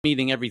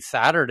meeting every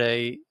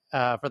Saturday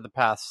for the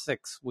past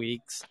 6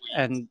 weeks,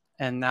 and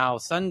now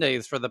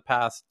Sundays for the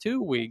past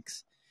 2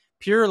 weeks,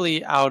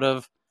 purely out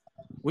of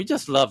we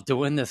just love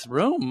doing this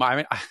room. I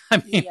mean, I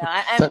mean,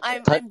 Yeah, I'm Ty-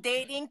 I'm Ty- I'm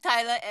dating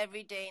Tyler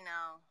every day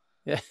now.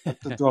 yeah,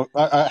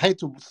 I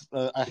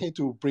hate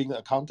to bring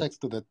a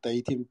context to the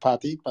dating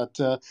party, but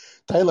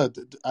Taylor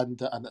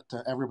and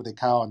everybody,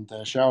 Carl and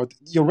Cheryl,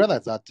 you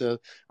realize that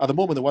at the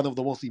moment one of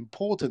the most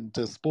important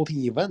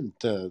sporting event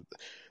for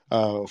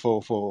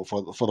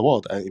the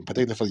world, in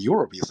particular for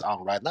Europe, is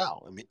on right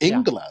now. I mean, yeah,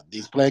 England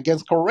is playing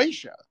against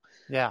Croatia.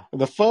 yeah.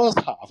 The first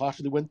half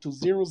actually went to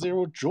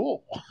 0-0 draw.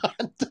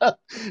 And,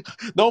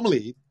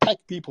 normally, tech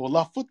people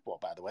love football.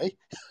 By the way,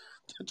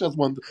 just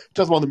want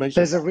to mention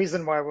There's a that.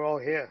 reason why we're all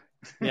here.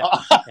 Yeah.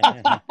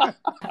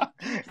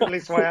 At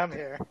least why I'm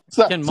here.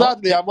 Can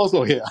Sadly, I'm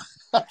also here.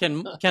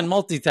 can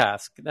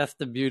multitask. That's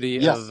the beauty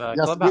of Yes,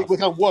 we Clubhouse.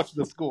 can watch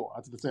the score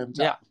at the same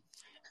time. Yeah.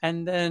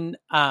 And then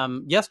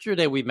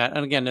yesterday we met,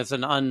 and again, it's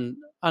an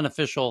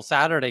unofficial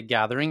Saturday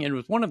gathering. It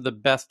was one of the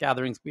best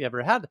gatherings we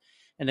ever had,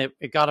 and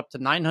it got up to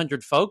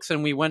 900 folks,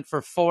 and we went for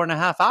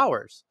 4.5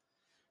 hours.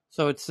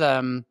 So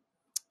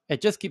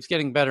it just keeps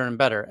getting better and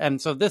better.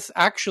 And so this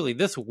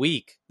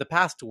week, the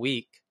past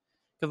week,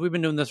 because we've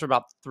been doing this for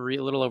about a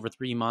little over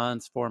 3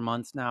 months, 4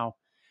 months now.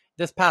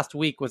 This past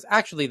week was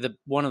actually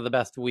one of the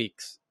best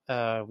weeks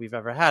we've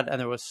ever had, and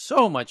there was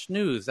so much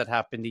news that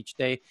happened each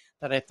day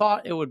that I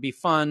thought it would be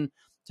fun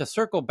to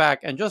circle back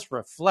and just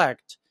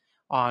reflect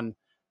on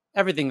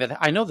everything that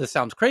I know. This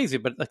sounds crazy,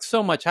 but like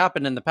so much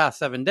happened in the past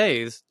 7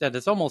 days that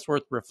it's almost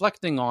worth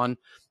reflecting on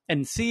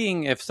and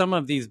seeing if some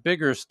of these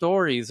bigger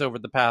stories over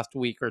the past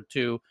week or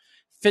two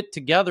fit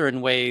together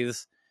in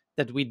ways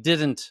that we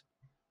didn't,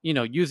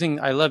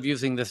 I love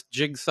using this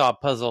jigsaw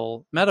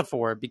puzzle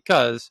metaphor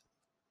because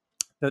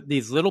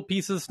these little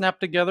pieces snap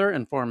together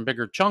and form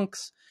bigger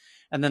chunks.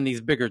 And then these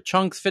bigger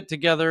chunks fit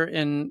together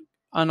in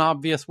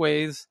unobvious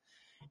ways.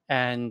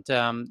 And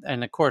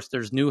of course,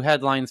 there's new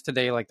headlines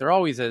today, like there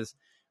always is.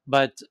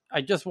 But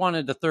I just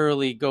wanted to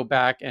thoroughly go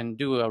back and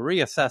do a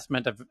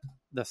reassessment of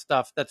the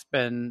stuff that's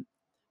been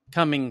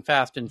coming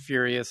fast and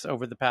furious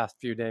over the past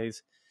few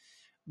days.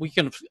 We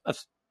can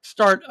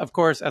start, of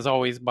course, as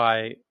always,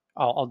 by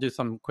I'll do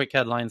some quick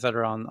headlines that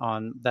are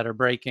on that are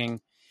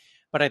breaking.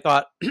 But I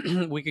thought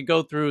we could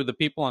go through the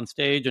people on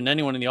stage and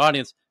anyone in the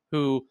audience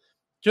who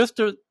just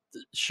to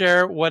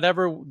share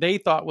whatever they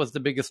thought was the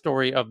biggest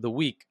story of the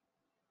week.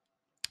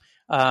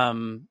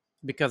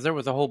 Because there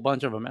was a whole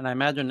bunch of them. And I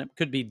imagine it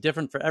could be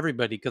different for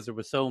everybody because there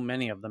were so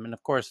many of them. And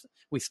of course,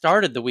 we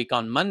started the week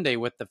on Monday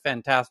with the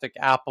fantastic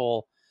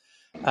Apple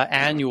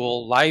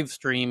annual live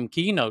stream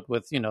keynote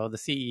with, the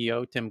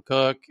CEO, Tim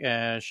Cook,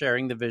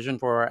 sharing the vision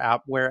for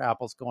where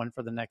Apple's going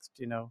for the next,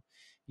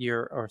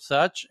 year or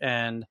such,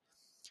 and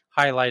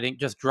highlighting,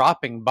 just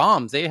dropping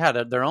bombs. They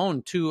had their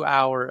own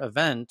 2-hour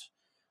event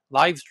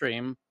live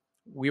stream.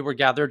 We were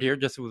gathered here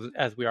just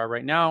as we are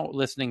right now,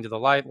 listening to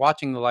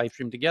watching the live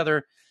stream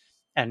together.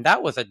 And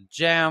that was a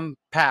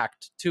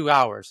jam-packed 2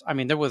 hours. I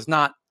mean, there was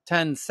not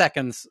 10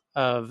 seconds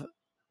of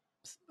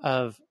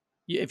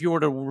if you were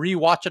to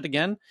rewatch it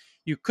again,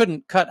 you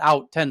couldn't cut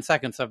out 10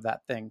 seconds of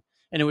that thing.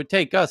 And it would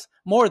take us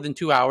more than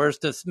 2 hours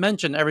to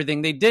mention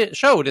everything they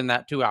showed in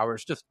that 2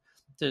 hours, just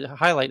to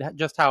highlight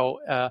just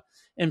how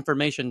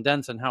information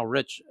dense and how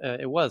rich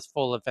it was,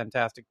 full of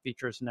fantastic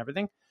features and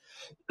everything.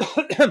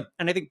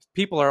 And I think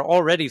people are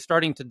already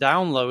starting to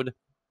download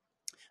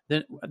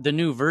the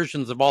new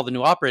versions of all the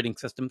new operating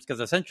systems, because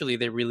essentially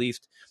they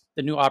released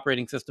the new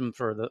operating system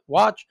for the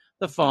watch,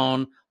 the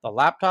phone, the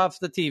laptops,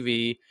 the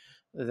TV,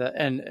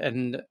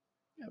 and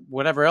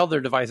whatever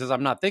other devices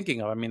I'm not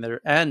thinking of. I mean,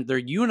 they're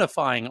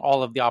unifying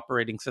all of the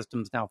operating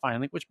systems now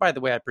finally, which, by the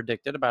way, I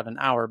predicted about an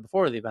hour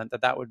before the event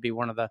that would be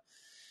one of the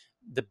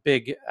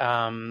big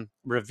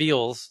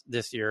reveals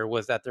this year,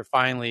 was that they're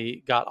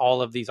finally got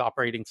all of these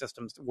operating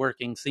systems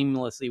working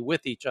seamlessly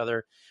with each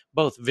other,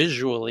 both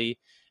visually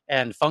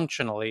and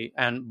functionally.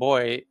 And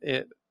boy,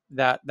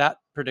 that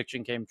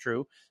prediction came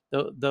true.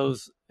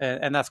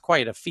 And that's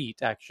quite a feat,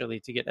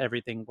 actually, to get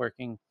everything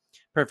working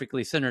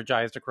perfectly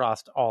synergized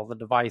across all the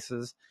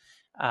devices.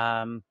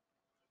 And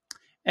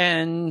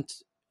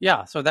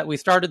yeah, so that we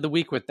started the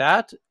week with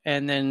that,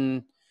 and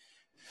then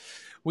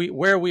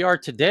where we are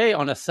today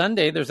on a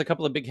Sunday, there's a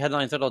couple of big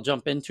headlines that I'll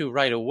jump into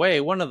right away.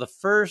 One of the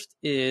first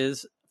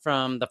is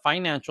from the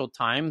Financial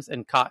Times,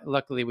 and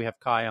luckily we have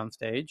Kai on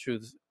stage,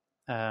 who's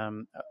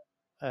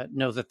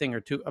knows a thing or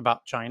two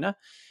about China.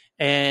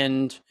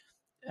 And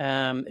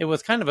it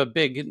was kind of a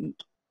big,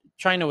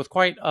 China was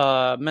quite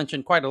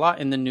mentioned quite a lot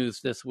in the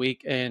news this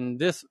week. And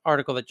this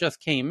article that just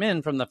came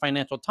in from the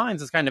Financial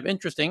Times is kind of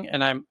interesting.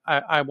 And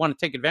I want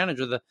to take advantage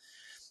of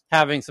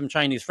having some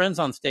Chinese friends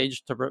on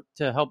stage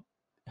to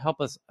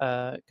help us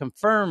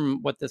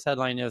confirm what this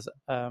headline is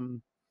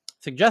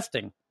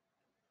suggesting.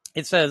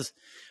 It says,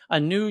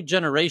 a new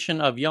generation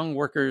of young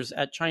workers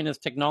at China's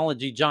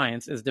technology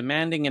giants is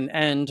demanding an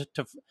end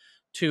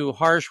to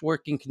harsh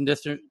working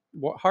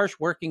harsh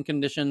working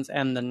conditions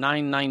and the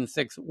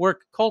 996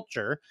 work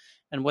culture.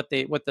 And what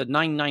the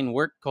 99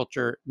 work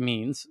culture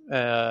means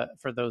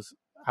for those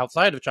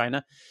outside of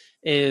China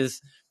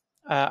is,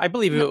 I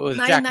believe it was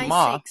Jack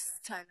Ma. 996,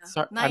 China. I'm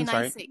sorry.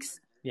 996.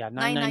 Yeah,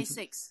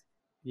 996.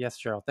 Yes,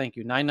 Cheryl. Thank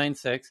you.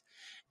 996.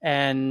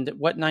 And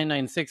what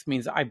 996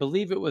 means, I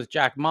believe it was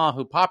Jack Ma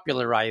who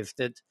popularized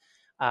it,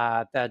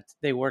 that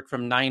they work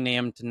from 9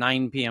 a.m. to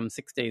 9 p.m.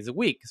 6 days a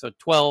week. So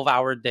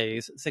 12-hour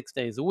days, 6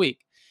 days a week.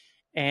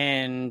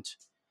 And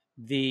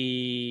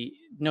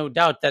no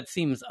doubt that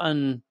seems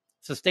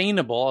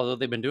unsustainable, although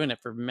they've been doing it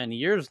for many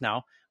years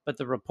now. But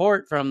the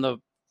report from the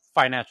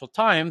Financial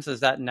Times is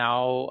that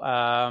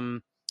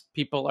now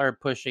people are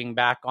pushing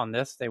back on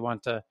this. They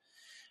want to,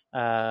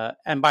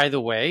 and by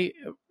the way,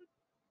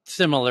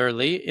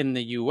 similarly, in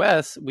the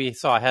U.S., we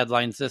saw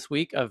headlines this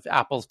week of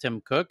Apple's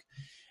Tim Cook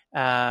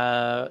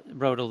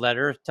wrote a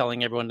letter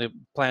telling everyone to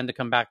plan to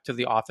come back to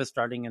the office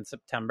starting in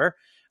September,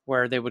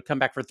 where they would come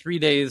back for 3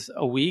 days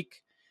a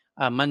week,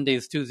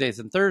 Mondays, Tuesdays,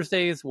 and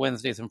Thursdays.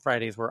 Wednesdays and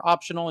Fridays were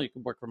optional. You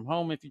could work from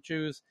home if you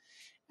choose.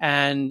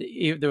 And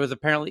there was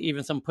apparently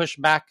even some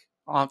pushback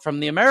from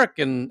the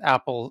American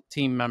Apple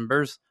team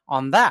members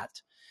on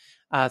that.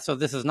 So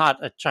this is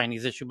not a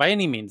Chinese issue by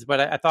any means, but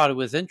I thought it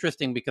was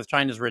interesting because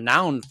China is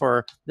renowned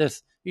for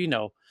this,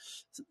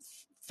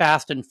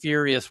 fast and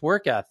furious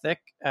work ethic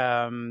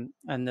and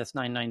this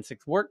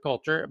 996 work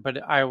culture.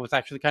 But I was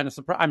actually kind of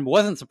surprised. I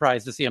wasn't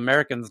surprised to see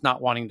Americans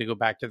not wanting to go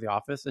back to the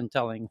office and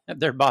telling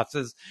their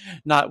bosses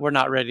we're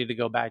not ready to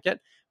go back yet.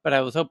 But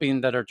I was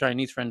hoping that our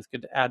Chinese friends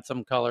could add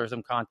some color,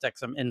 some context,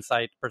 some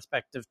insight,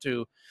 perspective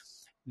to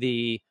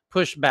the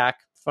pushback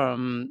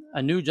from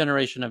a new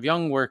generation of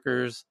young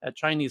workers at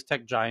Chinese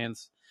tech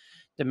giants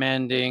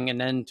demanding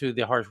an end to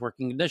the harsh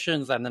working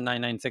conditions and the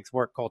 996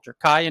 work culture.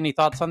 Kai, any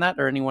thoughts on that,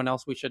 or anyone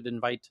else we should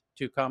invite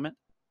to comment?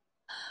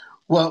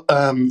 Well,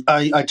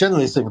 I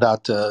generally think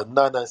that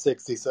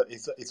 996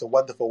 is a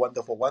wonderful,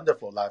 wonderful,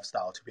 wonderful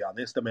lifestyle, to be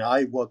honest. I mean,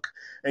 I work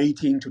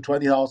 18 to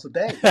 20 hours a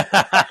day.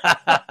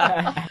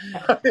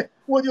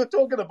 When you're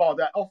talking about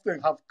that, I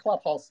often have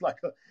Clubhouse, like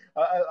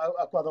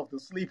I quite often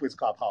sleep with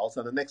Clubhouse,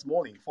 and the next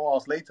morning, 4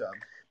 hours later,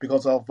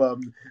 because of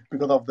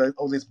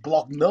all this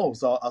blocked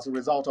nose as a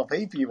result of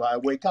hay fever, I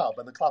wake up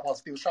and the Clubhouse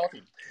still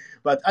shouting.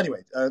 But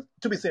anyway,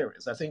 to be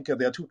serious, I think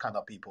there are two kind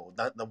of people.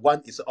 The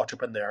one is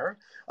entrepreneur,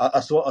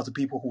 as well as the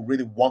people who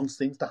really want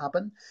things to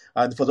happen.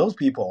 And for those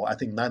people, I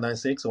think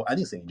 996 or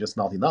anything just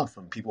not enough,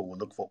 and people will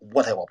look for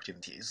whatever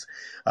opportunities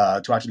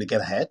to actually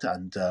get ahead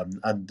and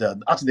at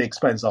the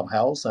expense of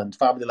health and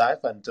family life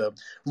and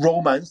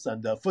romance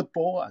and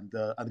football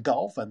and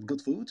golf and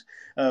good food.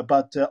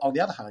 But on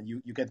the other hand,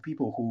 you get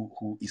people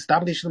who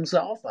establish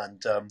themselves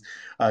and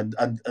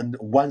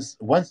once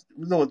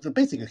the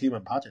basic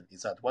human pattern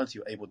is that once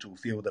you're able to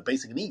feel the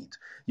basic need,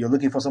 you're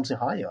looking for something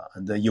higher,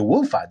 and you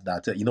will find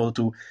that in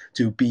order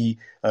to be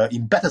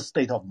in better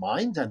state of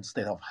mind and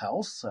state of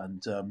health,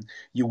 and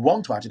you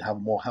want to actually have a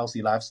more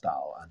healthy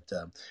lifestyle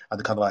and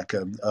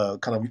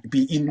kind of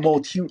be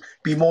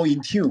more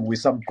in tune with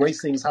some great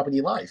things happening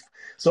in life.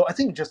 So I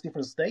think just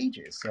different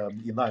stages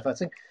in life. I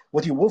think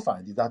what you will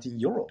find is that in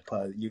Europe,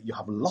 you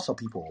have lots of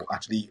people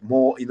actually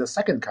more in the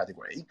second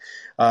category,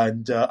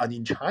 and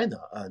in China,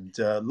 and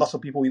lots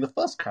of people in the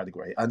first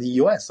category, and in the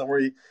US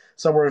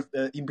somewhere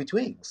in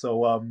between.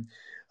 So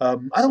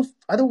I'm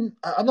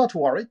not too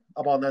worried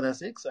about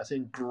 996. I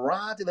think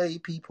gradually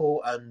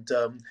people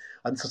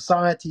and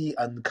society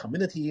and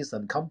communities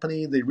and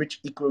companies, they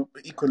reach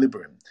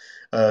equilibrium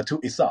to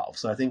itself.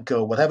 So I think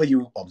whatever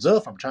you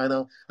observe from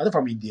China and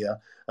from India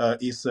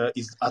is at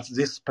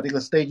this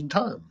particular stage in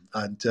time,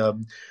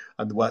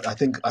 and what I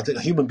think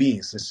human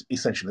beings is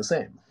essentially the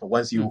same.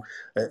 Once you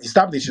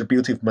establish a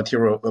beauty of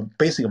material,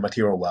 basic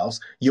material wealth,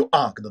 you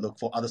are going to look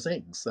for other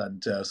things,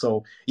 and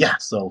so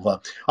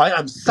I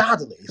am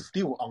sadly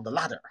still on the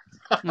ladder.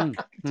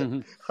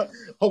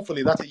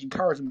 Hopefully that's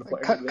encouragement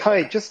for everybody.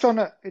 Kai, just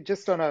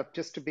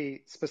to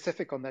be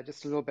specific on that,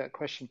 just a little bit of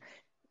question.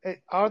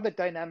 Are the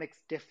dynamics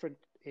different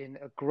in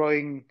a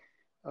growing,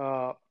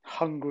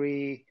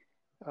 hungry,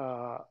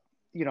 kind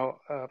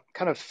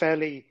of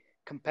fairly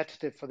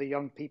competitive for the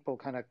young people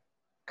kind of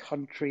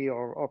country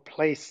or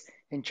place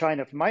in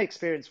China? From my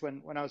experience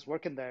when I was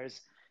working there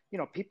is,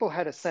 people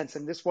had a sense,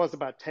 and this was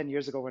about 10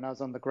 years ago when I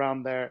was on the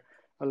ground there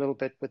a little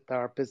bit with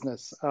our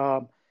business.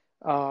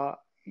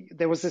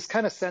 There was this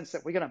kind of sense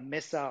that we're going to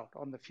miss out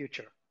on the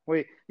future.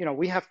 We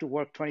have to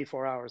work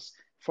 24 hours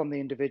from the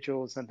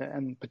individuals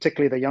and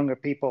particularly the younger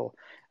people,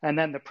 and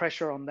then the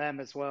pressure on them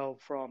as well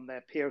from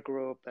their peer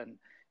group and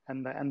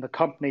the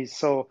companies.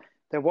 So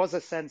there was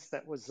a sense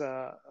that was,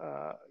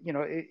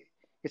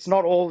 it's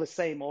not all the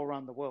same all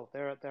around the world.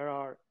 There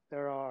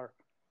are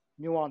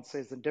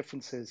nuances and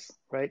differences,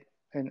 right?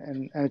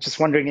 And just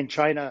wondering, in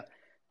China,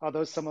 are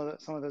those some of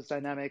those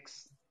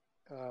dynamics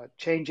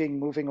changing,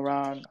 moving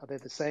around? Are they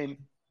the same?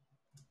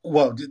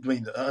 Well, I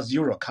mean, as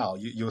you're a cow,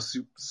 you're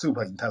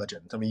super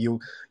intelligent. I mean, you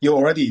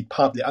already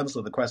partly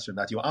answered the question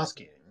that you're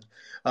asking.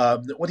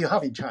 What you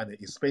have in China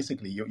is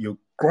basically you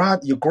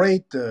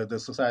grade the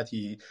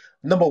society.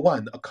 Number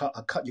one,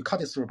 you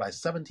cut it through by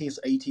 70s,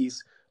 80s,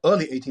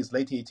 early 80s,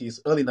 late 80s,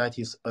 early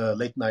 90s,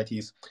 late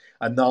 90s,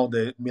 and now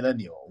the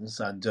millennials.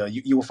 And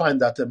you will find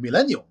that the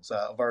millennials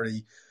are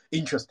very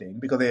interesting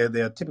because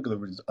they are typically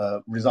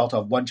result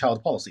of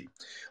one-child policy.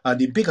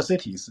 And in bigger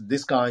cities,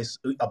 these guys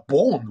are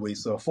born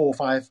with 4 or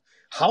 5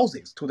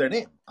 houses to their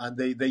name, and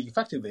they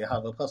effectively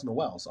have a personal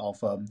wealth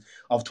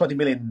of 20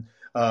 million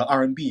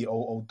RMB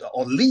or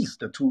at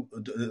least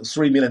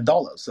 $3 million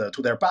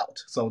to their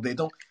belt. So they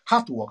don't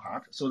have to work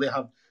hard. So they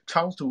have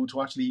chance to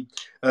actually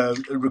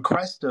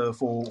request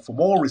for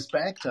more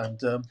respect.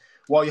 And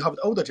while you have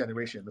the older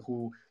generation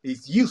who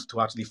is used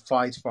to actually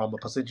fight from a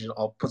position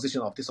of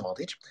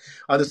disadvantage.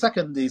 And the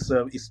second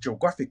is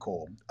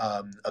geographical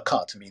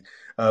cut. I mean,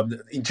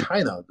 in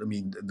China, I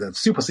mean, the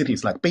super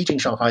cities like Beijing,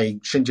 Shanghai,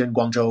 Shenzhen,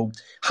 Guangzhou,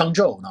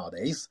 Hangzhou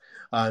nowadays,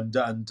 and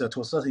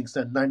to a certain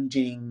extent,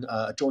 Nanjing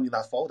joining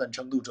that fold and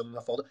Chengdu joining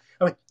that fold.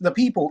 I mean, the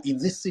people in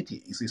these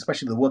cities,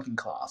 especially the working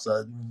class,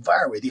 are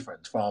very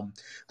different from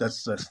the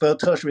third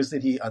tertiary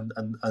city and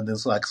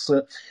there's like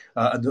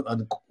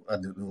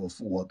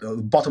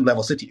bottom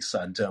level cities.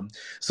 And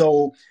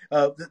so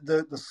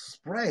the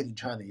spread in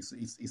China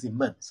is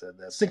immense. And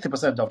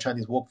 60% of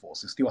Chinese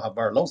workforce still have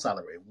very low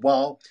salary,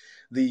 while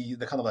the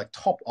kind of like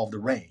top of the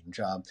range,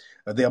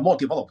 they are more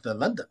developed than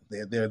London.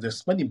 Their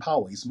spending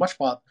power is much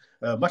more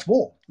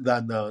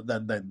than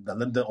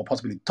London or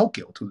possibly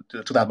Tokyo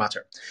to that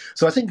matter.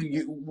 So I think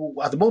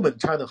at the moment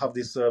China have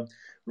this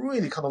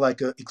really kind of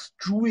like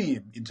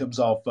extreme in terms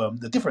of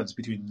the difference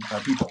between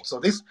people. So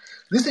this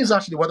is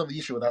actually one of the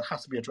issues that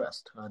has to be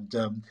addressed,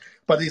 and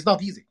but it's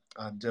not easy.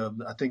 And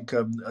I think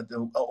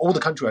all the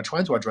countries are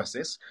trying to address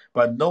this,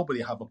 but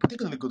nobody have a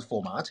particularly good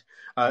format.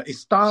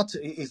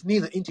 It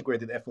needs an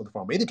integrated effort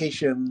from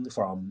education,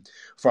 from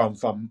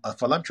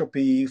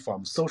philanthropy,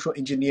 from social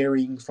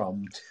engineering,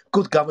 from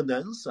good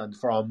governance, and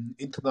from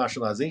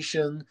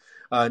internationalization.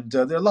 And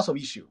there are lots of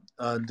issues.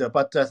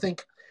 But I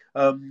think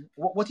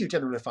what you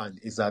generally find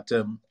is that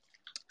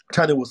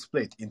China was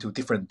split into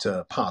different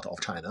parts of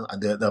China, and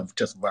they're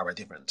just very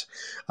different.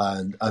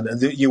 And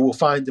you will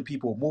find the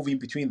people moving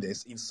between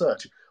this in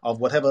search of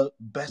whatever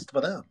best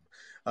for them.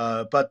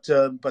 But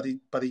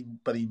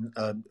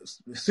in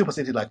super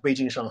city like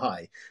Beijing,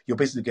 Shanghai, you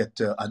basically get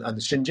and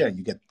Shenzhen,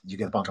 you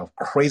get a bunch of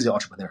crazy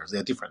entrepreneurs.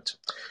 They're different.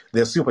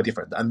 They're super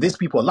different. And these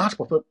people, a large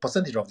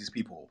percentage of these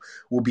people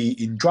will be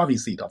in driving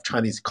seat of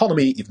Chinese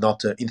economy, if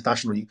not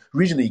internationally,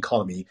 regional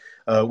economy,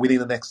 within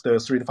the next 3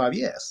 to 5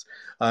 years.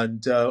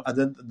 And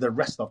then the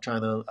rest of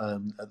China,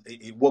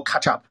 it will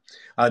catch up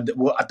and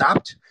will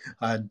adapt.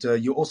 And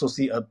you also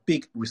see a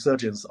big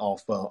resurgence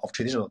of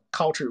traditional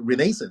culture,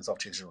 renaissance of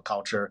traditional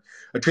culture.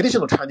 A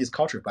traditional Chinese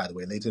culture, by the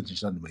way, ladies and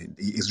gentlemen,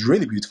 is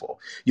really beautiful.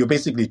 You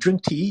basically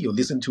drink tea, you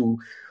listen to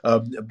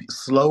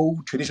slow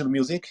traditional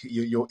music,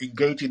 you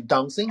engage in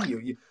dancing,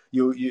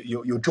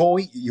 you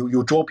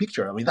draw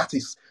picture. I mean, that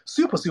is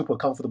super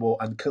comfortable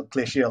and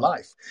cliche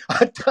life.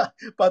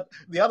 But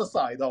the other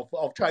side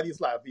of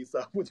Chinese life is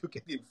when you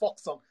get in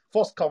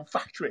Foxconn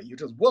factory, you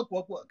just work.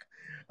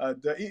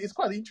 And it's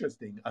quite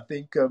interesting. I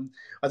think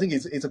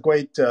it's a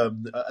great.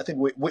 I think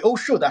we all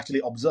should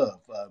actually observe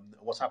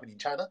what's happening in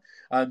China,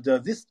 and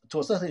this to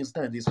a certain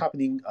extent is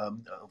happening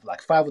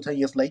like 5 or 10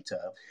 years later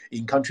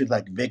in countries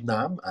like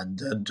Vietnam and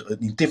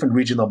in different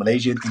regions of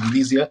Malaysia,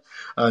 Indonesia,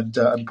 and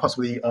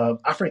possibly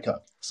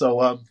Africa.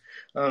 So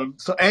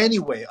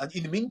anyway, and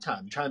in the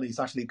meantime, China is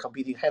actually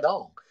competing head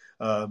on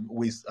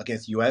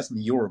against US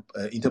and Europe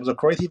in terms of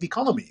creative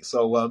economy.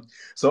 So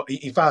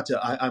in fact,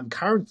 I'm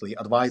currently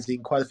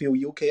advising quite a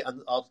few UK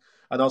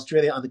and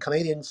Australia and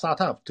Canadian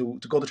startups to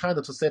go to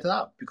China to set it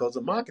up because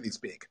the market is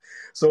big.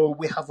 So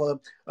we have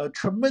a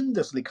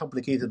tremendously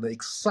complicated and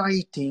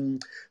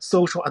exciting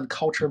social and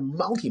cultural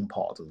melting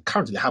pot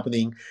currently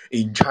happening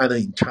in China,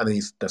 in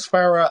Chinese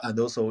diaspora, and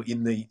also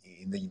in the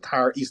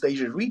entire East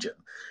Asia region.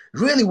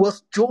 Really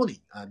worth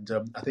joining. And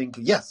I think,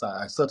 yes,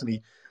 I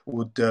certainly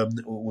would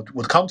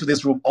come to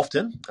this room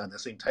often. And I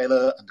think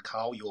Taylor and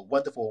Carl, you're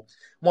wonderful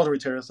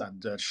moderators,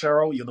 and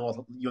Cheryl, you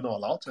know a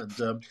lot. And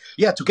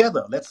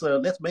together let's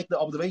make the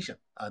observation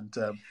and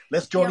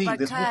let's join in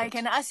this Kai, movement.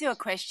 can I ask you a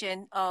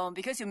question?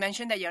 Because you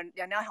mentioned that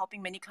you're now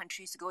helping many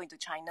countries to go into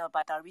China,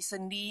 but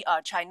recently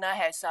China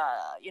has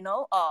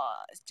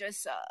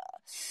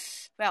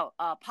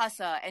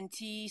passed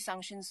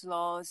anti-sanctions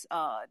laws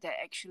that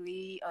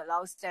actually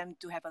allows them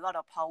to have a lot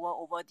of power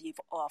over the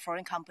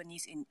foreign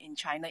companies in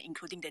China,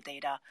 including the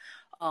data.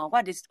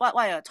 What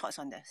are your thoughts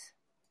on this?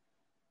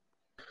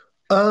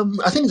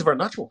 I think it's very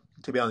natural,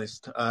 to be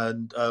honest,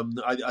 and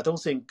I don't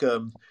think.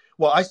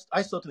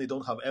 I certainly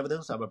don't have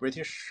evidence. I'm a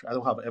British. I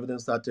don't have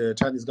evidence that the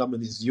Chinese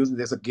government is using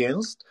this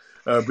against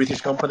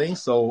British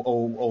companies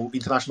or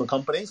international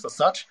companies as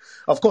such.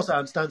 Of course, I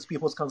understand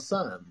people's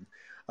concern.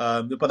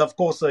 But of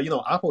course,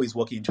 Apple is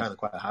working in China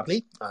quite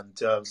happily, and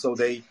so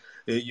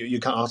you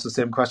can ask the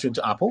same question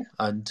to Apple,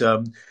 and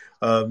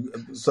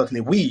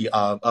certainly we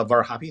are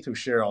very happy to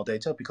share our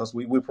data because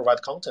we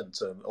provide content.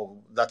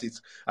 That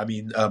is,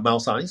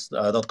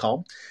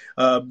 mileScience.com.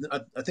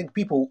 I think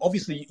people,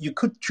 obviously, you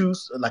could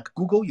choose, like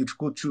Google, you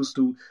could choose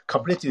to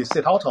completely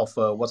sit out of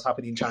what's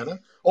happening in China,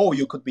 or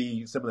you could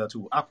be similar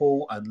to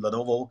Apple and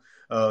Lenovo,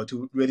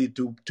 to really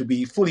to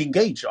be fully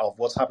engaged of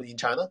what's happening in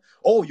China,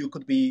 or you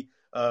could be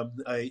a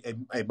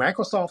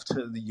Microsoft.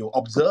 You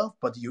observe,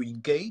 but you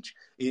engage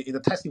in the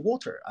testy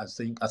water. I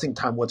think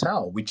time will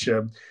tell which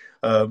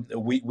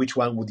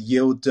one would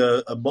yield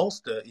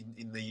most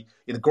in the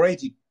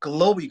great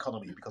global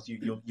economy, because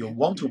you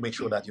want to make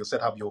sure that you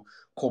set up your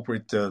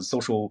corporate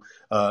social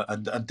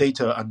and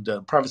data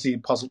and privacy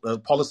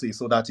policy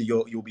so that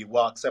you'll be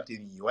well accepted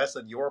in the US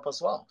and Europe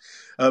as well.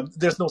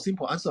 There's no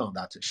simple answer on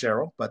that,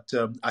 Cheryl, but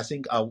I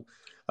think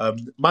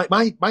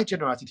my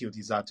general attitude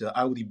is that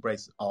I would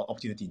embrace our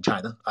opportunity in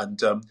China, and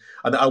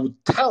I would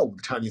tell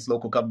the Chinese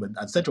local government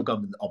and central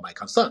government of my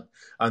concern,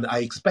 and I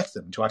expect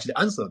them to actually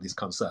answer these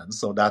concerns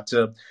so that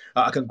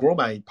I can grow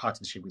my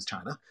partnership with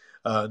China.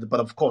 But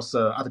of course,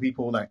 other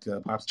people like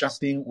perhaps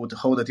Justin would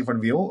hold a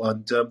different view,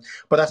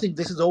 but I think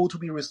this is all to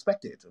be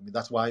respected. I mean,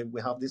 that's why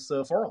we have this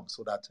forum,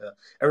 so that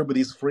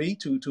everybody is free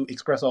to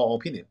express our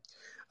opinion.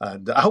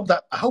 And I hope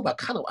I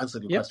kind of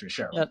answered your question,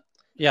 Cheryl.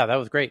 Yeah, that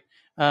was great.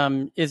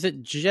 Is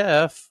it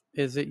Jeff?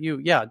 Is it you?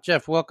 Yeah,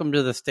 Jeff, welcome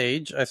to the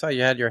stage. I saw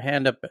you had your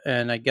hand up,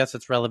 and I guess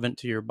it's relevant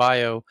to your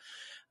bio,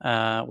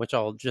 which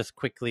I'll just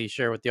quickly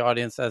share with the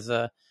audience. As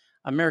a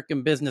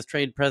American business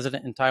trade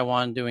president in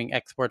Taiwan, doing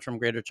exports from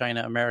Greater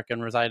China,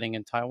 American residing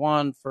in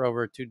Taiwan for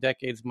over 2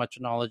 decades, much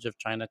knowledge of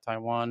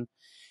China-Taiwan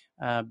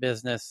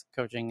business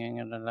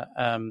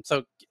coaching.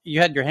 So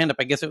you had your hand up.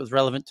 I guess it was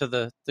relevant to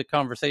the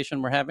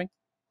conversation we're having.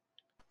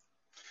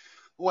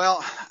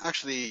 Well,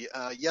 actually,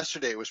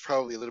 yesterday was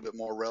probably a little bit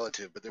more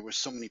relative, but there were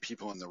so many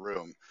people in the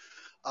room.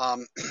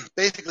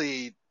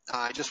 Basically,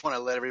 I just want to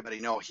let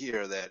everybody know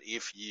here that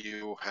if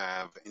you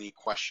have any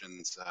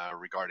questions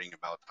regarding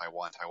about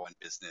Taiwan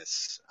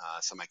business,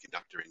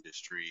 semiconductor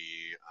industry,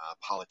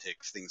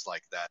 politics, things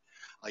like that,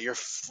 you're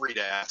free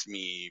to ask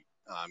me,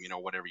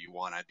 whatever you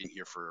want. I've been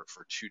here for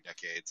 2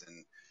 decades,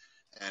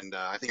 and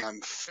I think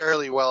I'm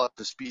fairly well up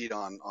to speed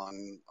on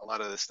a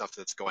lot of the stuff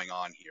that's going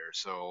on here.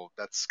 So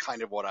that's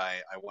kind of what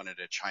I wanted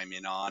to chime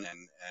in on,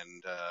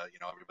 and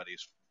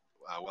everybody's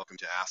welcome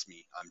to ask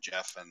me. I'm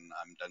Jeff, and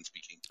I'm done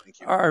speaking. Thank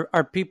you.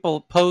 Are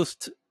people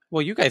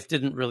well, you guys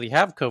didn't really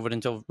have COVID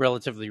until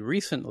relatively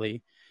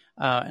recently.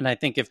 And I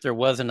think if there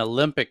was an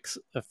Olympics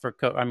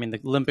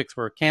the Olympics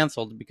were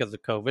canceled because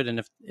of COVID.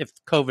 And if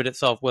COVID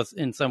itself was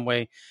in some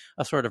way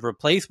a sort of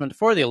replacement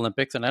for the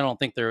Olympics, and I don't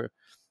think there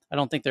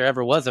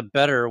ever was a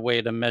better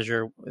way to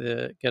measure,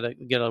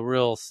 get a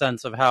real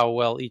sense of how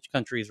well each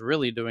country is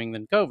really doing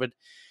than COVID.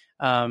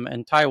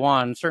 And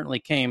Taiwan certainly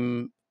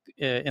came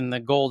in the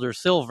gold or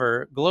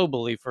silver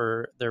globally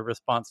for their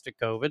response to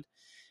COVID.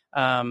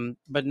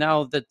 But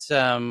now that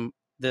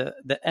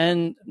the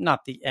end,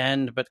 not the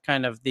end, but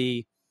kind of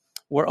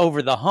we're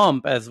over the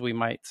hump, as we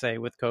might say,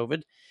 with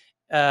COVID.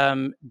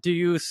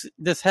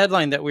 This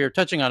headline that we were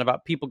touching on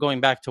about people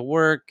going back to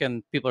work,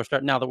 and people are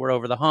starting, now that we're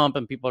over the hump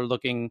and people are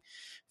looking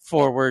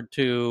forward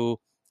to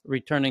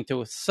returning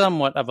to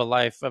somewhat of a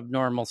life of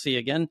normalcy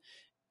again,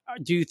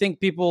 do you think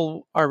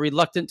people are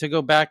reluctant to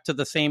go back to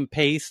the same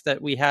pace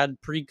that we had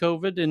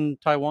pre-COVID in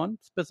Taiwan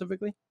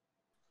specifically?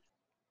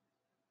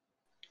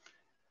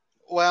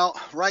 Well,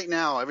 right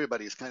now,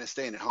 everybody's kind of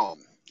staying at home.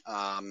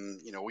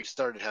 We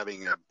started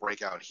having a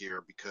breakout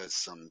here because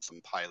some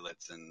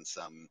pilots and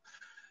some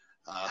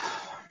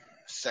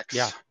sex.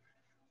 Yeah.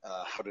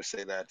 How to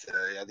say that?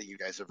 I think you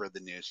guys have read the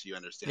news, so you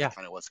understand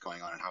kind of what's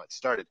going on and how it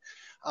started.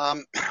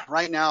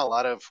 Right now, a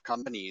lot of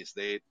companies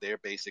they're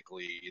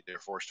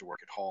forced to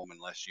work at home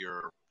unless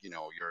you're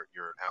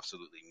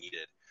absolutely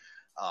needed.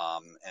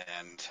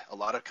 And a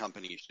lot of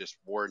companies just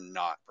were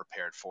not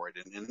prepared for it.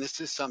 And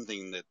this is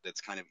something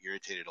that's kind of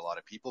irritated a lot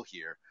of people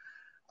here,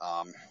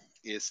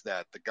 is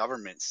that the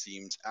government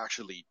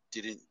actually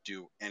didn't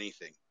do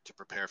anything to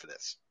prepare for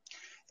this.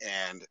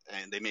 And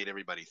they made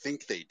everybody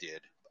think they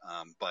did,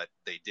 but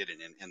they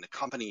didn't. And the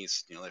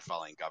companies, they're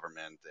following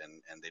government,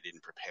 and they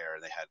didn't prepare.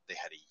 They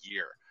had a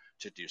year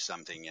to do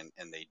something,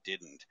 and they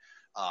didn't.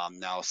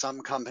 Now, some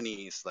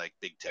companies like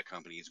big tech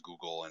companies,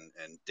 Google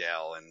and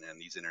Dell and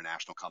these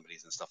international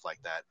companies and stuff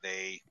like that,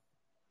 they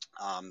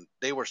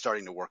were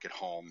starting to work at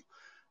home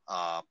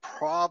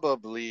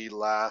probably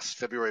last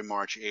February,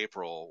 March,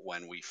 April,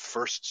 when we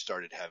first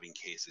started having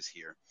cases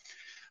here.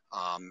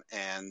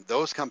 And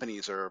those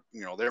companies are,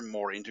 they're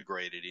more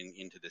integrated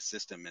into the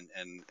system.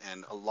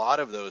 And a lot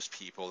of those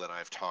people that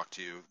I've talked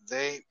to,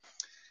 there's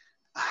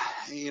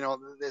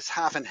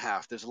half and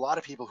half. There's a lot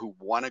of people who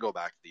want to go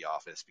back to the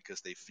office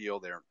because they feel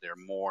they're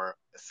more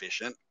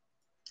efficient,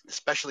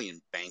 especially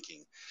in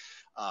banking.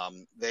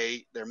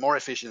 they're more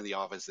efficient in the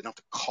office. They don't have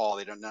to call.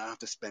 They don't have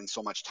to spend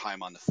so much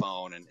time on the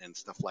phone and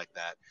stuff like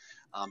that.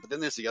 But then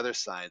there's the other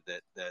side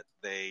that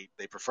they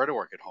prefer to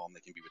work at home.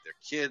 They can be with their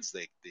kids.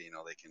 They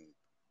can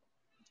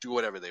do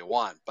whatever they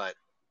want. But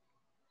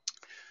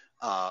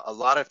a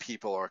lot of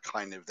people are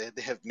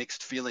they have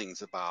mixed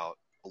feelings about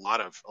a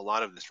lot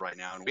of this right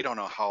now, and we don't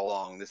know how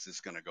long this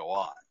is going to go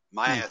on.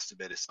 My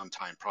estimate is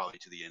sometime probably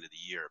to the end of the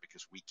year,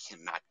 because we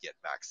cannot get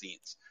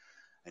vaccines,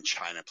 and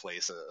China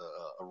plays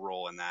a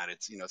role in that.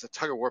 It's a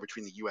tug of war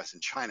between the U.S.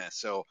 and China.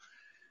 So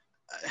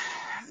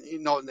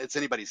it's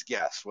anybody's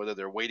guess whether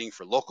they're waiting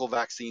for local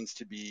vaccines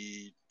to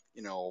be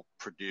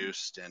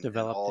produced and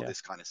all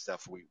this kind of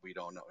stuff. We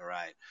don't know,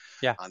 right?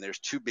 Yeah. There's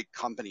two big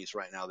companies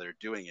right now that are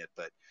doing it,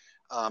 but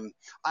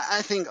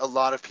I think a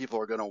lot of people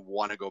are going to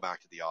want to go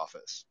back to the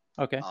office.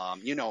 Okay.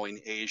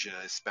 In Asia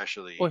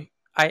especially. Well,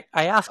 I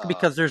ask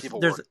because there's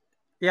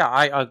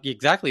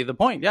exactly the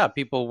point. Yeah,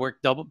 people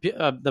work double.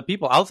 The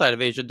people outside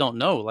of Asia don't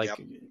know.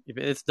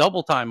 It's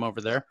double time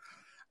over there,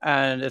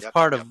 and it's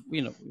part of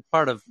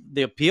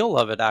the appeal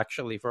of it.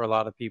 Actually, for a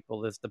lot of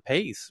people, is the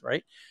pace,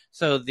 right?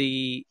 So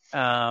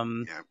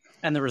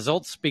and the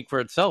results speak for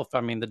itself.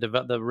 I mean,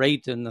 the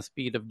rate and the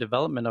speed of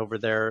development over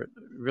there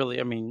really.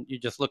 I mean, you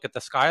just look at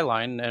the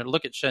skyline and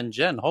look at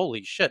Shenzhen.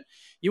 Holy shit!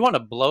 You want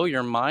to blow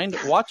your mind?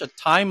 Watch a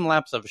time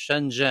lapse of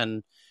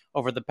Shenzhen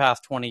over the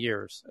past 20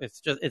 years.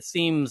 It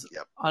seems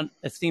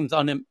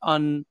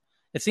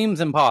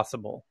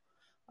impossible.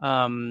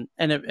 And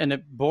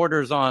it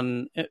borders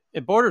on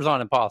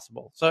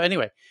impossible. So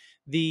anyway,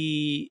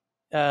 the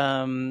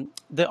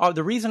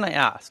reason I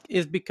ask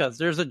is because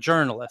there's a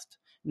journalist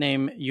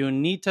named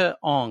Yunita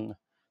Ong,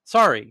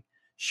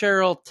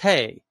 Cheryl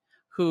Tay,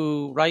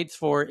 who writes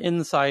for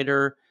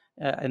Insider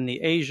in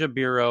the Asia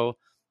Bureau,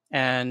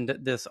 and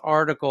this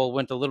article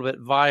went a little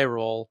bit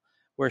viral,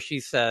 where she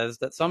says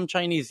that some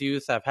Chinese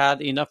youths have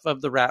had enough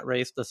of the rat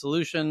race. The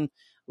solution,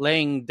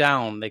 laying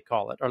down, they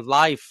call it, or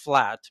lie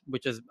flat,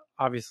 which is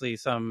obviously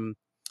some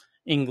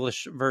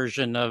English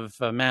version of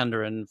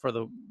Mandarin for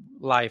the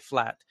lie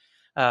flat.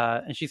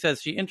 And she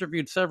says she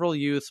interviewed several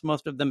youths,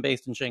 most of them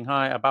based in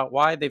Shanghai, about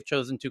why they've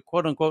chosen to,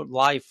 quote unquote,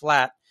 lie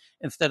flat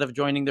instead of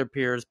joining their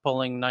peers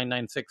pulling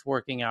 996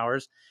 working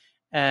hours.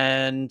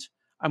 And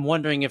I'm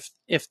wondering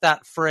if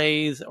that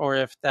phrase or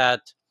if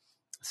that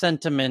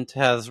sentiment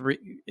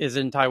is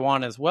in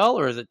Taiwan as well,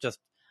 or is it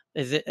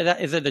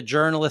a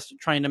journalist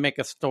trying to make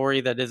a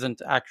story that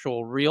isn't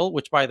actual real?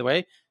 Which, by the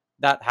way,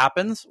 that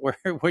happens where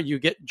you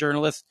get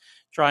journalists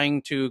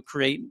trying to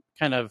create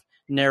kind of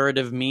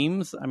narrative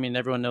memes. I mean,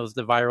 everyone knows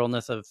the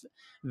viralness of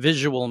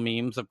visual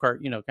memes, of course,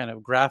 kind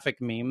of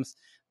graphic memes.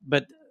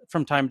 But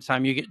from time to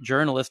time, you get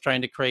journalists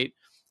trying to create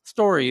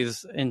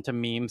stories into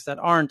memes that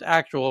aren't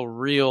actual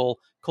real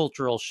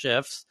cultural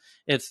shifts.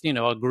 It's,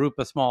 a group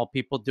of small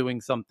people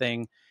doing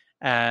something,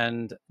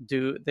 and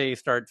they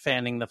start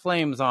fanning the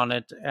flames on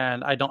it.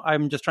 And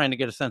I'm just trying to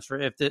get a sense for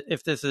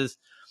if this is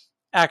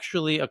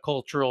actually a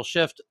cultural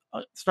shift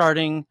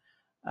starting,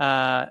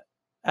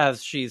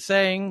 as she's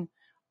saying,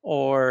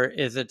 or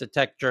is it a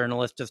tech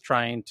journalist just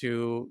trying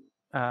to,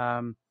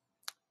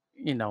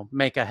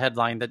 make a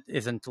headline that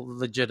isn't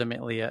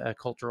legitimately a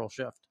cultural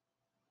shift?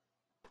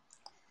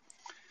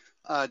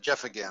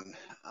 Jeff again.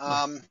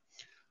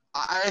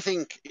 I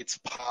think it's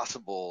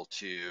possible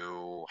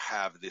to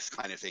have this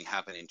kind of thing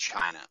happen in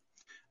China.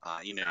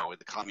 With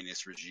the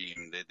communist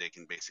regime, they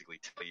can basically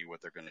tell you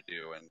what they're going to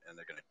do, and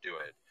they're going to do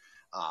it.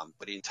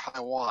 But in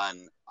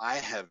Taiwan, I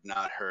have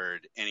not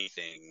heard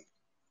anything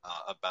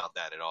about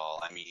that at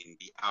all. I mean,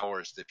 the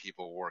hours that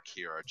people work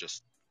here are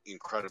just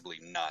incredibly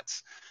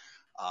nuts.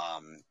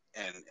 And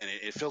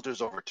it filters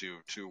over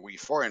to we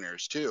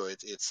foreigners too.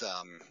 It's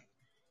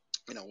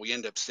we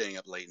end up staying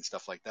up late and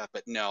stuff like that.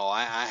 But no,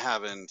 I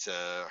haven't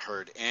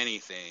heard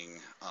anything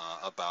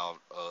about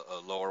a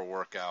lower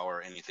work hour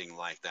or anything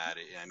like that.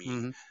 I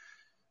mean,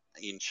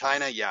 in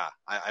China,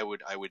 I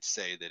would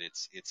say that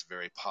it's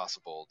very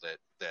possible that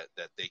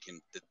they can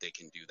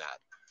do that.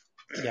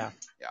 Yeah.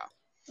 Yeah.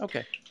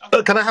 Okay.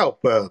 Can I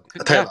help,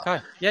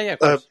 Taylor? Yeah, of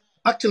course.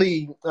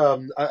 Actually,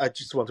 I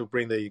just want to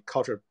bring the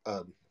culture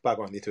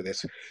background into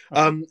this.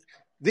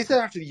 This is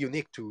actually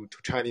unique to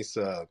Chinese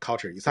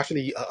culture. It's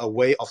actually a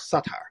way of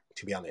satire,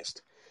 to be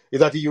honest. Is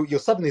that you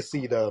suddenly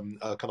see the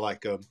kind of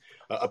like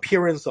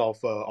appearance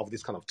of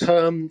this kind of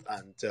term,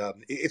 and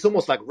it's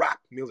almost like rap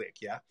music.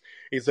 Yeah,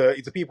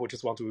 it's people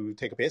just want to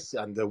take a piss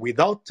and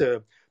without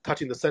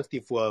touching the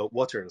sensitive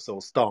waters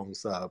or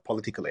stones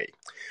politically.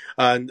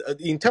 And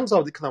in terms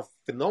of the kind of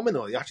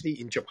phenomenon,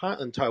 actually in Japan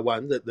and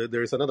Taiwan,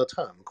 there is another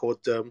term called,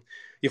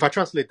 if I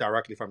translate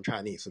directly from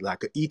Chinese,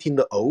 like eating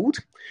the old.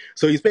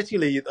 So it's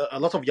basically a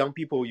lot of young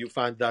people, you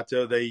find that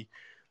they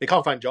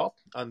can't find a job,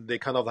 and they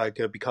kind of like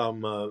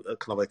become a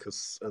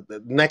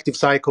negative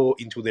cycle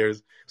into their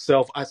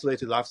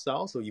self-isolated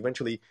lifestyle. So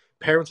eventually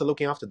parents are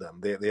looking after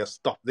them. They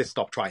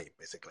stop trying,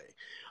 basically.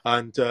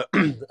 And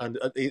and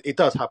it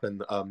does happen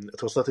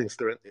to a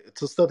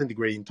certain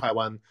degree in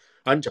Taiwan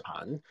and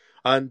Japan.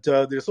 And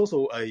there's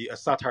also a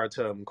satire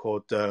term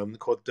called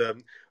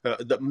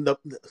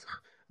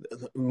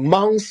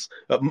months.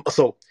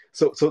 So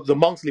the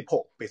monthly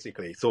poll,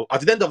 basically. So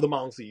at the end of the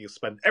month, you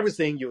spend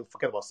everything. You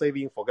forget about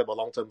saving, forget about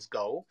long-term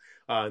goal,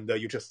 and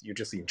you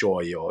just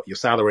enjoy your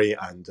salary.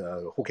 And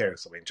who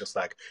cares? I mean, just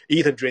like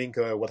eat and drink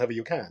whatever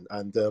you can.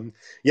 And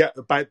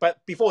but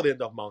before the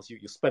end of the month,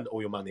 you spend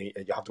all your money,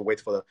 and you have to wait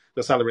for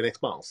the salary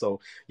next month. So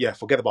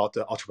forget about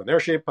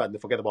entrepreneurship and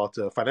forget about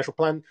financial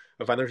plan,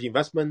 financial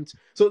investment.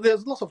 So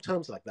there's lots of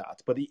terms like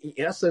that. But in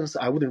essence,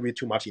 I wouldn't read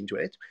too much into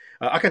it.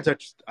 I can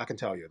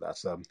tell you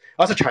that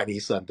as a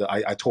Chinese, and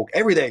I talk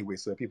every day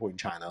with people in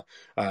China.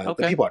 The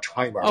people are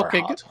trying very hard,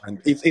 good.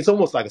 And it's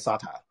almost like a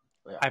satire.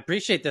 Yeah. I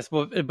appreciate this,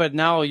 but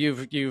now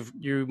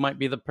you might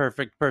be the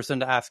perfect person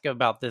to ask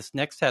about this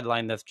next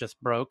headline that's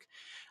just broke.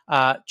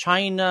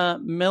 China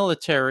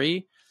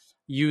military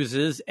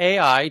uses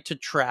AI to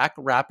track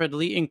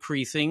rapidly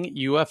increasing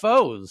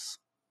UFOs,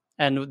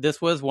 and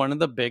this was one of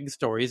the big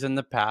stories in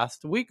the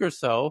past week or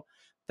so.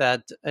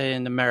 That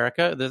in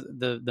America,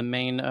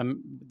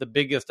 the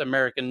biggest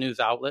American news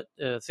outlet,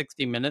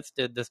 60 Minutes,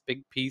 did this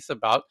big piece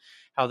about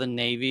how the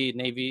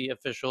Navy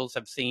officials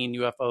have seen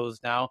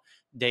UFOs now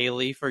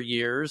daily for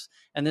years,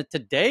 and that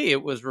today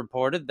it was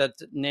reported that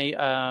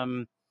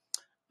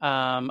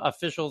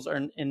officials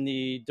in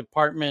the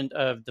Department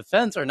of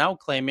Defense are now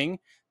claiming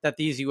that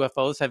these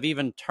UFOs have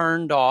even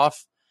turned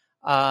off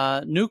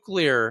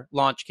nuclear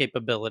launch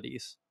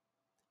capabilities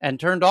and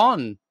turned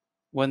on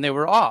when they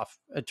were off.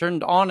 It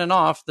turned on and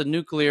off the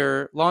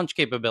nuclear launch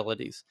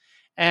capabilities.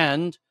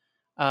 And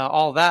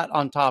all that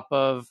on top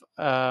of,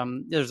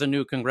 there's a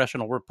new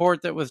congressional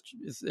report that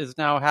is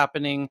now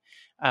happening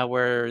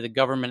where the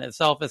government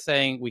itself is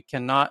saying we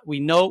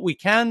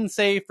can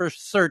say for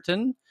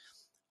certain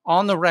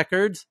on the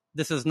records,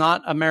 this is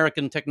not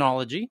American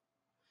technology.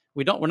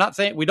 We don't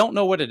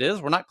know what it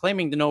is. We're not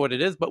claiming to know what it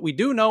is, but we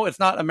do know it's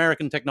not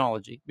American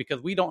technology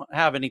because we don't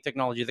have any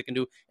technology that can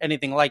do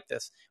anything like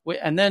this.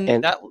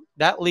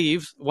 That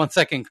leaves, one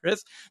second,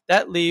 Chris,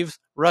 that leaves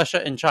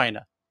Russia and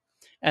China.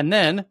 And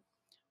then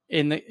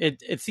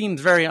it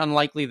seems very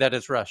unlikely that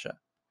it's Russia.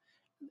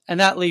 And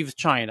that leaves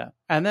China.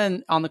 And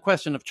then on the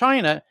question of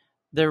China,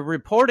 they're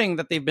reporting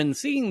that they've been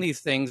seeing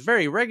these things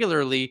very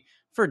regularly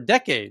for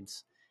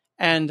decades.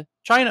 And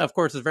China, of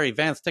course, is very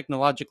advanced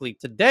technologically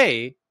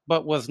today,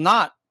 but was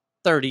not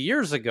 30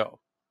 years ago,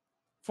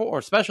 or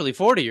especially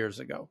 40 years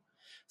ago.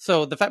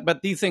 So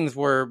but these things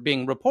were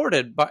being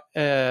reported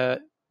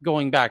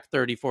going back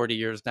 30, 40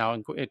 years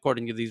now,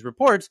 according to these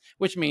reports,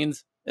 which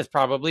means it's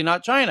probably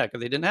not China because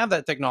they didn't have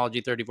that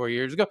technology 34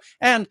 years ago.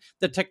 And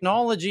the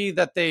technology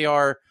that they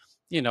are,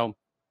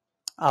 Ericsson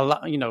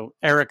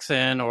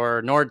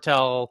or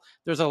Nortel,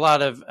 there's a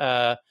lot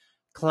of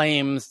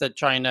claims that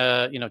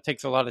China,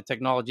 takes a lot of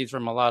technologies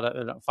from a lot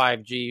of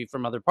 5G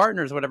from other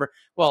partners, or whatever.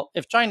 Well,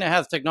 if China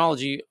has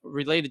technology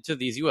related to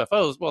these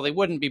UFOs, well, they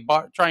wouldn't be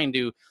trying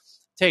to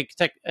take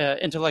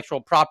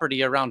intellectual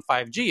property around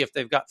 5G if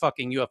they've got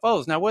fucking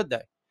UFOs, now would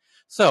they?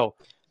 So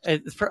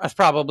it's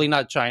probably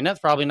not China.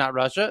 It's probably not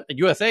Russia. The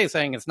USA is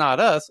saying it's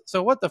not us.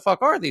 So what the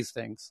fuck are these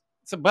things?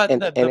 So,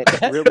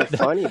 it's really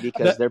funny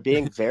because they're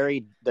being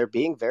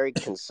very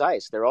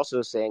concise. They're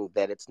also saying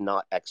that it's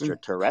not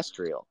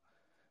extraterrestrial.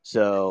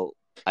 So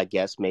I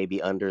guess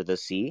maybe under the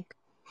sea.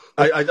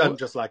 I'm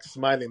just like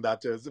smiling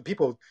that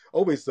people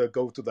always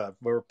go to the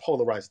very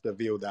polarized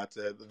view that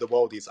the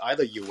world is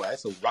either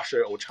US or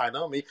Russia or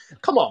China. I mean,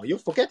 come on, you're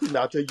forgetting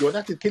that the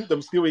United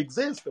Kingdom still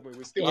exists. I mean,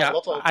 we still have a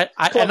lot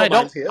of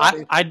colonizers here.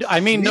 I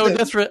mean, no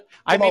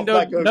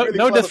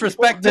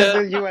disrespect to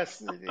the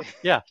US.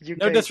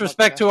 No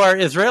disrespect to our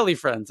Israeli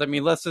friends. I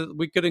mean,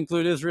 we could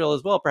include Israel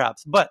as well,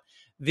 perhaps. But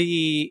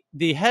the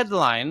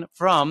headline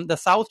from the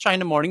South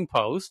China Morning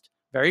Post,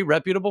 very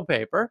reputable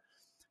paper,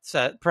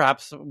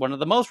 perhaps one of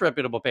the most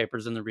reputable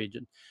papers in the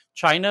region.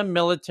 China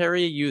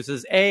military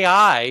uses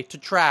AI to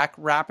track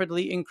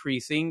rapidly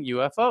increasing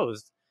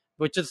UFOs,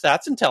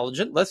 that's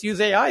intelligent. Let's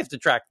use AIs to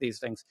track these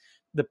things.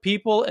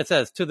 It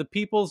says, to the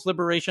People's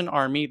Liberation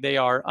Army, they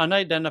are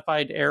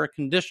unidentified air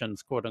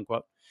conditions, quote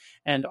unquote.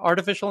 And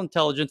artificial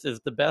intelligence is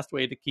the best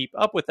way to keep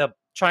up with them.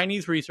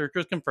 Chinese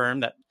researchers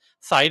confirm that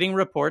sighting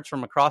reports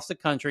from across the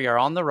country are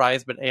on the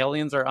rise, but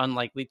aliens are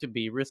unlikely to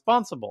be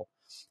responsible.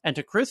 And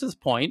to Chris's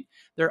point,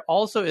 there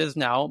also is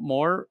now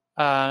more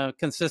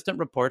consistent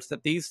reports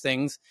that these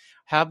things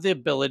have the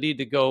ability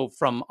to go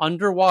from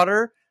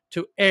underwater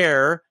to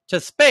air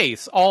to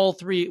space, all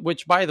three,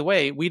 which, by the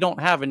way, we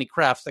don't have any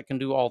crafts that can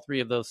do all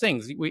three of those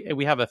things.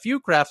 We have a few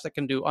crafts that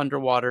can do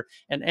underwater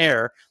and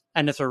air,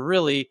 and it's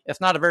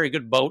not a very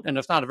good boat, and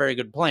it's not a very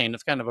good plane.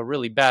 It's kind of a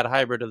really bad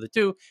hybrid of the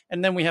two.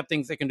 And then we have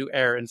things that can do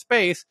air and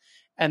space.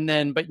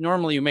 But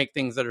normally you make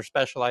things that are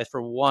specialized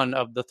for one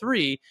of the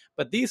three.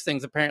 But these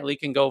things apparently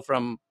can go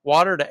from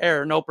water to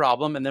air, no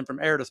problem. And then from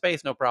air to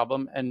space, no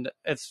problem. And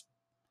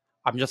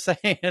I'm just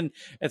saying,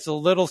 it's a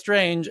little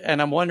strange.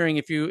 And I'm wondering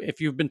if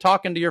you've been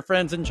talking to your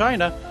friends in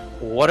China,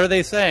 what are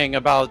they saying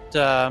about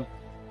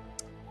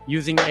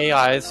using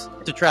AIs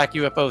to track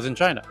UFOs in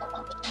China?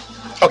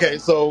 Okay,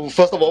 so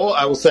first of all,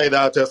 I will say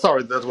that,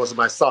 sorry, that was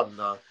my son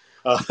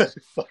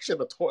function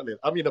the toilet.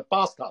 I mean, the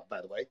bathtub,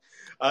 by the way.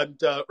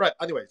 And right,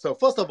 anyway, so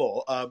first of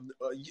all,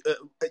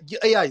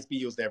 AI is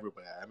being used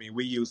everywhere. I mean,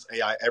 we use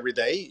AI every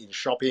day in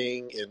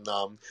shopping,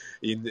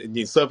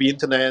 in survey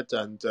internet,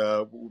 and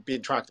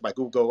being tracked by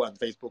Google and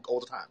Facebook all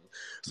the time.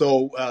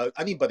 So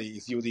anybody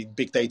is using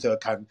big data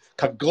can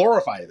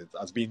glorify it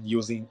as being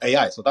using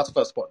AI. So that's the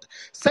first point.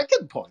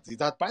 Second point is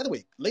that, by the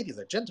way, ladies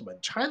and gentlemen,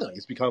 China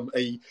has become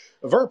a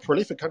very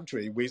prolific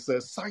country with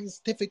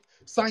science fiction.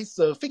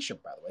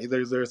 By the way,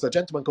 there's a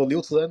gentleman called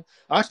Liu Cizhen.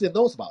 I actually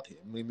knows about him.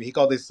 I mean, he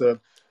got this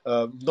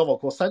novel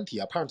called Santi.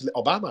 Apparently,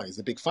 Obama is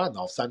a big fan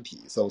of Santi.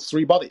 So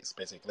 3 bodies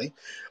basically,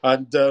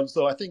 and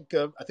so I think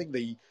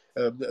the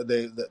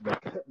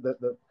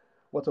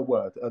what's the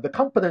word? The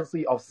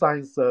competency of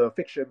science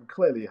fiction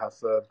clearly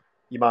has,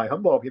 in my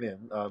humble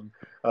opinion, kind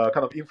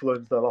of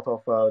influenced a lot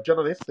of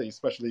journalists,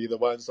 especially the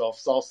ones of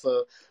South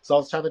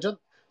China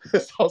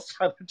South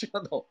China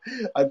Channel.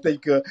 I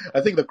think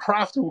the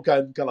craft who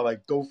can kind of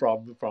like go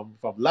from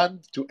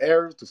land to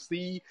air to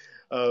sea,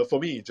 for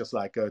me, just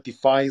like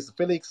defies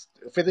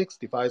physics,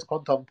 defies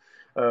quantum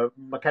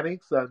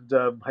mechanics, and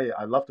hey,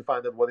 I love to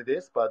find out what it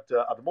is. But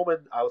at the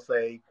moment, I would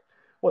say,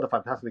 what a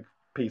fantastic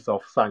piece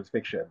of science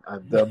fiction,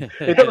 and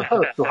it doesn't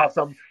hurt to have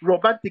some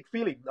romantic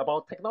feeling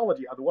about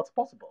technology and what's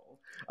possible,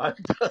 and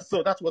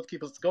so that's what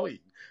keeps us going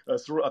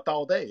through a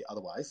dull day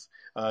otherwise,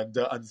 and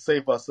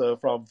save us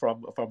from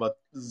a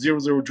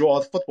 0-0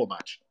 draw football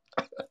match.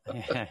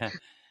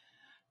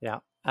 Yeah.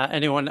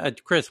 Anyone,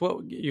 Chris?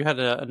 What you had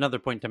another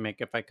point to make?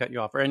 If I cut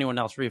you off, or anyone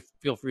else,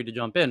 feel free to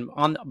jump in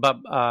on. But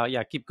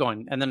yeah, keep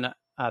going. And then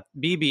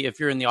BB, if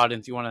you're in the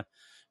audience, you want to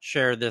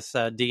share this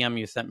DM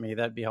you sent me,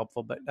 that'd be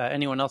helpful. But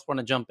anyone else want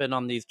to jump in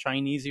on these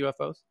Chinese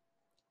UFOs?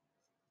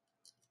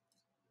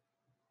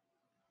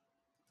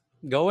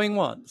 Going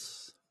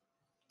once,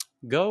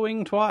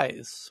 going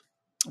twice.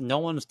 No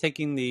one's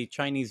taking the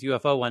Chinese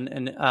UFO one.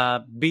 And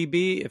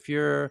BB, if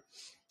you're,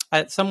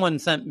 someone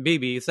sent me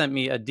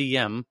a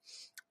DM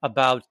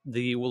about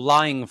the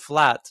lying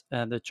flat,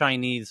 the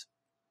Chinese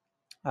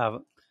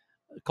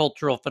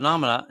cultural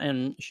phenomena,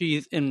 and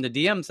she's in the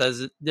DM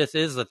says this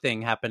is a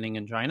thing happening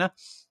in China,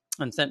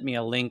 and sent me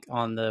a link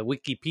on the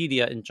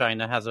Wikipedia in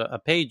China has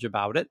a page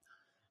about it,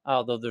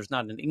 although there's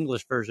not an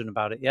English version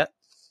about it yet.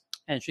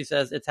 And she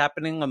says it's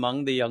happening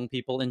among the young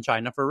people in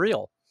China for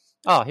real.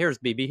 Oh, here's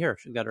BB here.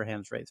 She's got her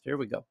hands raised. Here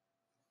we go.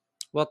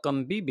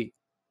 Welcome, BB.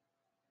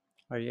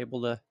 Are you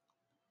able to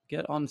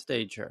get on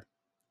stage here?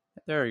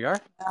 There you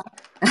are.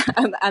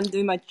 I'm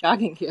doing my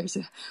jogging here.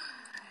 So.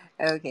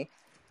 Okay.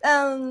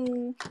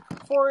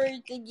 For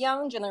the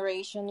young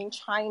generation in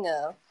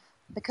China,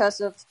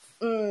 because of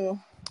the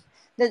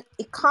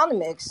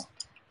economics,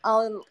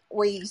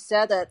 we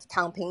said that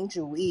躺平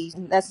主义,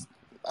 that's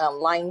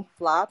lying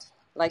flat,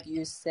 like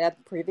you said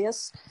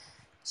previous.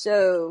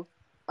 So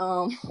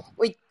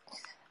we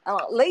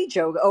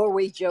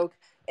joke,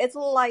 it's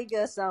like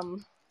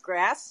some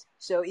grass.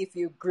 So if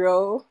you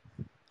grow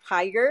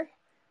higher,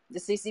 the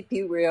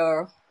CCP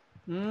will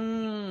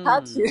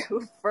touch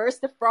you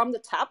first from the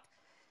top.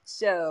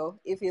 So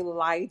if you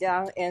lie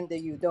down and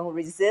you don't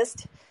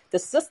resist the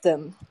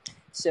system,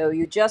 so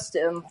you just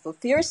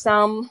fulfill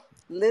some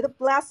little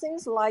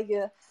blessings like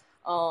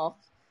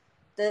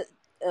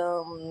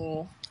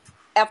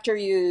after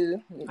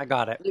you. I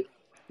got it.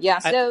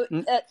 So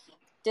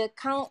the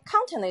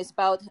content is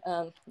about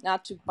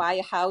not to buy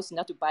a house,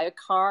 not to buy a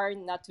car,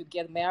 not to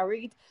get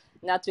married,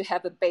 not to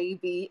have a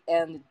baby,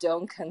 and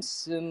don't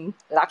consume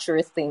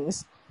luxury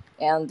things,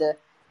 and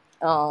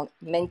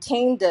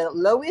maintain the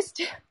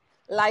lowest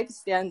life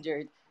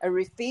standard, and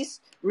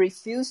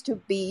refuse to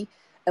be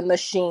a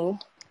machine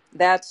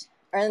that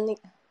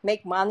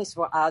make money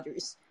for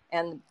others,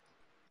 and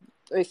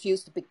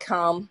refuse to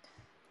become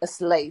a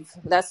slave.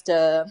 That's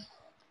the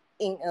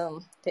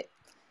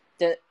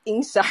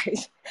inside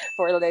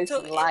for this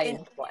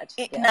lying part.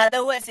 In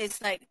other words,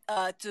 it's like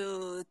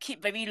to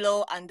keep very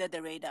low under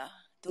the radar.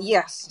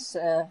 Yes,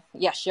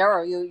 yeah,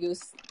 sure. You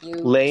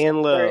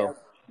laying low.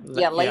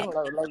 Laying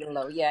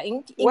low. Yeah,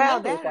 wow,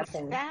 that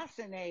is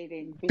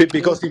fascinating.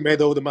 Because he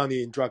made all the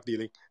money in drug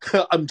dealing.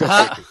 I'm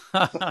just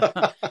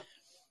joking.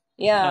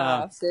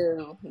 Yeah,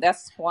 so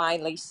that's why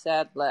they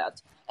said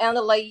that. And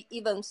like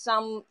even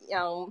some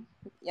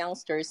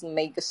youngsters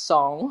make a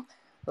song,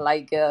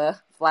 like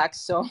a flag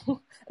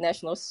song,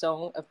 national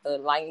song of the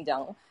lying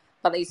down,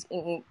 but it's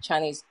in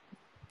Chinese.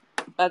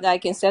 But I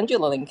can send you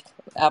the link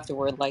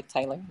afterward, like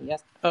Tyler.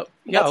 Yes. Oh,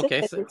 yeah.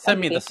 Okay. So send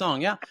me the song.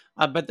 Yeah.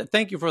 But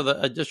thank you for the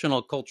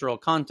additional cultural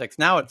context.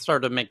 Now it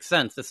started to make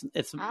sense.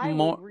 It's I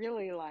more. would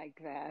really like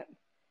that.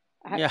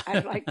 Yeah.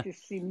 I'd like to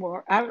see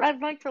more.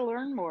 I'd like to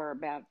learn more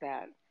about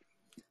that.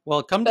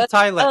 Well, come to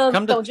Thailand.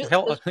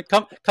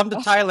 Come to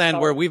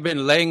Thailand, where we've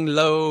been laying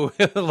low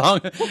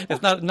long.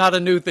 It's not a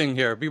new thing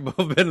here. People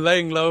have been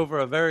laying low for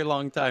a very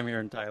long time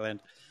here in Thailand.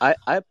 I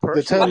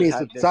personally the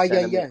term is Zai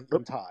Yan Yan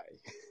in Thai.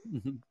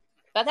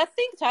 But I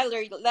think,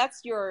 Tyler,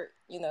 that's you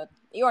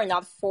are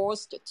not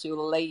forced to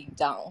lay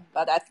down.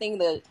 But I think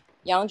the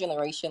young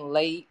generation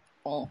lay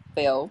on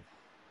fail.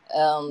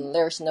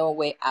 There's no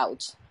way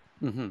out.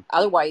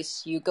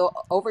 Otherwise, you go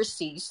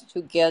overseas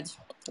to get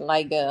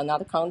like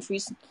another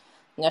country's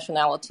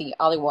nationality.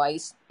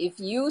 Otherwise, if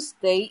you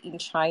stay in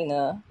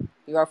China,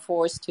 you are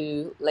forced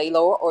to lay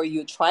low, or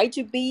you try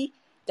to be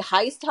the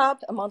highest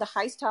top among the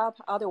highest top.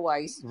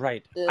 Otherwise,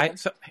 Right.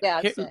 Let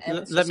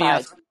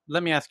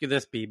me ask you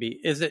this, BB.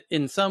 Is it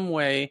in some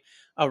way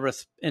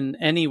in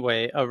any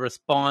way a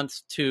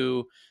response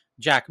to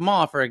Jack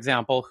Ma, for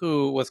example,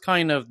 who was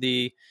kind of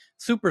the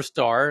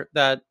superstar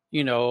that,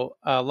 you know,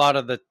 a lot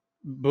of the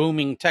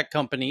booming tech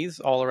companies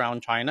all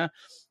around China,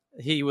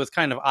 he was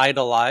kind of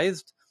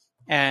idolized,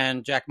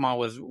 and Jack Ma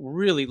was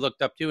really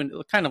looked up to, and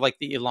kind of like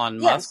the Elon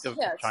Musk of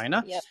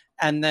China. Yep.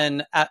 And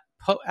then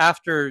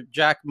after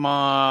Jack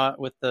Ma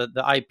with the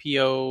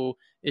IPO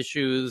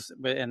issues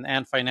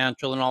and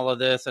financial and all of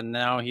this, and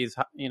now he's,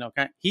 you know,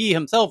 he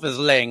himself is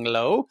laying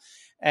low,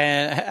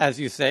 and as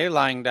you say,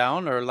 lying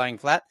down or lying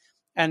flat.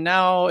 And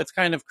now it's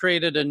kind of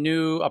created a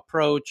new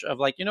approach of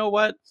like, you know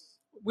what,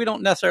 we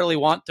don't necessarily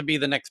want to be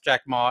the next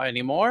Jack Ma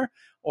anymore,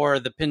 or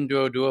the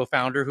Pinduoduo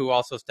founder who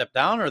also stepped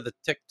down, or the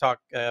TikTok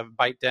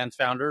ByteDance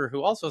founder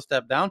who also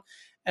stepped down.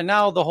 And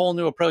now the whole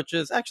new approach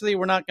is actually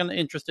we're not going to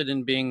interested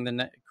in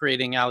being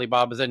creating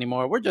Alibabas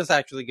anymore. We're just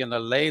actually going to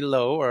lay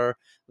low or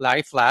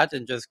lie flat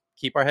and just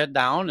keep our head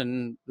down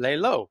and lay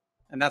low.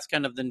 And that's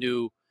kind of the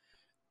new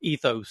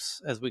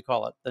ethos, as we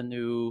call it. The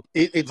new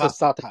it's a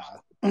satire.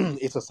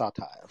 It's a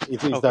satire.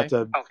 It is that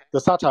the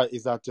satire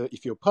is that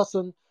if you're a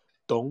person,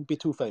 don't be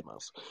too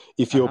famous.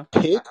 If you're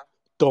pig,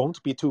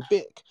 don't be too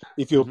big.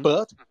 If you're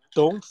bird,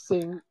 don't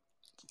sing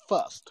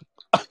first.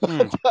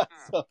 It's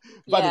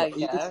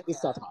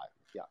satire.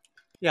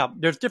 Yeah,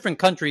 there's different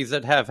countries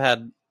that have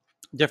had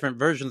different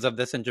versions of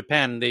this. In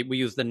Japan, we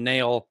use the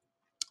nail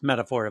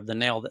metaphor of the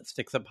nail that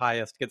sticks up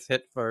highest gets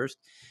hit first.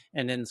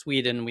 And in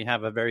Sweden, we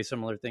have a very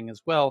similar thing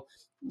as well.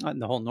 And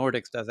the whole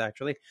Nordics does,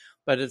 actually.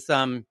 But it's,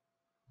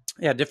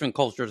 different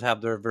cultures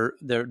have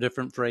their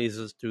different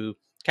phrases to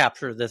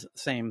capture this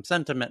same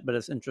sentiment. But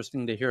it's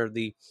interesting to hear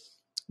the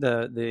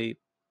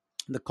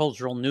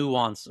cultural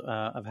nuance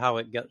of how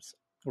it gets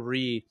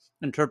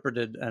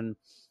reinterpreted and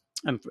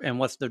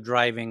what's the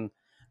driving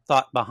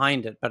thought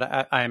behind it.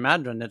 But I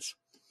imagine it's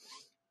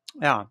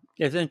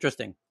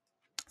interesting.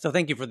 So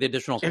thank you for the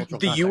additional cultural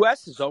The context.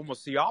 U.S. is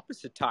almost the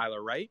opposite,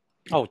 Tyler, right?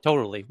 Oh,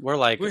 totally. We're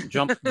like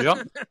jump.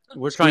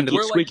 We're trying to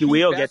the squeaky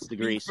wheel gets the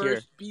grease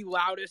first, here. Be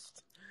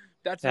loudest.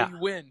 That's how you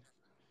win.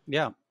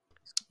 Yeah.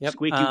 Yep.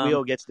 Squeaky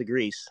wheel gets the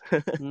grease.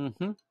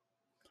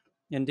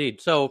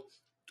 Indeed. So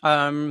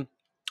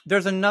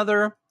there's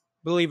another,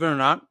 believe it or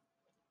not,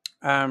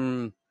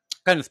 kind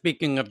of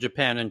speaking of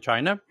Japan and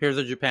China, here's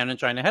a Japan and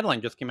China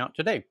headline just came out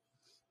today,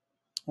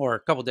 or a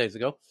couple days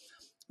ago,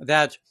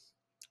 that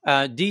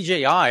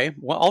DJI,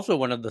 also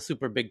one of the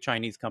super big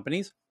Chinese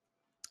companies,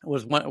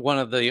 was one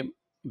of the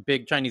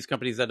big Chinese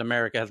companies that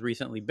America has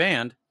recently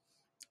banned,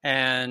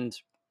 and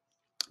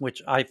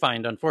which I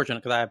find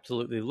unfortunate because I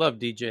absolutely love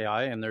DJI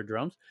and their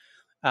drones.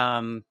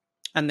 And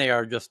they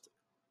are just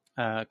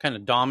kind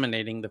of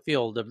dominating the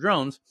field of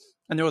drones.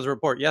 And there was a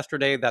report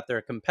yesterday that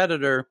their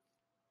competitor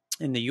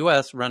in the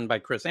U.S., run by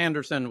Chris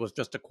Anderson, was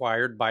just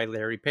acquired by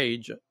Larry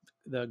Page,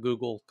 the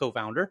Google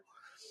co-founder,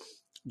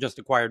 just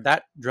acquired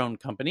that drone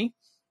company,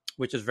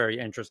 which is very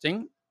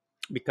interesting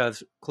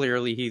because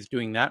clearly he's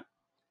doing that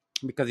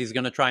because he's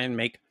going to try and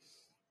make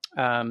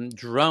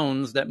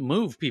drones that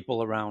move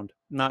people around,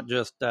 not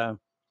just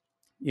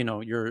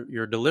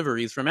your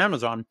deliveries from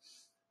Amazon,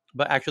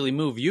 but actually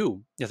move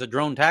you. It's a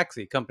drone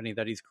taxi company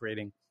that he's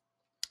creating.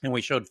 And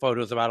we showed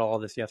photos about all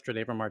of this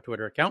yesterday from our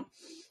Twitter account,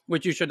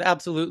 which you should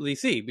absolutely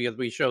see because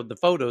we showed the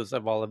photos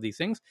of all of these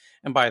things.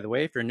 And by the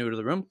way, if you're new to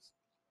the room,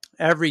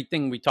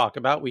 everything we talk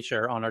about, we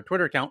share on our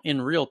Twitter account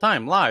in real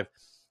time, live.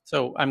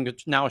 So I'm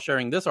now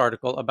sharing this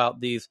article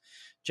about these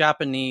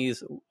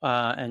Japanese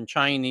and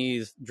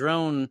Chinese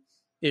drone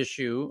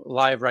issue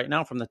live right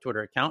now from the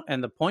Twitter account.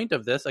 And the point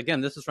of this,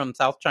 again, this is from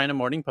South China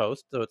Morning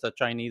Post, so it's a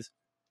Chinese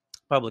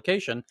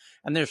publication,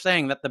 and they're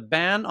saying that the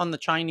ban on the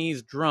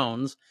Chinese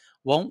drones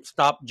won't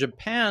stop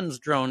Japan's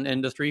drone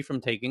industry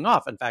from taking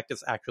off. In fact,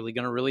 it's actually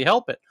going to really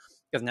help it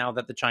because now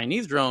that the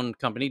Chinese drone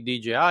company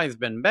DJI has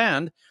been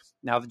banned,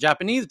 now the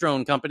Japanese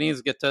drone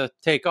companies get to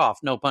take off,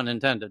 no pun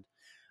intended.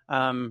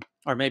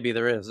 Or maybe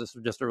there is. This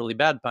is just a really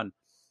bad pun.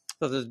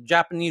 So the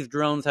Japanese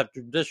drones have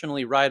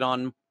traditionally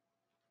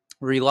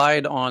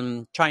relied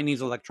on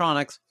Chinese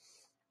electronics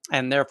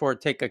and therefore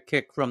take a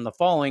kick from the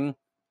falling.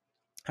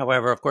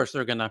 However, of course,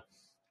 they're going to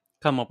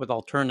come up with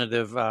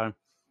alternative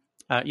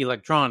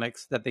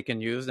electronics that they can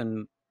use.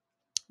 And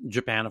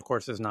Japan, of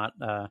course, is not.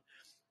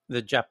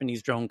 The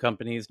Japanese drone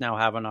companies now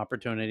have an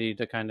opportunity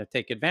to kind of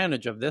take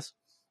advantage of this,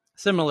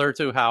 similar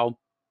to how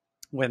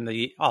when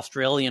the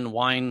Australian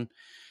wine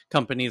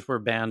companies were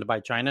banned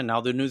by China,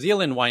 now the New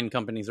Zealand wine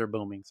companies are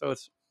booming. So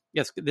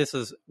this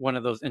is one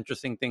of those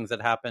interesting things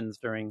that happens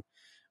during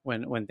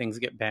when things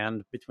get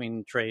banned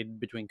between trade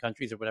between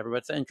countries or whatever. But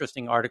it's an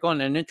interesting article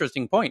and an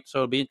interesting point. So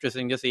it'll be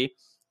interesting to see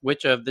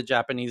which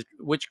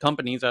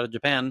companies out of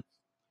Japan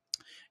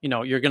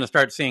you're going to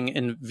start seeing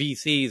in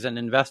VCs and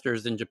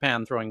investors in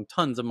Japan throwing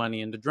tons of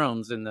money into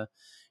drones in the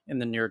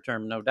near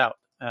term, no doubt,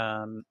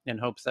 in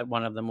hopes that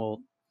one of them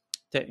will,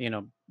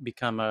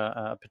 become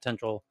a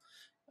potential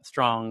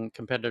strong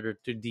competitor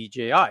to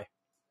DJI.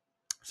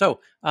 So,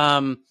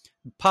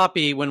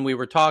 Poppy, when we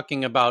were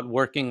talking about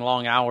working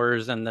long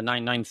hours and the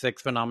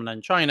 996 phenomenon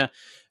in China,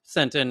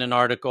 sent in an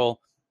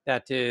article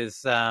that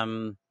is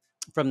from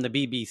the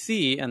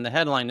BBC, and the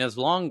headline is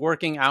 "Long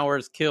Working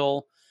Hours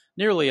Kill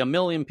Nearly 1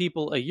 million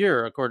People a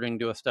Year," according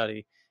to a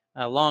study.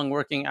 Long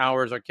working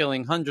hours are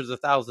killing hundreds of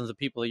thousands of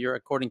people a year,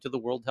 according to the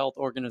World Health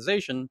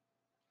Organization.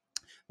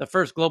 The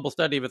first global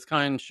study of its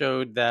kind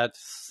showed that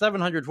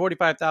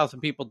 745,000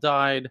 people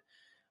died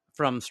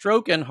from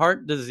stroke and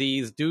heart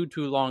disease due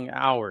to long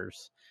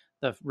hours.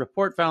 The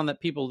report found that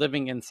people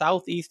living in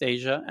Southeast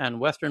Asia and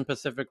Western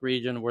Pacific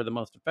region were the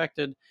most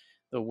affected.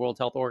 The World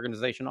Health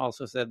Organization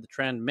also said the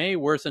trend may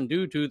worsen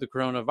due to the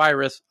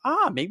coronavirus.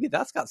 Maybe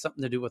that's got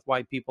something to do with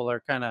why people are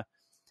kind of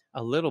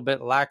a little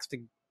bit lax to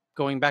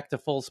going back to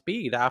full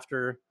speed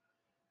after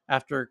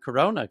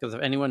corona, because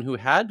if anyone who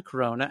had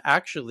corona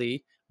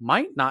actually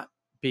might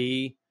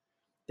be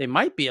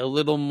a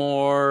little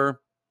more,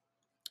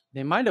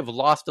 they might have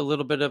lost a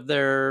little bit of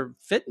their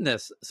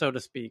fitness, so to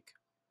speak.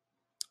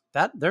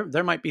 That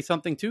there might be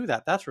something to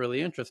that. That's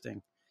really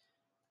interesting.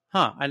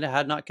 I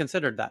had not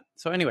considered that.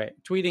 So anyway,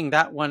 tweeting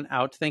that one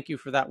out. Thank you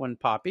for that one,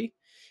 Poppy.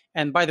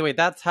 And by the way,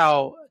 that's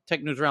how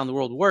Tech News Around the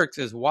World works,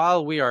 is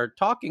while we are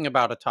talking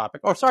about a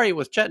topic, it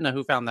was Chetna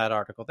who found that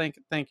article. Thank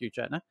you,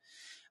 Chetna.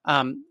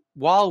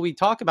 While we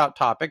talk about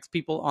topics,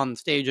 people on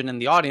stage and in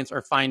the audience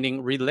are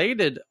finding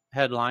related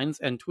headlines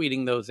and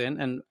tweeting those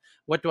in. And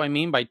what do I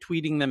mean by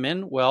tweeting them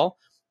in? Well,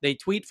 they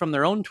tweet from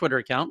their own Twitter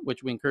account,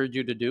 which we encourage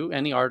you to do,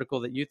 any article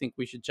that you think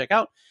we should check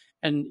out.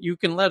 And you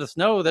can let us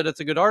know that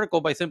it's a good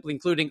article by simply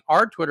including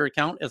our Twitter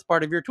account as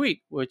part of your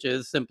tweet, which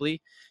is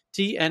simply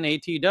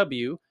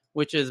TNATW,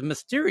 which is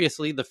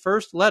mysteriously the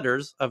first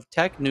letters of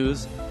tech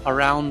news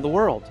around the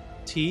world.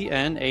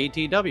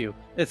 TNATW.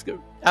 It's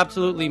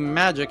absolutely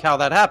magic how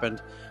that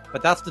happened.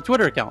 But that's the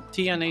Twitter account,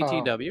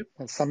 TNATW.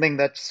 It's something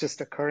that's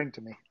just occurring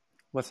to me.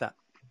 What's that?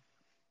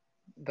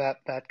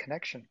 That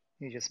connection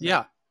you just made.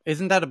 Yeah.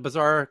 Isn't that a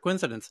bizarre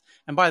coincidence?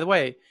 And by the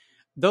way,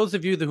 those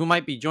of you who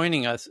might be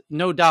joining us,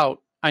 no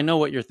doubt, I know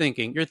what you're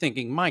thinking. You're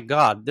thinking, my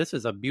God, this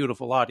is a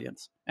beautiful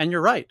audience. And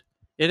you're right.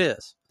 It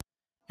is.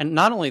 And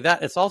not only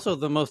that, it's also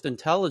the most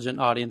intelligent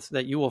audience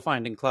that you will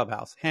find in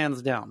Clubhouse,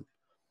 hands down.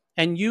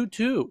 And you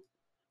too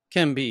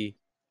can be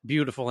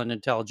beautiful and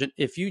intelligent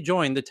if you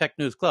join the Tech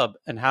News Club.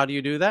 And how do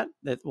you do that?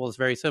 Well, it's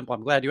very simple.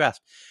 I'm glad you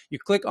asked. You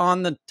click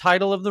on the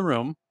title of the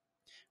room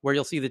where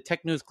you'll see the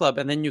Tech News Club,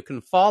 and then you can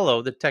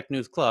follow the Tech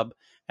News Club.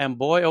 And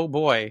boy, oh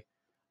boy,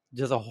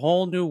 does a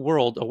whole new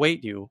world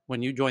await you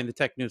when you join the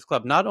Tech News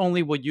Club. Not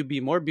only would you be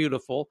more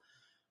beautiful,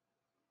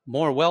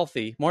 more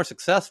wealthy, more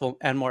successful,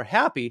 and more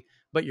happy,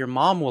 but your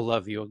mom will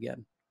love you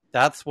again.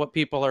 That's what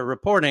people are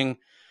reporting.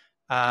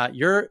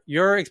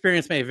 Your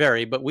experience may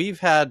vary, but we've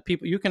had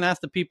people, you can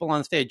ask the people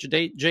on stage.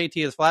 JT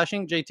is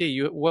flashing.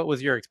 JT, what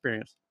was your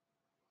experience?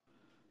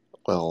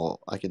 Well,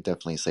 I can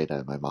definitely say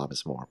that my mom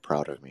is more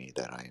proud of me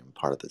that I am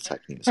part of the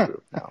Tech News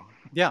group now.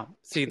 Yeah,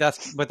 see,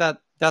 that's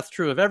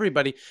true of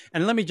everybody.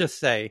 And let me just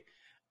say,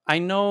 I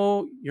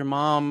know your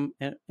mom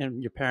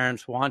and your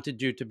parents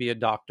wanted you to be a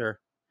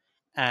doctor,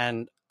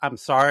 and I'm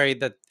sorry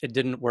that it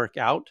didn't work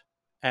out.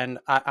 And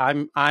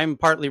I'm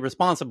partly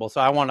responsible,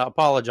 so I want to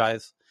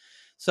apologize.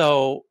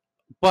 So,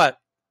 but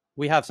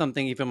we have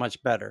something even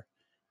much better.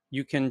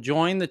 You can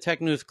join the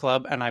Tech News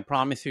Club, and I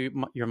promise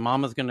you, your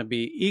mom is going to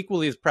be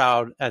equally as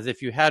proud as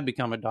if you had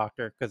become a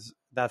doctor, because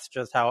that's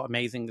just how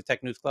amazing the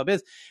Tech News Club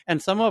is.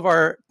 And some of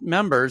our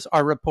members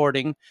are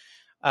reporting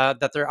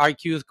that their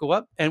IQs go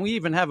up, and we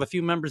even have a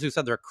few members who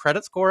said their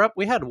credit score up.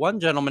 We had one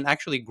gentleman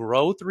actually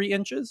grow 3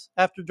 inches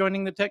after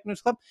joining the Tech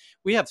News Club.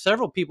 We have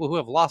several people who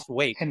have lost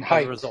weight as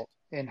a result.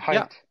 In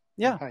height.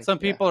 Yeah. Some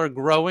people are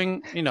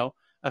growing,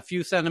 a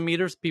few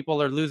centimeters.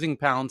 People are losing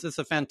pounds. It's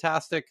a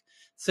fantastic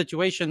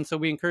situation. So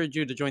we encourage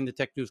you to join the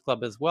Tech News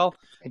Club as well.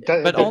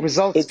 But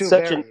results do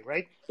vary,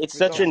 right? It's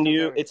such a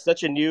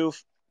new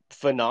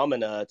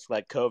phenomena. It's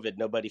like COVID.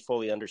 Nobody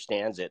fully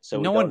understands it. So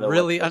no one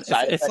really.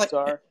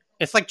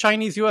 It's like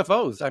Chinese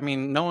UFOs. I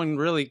mean, no one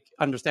really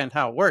understands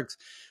how it works,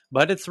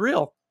 but it's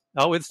real.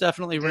 Oh, it's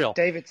definitely real.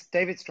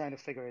 David's trying to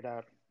figure it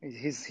out.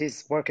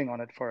 He's working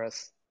on it for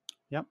us.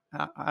 Yep.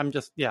 I'm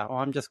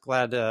just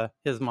glad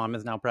his mom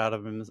is now proud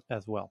of him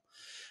as well.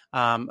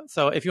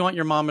 So if you want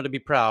your mama to be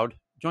proud,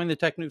 join the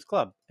Tech News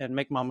Club and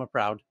make mama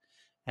proud.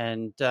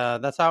 And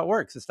that's how it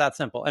works. It's that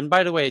simple. And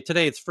by the way,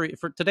 today it's free.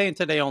 For today and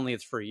today only,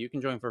 it's free. You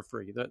can join for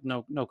free.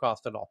 No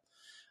cost at all.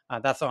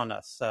 That's on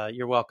us.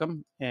 You're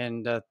welcome.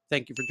 And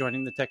thank you for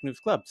joining the Tech News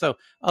Club. So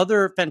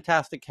other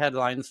fantastic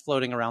headlines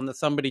floating around that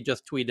somebody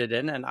just tweeted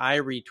in and I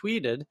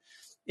retweeted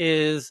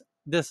is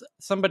this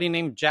somebody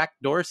named Jack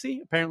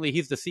Dorsey. Apparently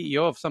he's the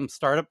CEO of some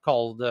startup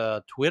called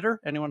Twitter.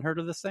 Anyone heard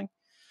of this thing?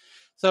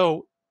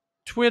 So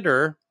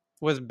Twitter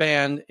was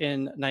banned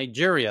in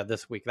Nigeria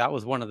this week. That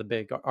was one of the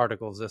big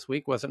articles this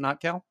week, was it not,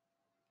 Cal?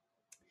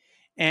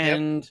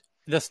 And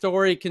the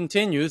story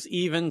continues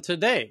even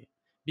today,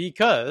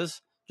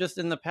 because just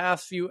in the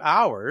past few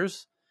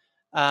hours,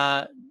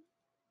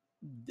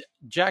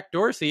 Jack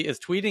Dorsey is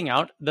tweeting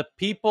out, the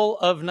people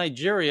of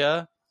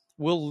Nigeria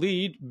will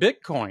lead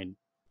Bitcoin.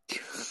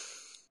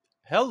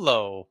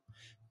 Hello.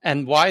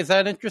 And why is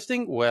that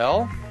interesting?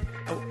 Well,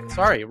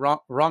 sorry,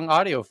 wrong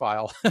audio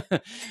file.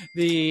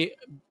 the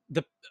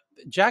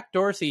Jack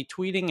Dorsey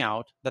tweeting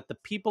out that the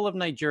people of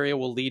Nigeria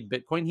will lead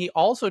Bitcoin. He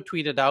also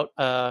tweeted out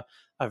a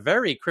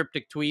very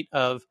cryptic tweet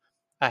of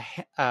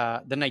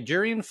the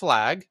Nigerian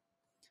flag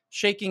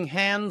shaking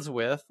hands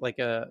with, like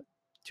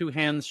two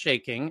hands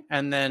shaking,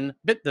 and then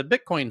the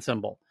Bitcoin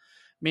symbol,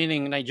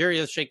 meaning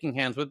Nigeria is shaking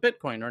hands with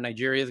Bitcoin, or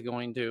Nigeria is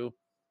going to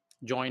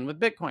join with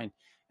Bitcoin.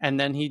 And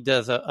then he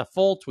does a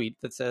full tweet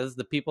that says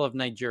the people of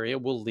Nigeria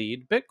will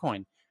lead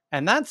Bitcoin.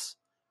 And that's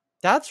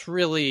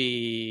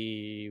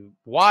really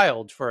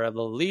wild for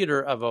the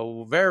leader of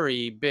a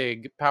very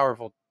big,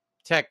 powerful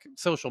tech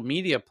social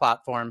media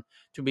platform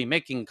to be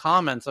making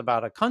comments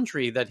about a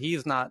country that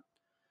he's not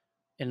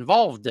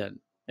involved in.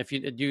 If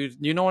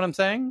you know what I'm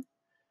saying?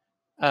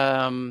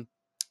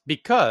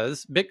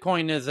 Because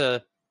Bitcoin is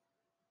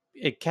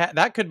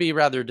that could be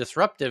rather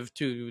disruptive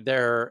to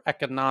their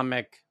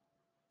economic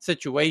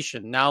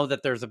situation now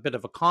that there's a bit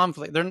of a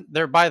conflict.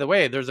 By the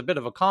way, there's a bit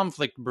of a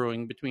conflict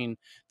brewing between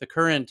the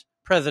current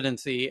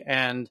presidency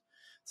and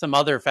some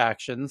other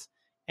factions,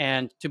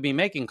 and to be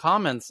making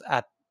comments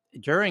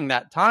during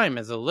that time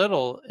is a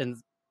little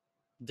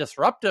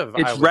disruptive.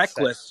 It's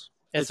reckless.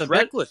 It's a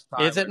reckless.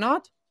 Bit, is it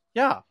not?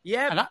 Yeah.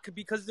 Yeah,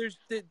 because there's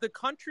the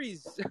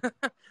country's,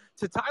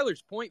 to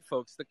Tyler's point,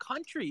 folks, the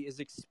country is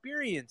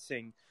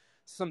experiencing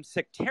some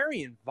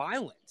sectarian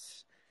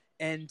violence.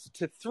 And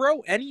to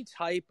throw any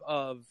type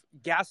of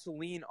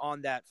gasoline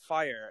on that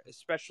fire,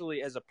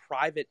 especially as a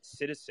private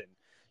citizen,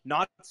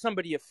 not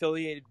somebody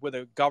affiliated with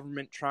a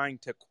government trying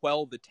to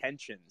quell the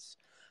tensions,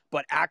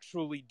 but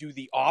actually do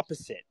the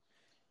opposite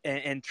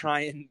and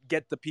try and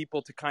get the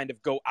people to kind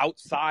of go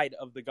outside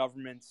of the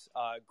government's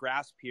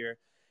grasp here,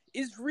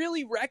 is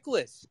really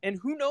reckless. And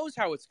who knows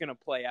how it's going to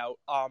play out.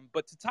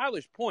 But to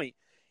Tyler's point,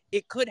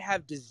 it could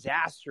have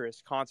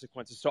disastrous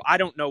consequences. So I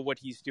don't know what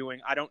he's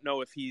doing. I don't know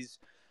if he's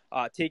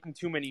taking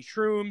too many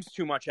shrooms,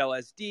 too much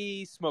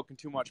LSD, smoking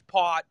too much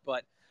pot,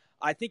 but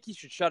I think he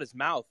should shut his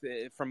mouth,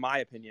 from my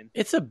opinion.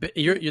 It's a bit,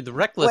 you're the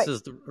reckless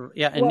is,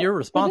 and you're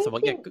responsible.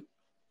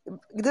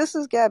 This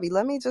is Gabby.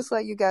 Let me just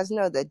let you guys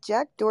know that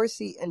Jack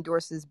Dorsey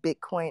endorses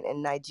Bitcoin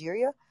in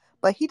Nigeria,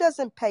 but he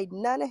doesn't pay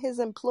none of his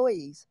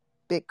employees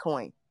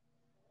Bitcoin.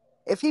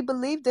 If he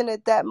believed in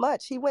it that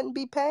much, he wouldn't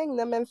be paying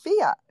them in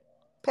fiat.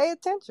 Pay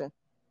attention.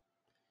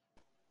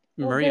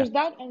 Well, there's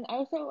that, and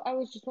also I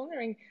was just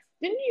wondering,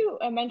 didn't you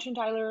mention,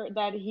 Tyler,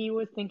 that he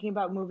was thinking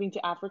about moving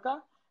to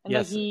Africa? And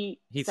yes, that he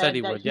said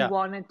he that would. He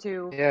wanted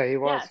to. Yeah, he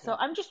was. Yeah, so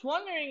I'm just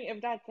wondering if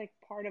that's like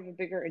part of a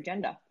bigger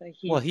agenda. That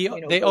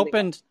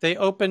they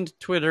opened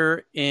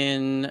Twitter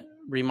in,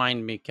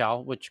 remind me,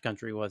 Cal, which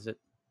country was it?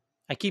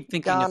 I keep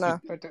thinking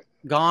Ghana.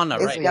 Ghana,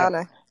 it's right?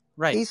 Ghana.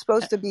 Right. He's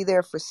supposed to be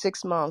there for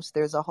 6 months.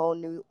 There's a whole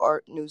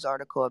news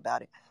article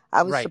about it.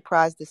 I was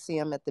surprised to see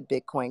him at the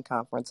Bitcoin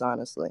conference,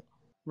 honestly.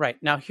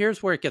 Right. Now,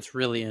 here's where it gets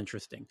really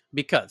interesting,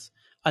 because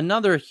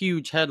another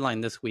huge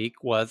headline this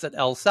week was that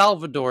El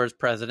Salvador's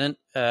president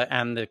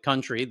and the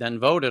country then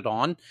voted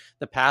on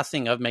the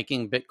passing of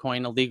making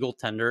Bitcoin a legal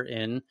tender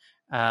in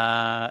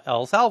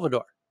El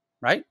Salvador,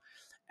 right?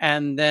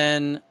 And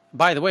then,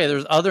 by the way,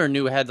 there's other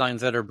new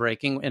headlines that are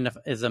breaking.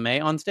 Is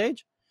Amay on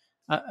stage?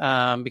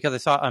 Because I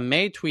saw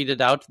Amay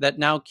tweeted out that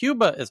now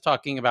Cuba is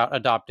talking about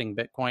adopting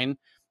Bitcoin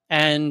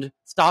and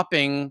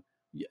stopping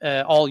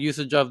all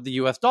usage of the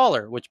U.S.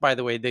 dollar, which, by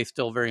the way, they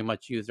still very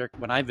much use.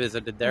 When I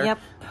visited there. Yep,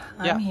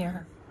 I'm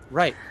here.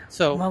 Right.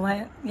 So.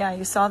 Well,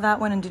 you saw that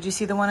one, and did you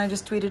see the one I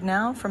just tweeted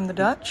now from the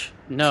Dutch?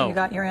 No. So you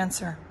got your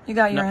answer. You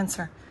got your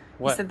answer.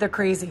 What? He said they're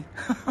crazy.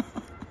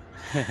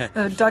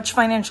 The Dutch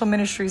financial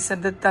ministry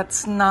said that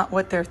that's not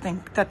what they're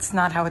thinking. That's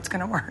not how it's going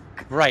to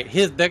work. Right.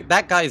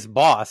 That guy's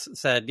boss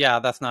said, yeah,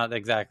 that's not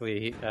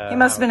exactly. He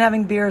must have been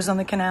having beers on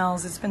the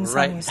canals. It's been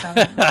sunny.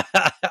 Right.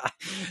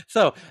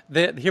 So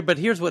but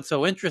here's what's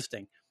so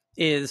interesting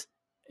is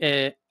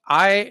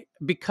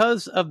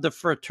because of the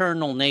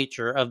fraternal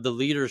nature of the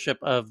leadership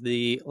of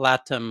the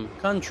LATAM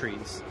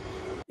countries,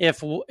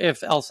 if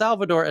El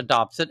Salvador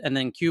adopts it and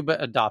then Cuba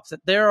adopts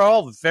it, they're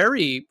all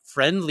very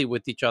friendly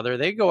with each other.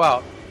 They go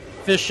out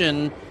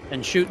fishing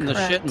and shooting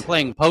the shit and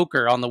playing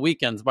poker on the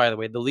weekends, by the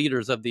way, the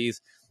leaders of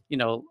these,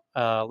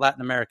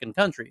 Latin American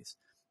countries.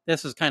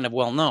 This is kind of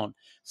well known.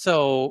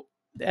 So,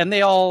 and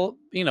they all,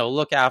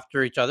 look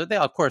after each other.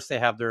 Of course, they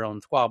have their own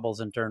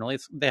squabbles internally.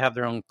 They have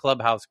their own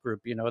clubhouse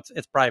group.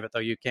 It's private, though.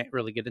 You can't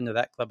really get into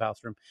that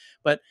clubhouse room.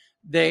 But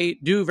they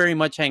do very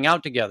much hang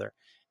out together.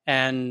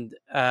 And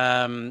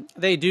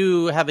they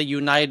do have a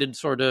united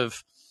sort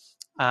of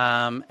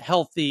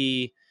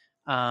healthy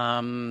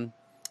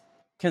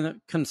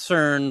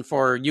concern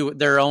for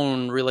their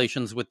own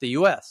relations with the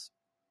U.S.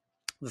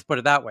 Let's put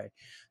it that way.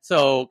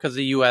 So, because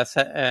the U.S.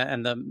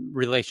 and the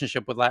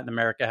relationship with Latin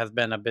America has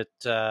been a bit,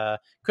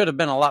 could have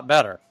been a lot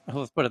better.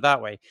 Let's put it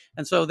that way.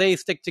 And so they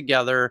stick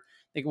together.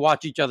 They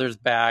watch each other's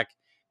back.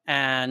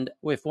 And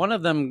if one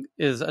of them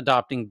is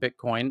adopting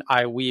Bitcoin,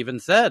 we even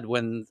said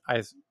when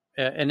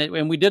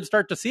and we did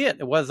start to see it.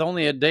 It was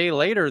only a day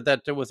later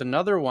that there was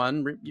another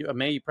one.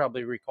 May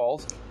probably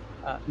recalls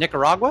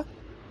Nicaragua.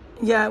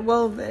 Yeah,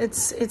 well,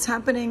 it's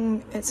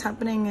happening. It's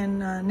happening in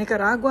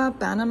Nicaragua,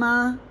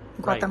 Panama,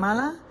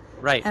 Guatemala,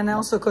 right, and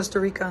also Costa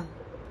Rica.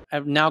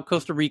 Now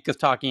Costa Rica's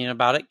talking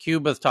about it.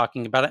 Cuba's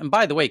talking about it. And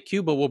by the way,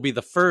 Cuba will be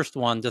the first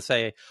one to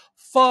say,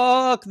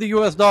 "Fuck the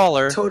U.S.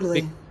 dollar."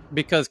 Totally,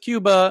 because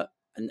Cuba.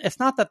 It's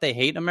not that they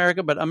hate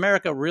America, but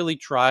America really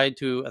tried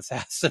to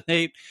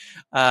assassinate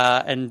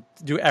and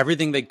do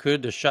everything they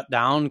could to shut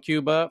down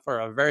Cuba for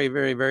a very,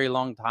 very, very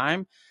long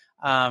time.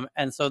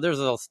 And so there's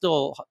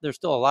still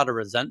a lot of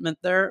resentment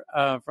there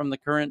from the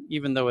current,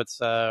 even though it's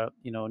no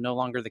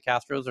longer the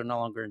Castros are no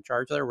longer in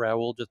charge there.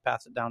 Raul just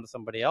pass it down to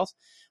somebody else.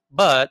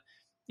 But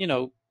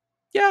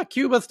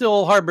Cuba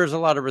still harbors a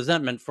lot of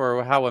resentment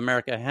for how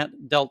America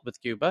dealt with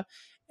Cuba.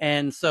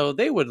 And so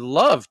they would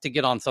love to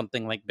get on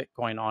something like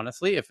Bitcoin,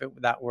 honestly, if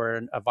that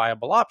were a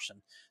viable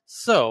option.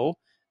 So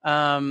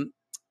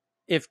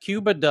if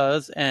Cuba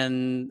does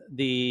and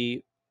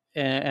the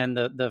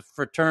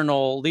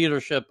fraternal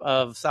leadership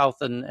of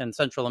South and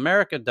Central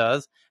America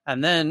does,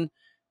 and then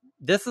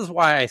this is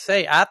why I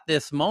say at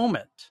this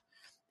moment,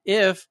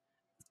 if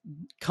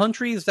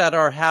countries that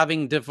are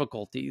having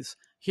difficulties,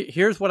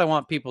 here's what I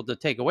want people to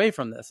take away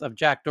from this, of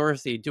Jack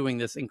Dorsey doing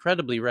this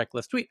incredibly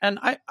reckless tweet. And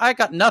I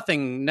got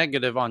nothing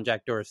negative on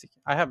Jack Dorsey.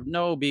 I have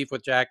no beef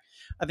with Jack.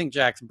 I think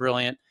Jack's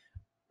brilliant.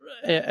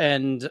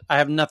 And I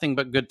have nothing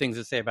but good things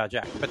to say about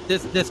Jack. But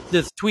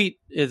this tweet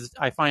is,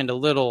 I find a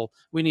little,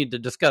 we need to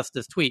discuss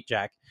this tweet,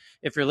 Jack,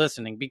 if you're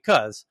listening,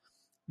 because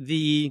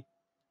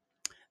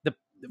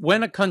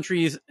when a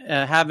country's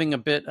having a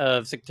bit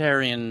of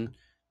sectarian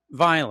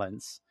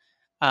violence,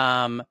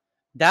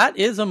 that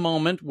is a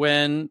moment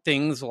when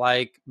things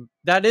like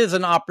that is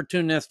an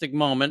opportunistic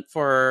moment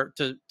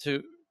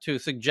to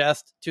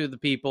suggest to the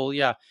people,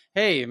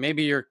 hey,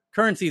 maybe your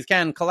currencies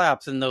can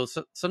collapse in those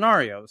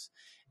scenarios,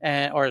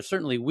 or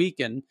certainly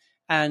weaken,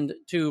 and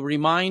to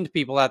remind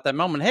people at that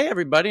moment, hey,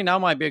 everybody, now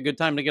might be a good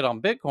time to get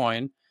on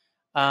Bitcoin.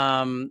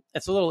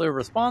 It's a little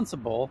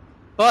irresponsible,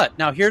 but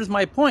now here's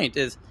my point: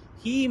 is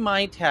he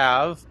might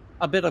have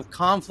a bit of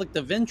conflict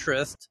of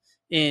interest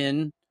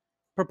in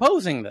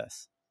proposing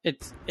this.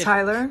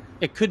 Tyler,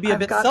 it could be a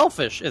bit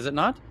selfish, is it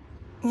not?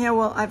 Yeah,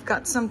 well, I've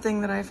got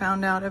something that I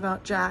found out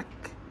about Jack,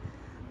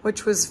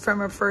 which was from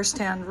a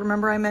firsthand.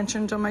 Remember I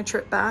mentioned on my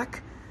trip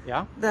back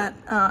that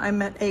I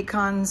met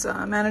Akon's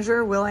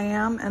manager,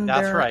 Will.i.am, and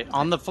that's right,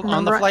 on the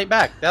flight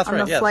back. That's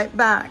right, on the flight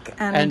back,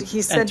 and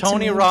he said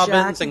Tony to me,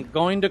 Robbins Jack, and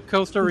going to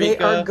Costa Rica.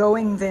 They are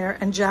going there,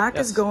 and Jack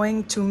is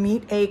going to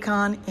meet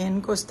Akon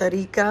in Costa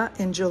Rica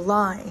in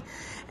July.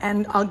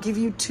 And I'll give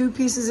you two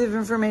pieces of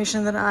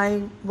information that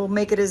I will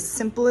make it as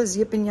simple as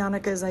Yip and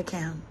Yannicka as I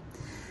can.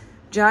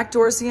 Jack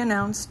Dorsey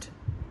announced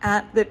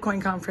at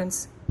Bitcoin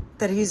conference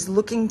that he's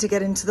looking to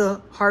get into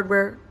the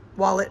hardware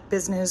wallet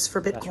business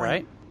for Bitcoin. That's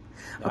right.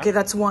 Yeah. Okay,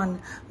 that's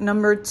one.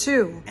 Number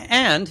two.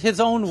 And his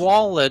own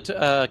wallet,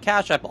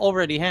 Cash App,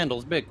 already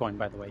handles Bitcoin,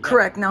 by the way.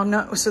 Correct. Now,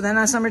 no. So then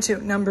that's number two.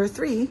 Number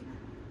three,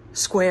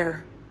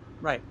 Square.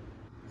 Right.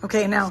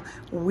 Okay, now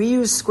we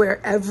use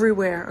Square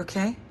everywhere,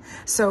 okay?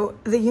 So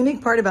the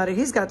unique part about it,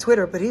 he's got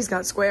Twitter, but he's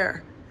got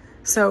Square.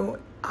 So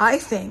I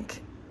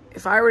think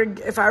if I were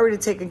to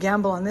take a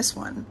gamble on this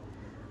one,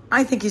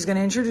 I think he's going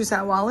to introduce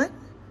that wallet.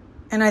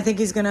 And I think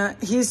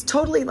he's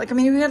totally like,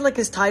 he had like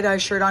his tie-dye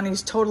shirt on.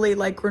 He's totally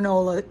like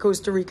granola at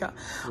Costa Rica.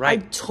 Right.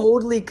 I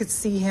totally could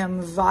see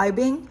him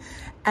vibing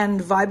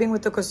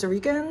with the Costa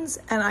Ricans.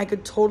 And I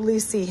could totally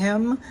see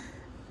him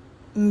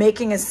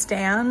making a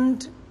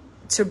stand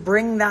to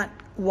bring that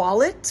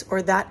wallet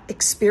or that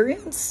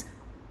experience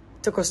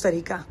to Costa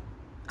Rica.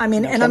 I'm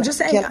just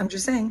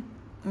saying.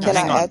 Can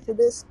I add to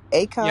this?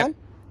 Akon?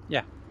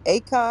 Yeah.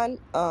 Akon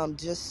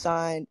just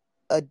signed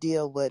a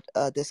deal with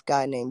this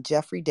guy named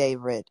Jeffrey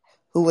David,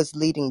 who was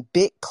leading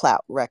Big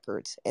Clout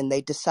Records, and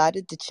they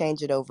decided to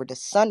change it over to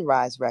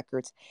Sunrise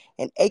Records.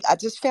 And I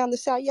just found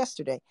this out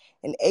yesterday.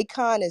 And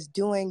Akon is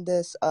doing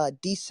this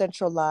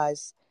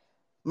decentralized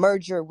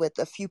merger with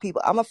a few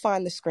people. I'm going to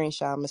find the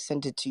screenshot. I'm going to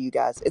send it to you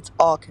guys. It's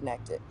all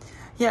connected.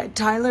 Yeah,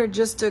 Tyler,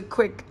 just a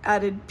quick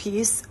added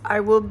piece. I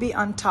will be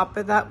on top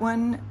of that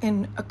one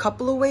in a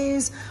couple of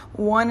ways.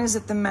 One is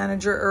that the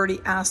manager already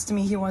asked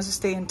me, he wants to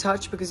stay in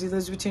touch because he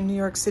lives between New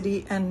York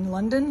City and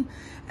London.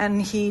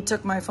 And he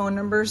took my phone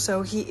number,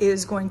 so he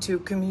is going to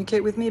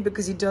communicate with me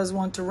because he does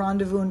want to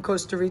rendezvous in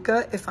Costa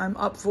Rica if I'm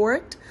up for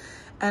it.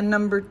 And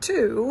number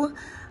two,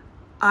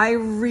 I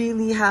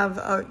really have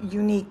a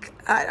unique,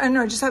 I don't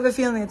know, I just have a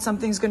feeling that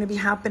something's going to be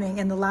happening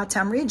in the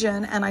LATAM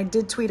region. And I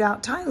did tweet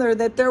out, Tyler,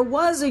 that there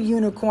was a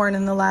unicorn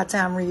in the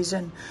LATAM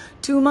region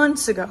 2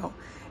 months ago.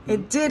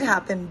 It did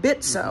happen,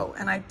 Bitso.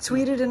 And I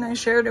tweeted and I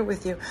shared it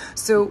with you.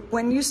 So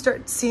when you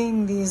start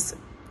seeing these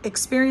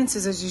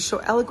experiences, as you so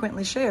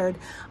eloquently shared,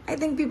 I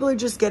think people are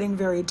just getting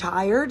very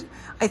tired.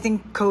 I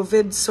think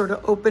COVID sort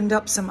of opened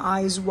up some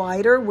eyes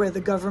wider where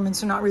the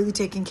governments are not really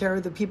taking care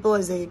of the people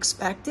as they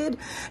expected.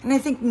 And I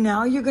think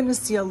now you're going to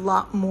see a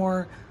lot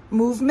more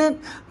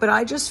movement, but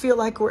I just feel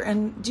like we're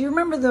in, do you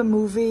remember the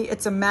movie,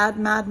 It's a Mad,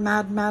 Mad,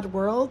 Mad, Mad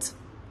World?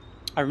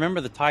 I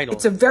remember the title.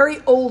 It's a very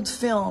old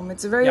film.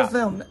 It's a very old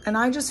film. And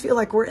I just feel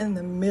like we're in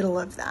the middle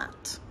of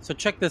that. So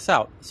check this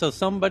out. So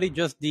somebody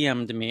just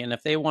DM'd me, and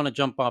if they want to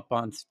jump up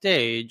on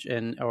stage,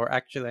 or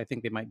actually I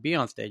think they might be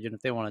on stage, and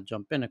if they want to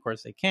jump in, of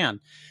course they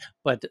can.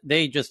 But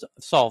they just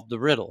solved the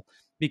riddle,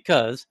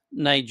 because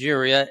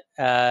Nigeria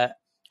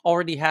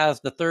already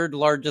has the third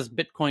largest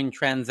Bitcoin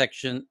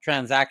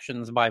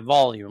transactions by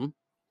volume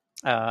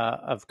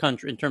of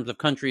country in terms of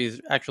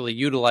countries actually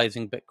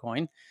utilizing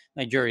Bitcoin.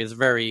 Nigeria is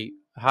very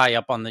high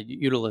up on the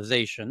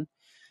utilization.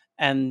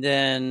 And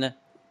then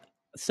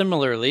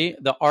similarly,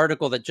 the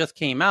article that just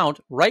came out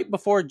right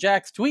before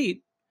Jack's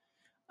tweet,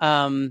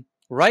 an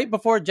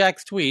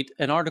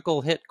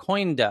article hit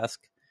CoinDesk,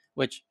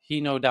 which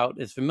he no doubt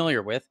is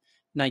familiar with.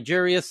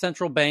 Nigeria's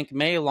central bank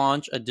may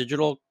launch a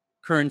digital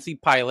currency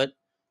pilot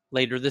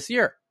later this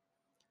year.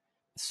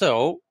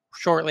 So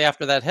shortly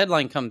after that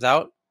headline comes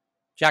out,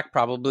 Jack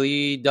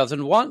probably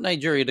doesn't want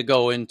Nigeria to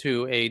go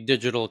into a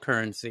digital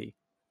currency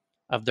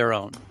of their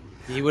own.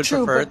 He would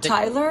prefer. But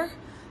Tyler,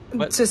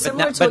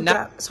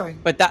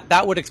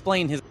 that would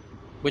explain his,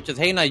 which is,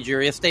 hey,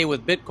 Nigeria, stay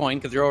with Bitcoin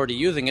because you're already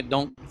using it.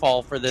 Don't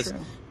fall for this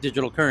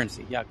digital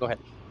currency. Yeah, go ahead.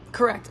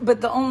 Correct,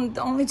 but the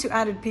only two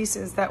added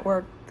pieces that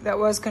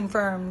was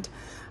confirmed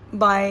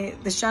by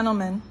the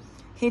gentleman.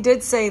 He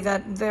did say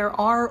that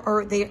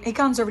the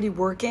Akon's already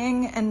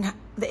working, and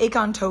the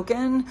Akon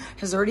token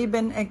has already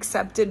been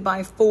accepted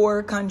by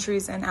 4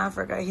 countries in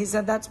Africa. He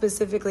said that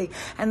specifically,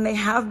 and they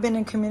have been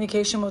in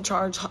communication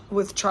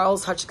with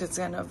Charles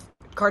Hutchinson of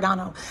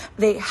Cardano.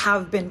 They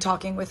have been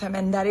talking with him,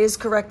 and that is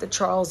correct that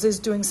Charles is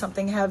doing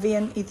something heavy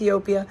in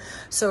Ethiopia.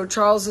 So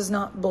Charles is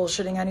not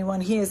bullshitting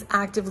anyone. He is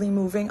actively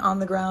moving on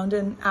the ground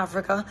in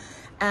Africa,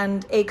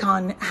 and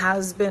Akon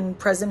has been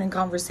present in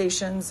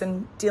conversations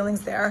and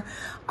dealings there.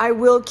 I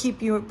will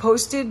keep you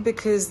posted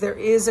because there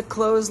is a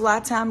closed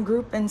LATAM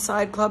group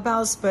inside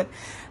Clubhouse, but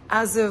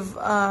as of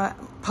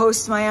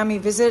post-Miami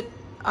visit,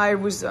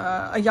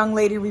 a young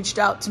lady reached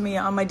out to me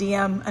on my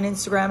DM on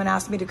Instagram and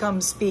asked me to come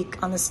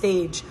speak on the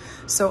stage.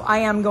 So I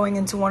am going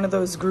into one of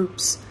those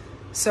groups.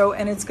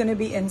 And it's going to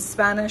be in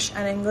Spanish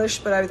and English,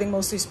 but I think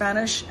mostly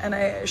Spanish.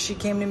 And she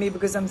came to me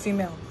because I'm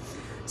female.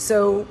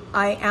 So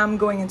I am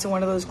going into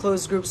one of those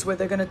closed groups where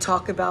they're going to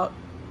talk about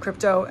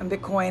crypto and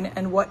Bitcoin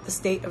and what the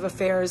state of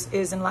affairs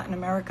is in Latin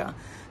America.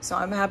 So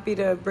I'm happy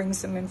to bring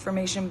some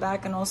information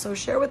back and also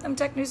share with them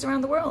tech news around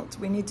the world.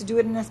 We need to do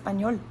it in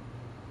Espanol.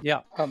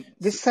 Yeah.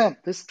 This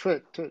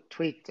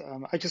tweet,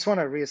 I just want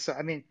to reassert.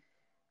 I mean,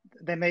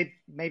 there may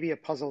be a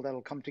puzzle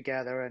that'll come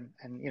together, and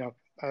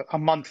a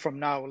month from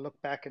now we'll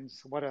look back and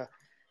say, I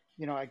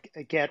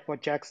get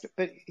what Jack's,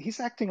 but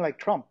he's acting like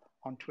Trump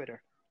on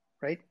Twitter,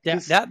 right?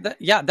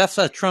 Yeah, that's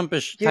a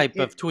Trumpish type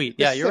of tweet.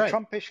 Yeah, you're right. It's a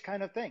Trumpish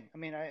kind of thing. I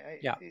mean,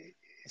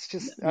 it's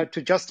just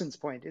to Justin's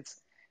point.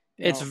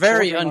 It's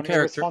very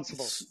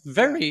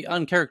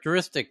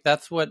uncharacteristic.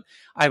 That's what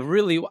I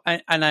really,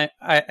 I'm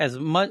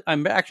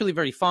actually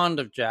very fond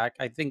of Jack.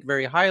 I think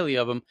very highly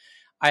of him.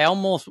 I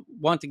almost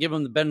want to give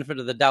him the benefit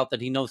of the doubt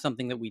that he knows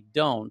something that we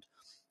don't.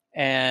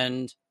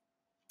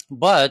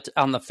 But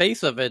on the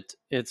face of it,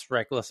 it's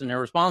reckless and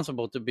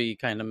irresponsible to be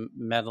kind of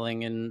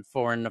meddling in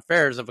foreign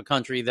affairs of a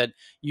country that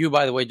you,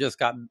 by the way, just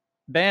got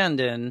banned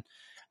in.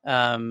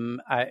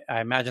 I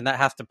imagine that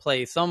has to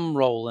play some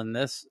role in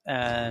this.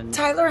 And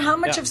Tyler, how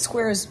much of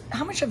Square's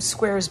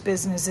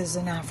business is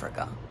in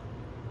Africa?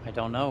 I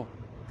don't know.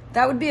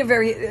 That would be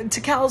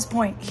to Cal's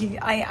point.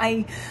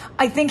 I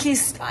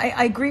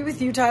agree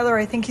with you, Tyler.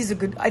 I think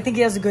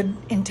he has a good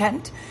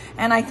intent,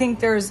 and I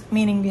think there's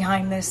meaning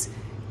behind this.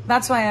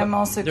 That's why I'm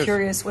also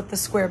curious what the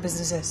Square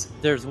business is.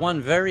 There's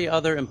one very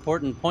other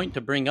important point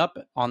to bring up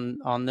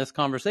on this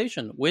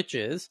conversation, which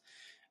is,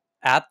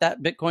 at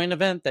that Bitcoin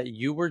event that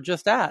you were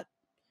just at,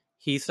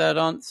 he said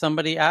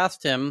somebody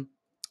asked him,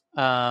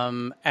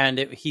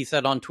 he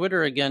said on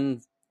Twitter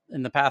again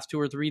in the past 2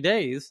 or 3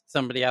 days,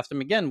 somebody asked him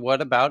again,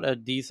 what about a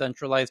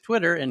decentralized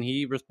Twitter? And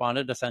he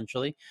responded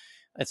essentially,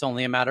 it's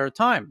only a matter of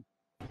time.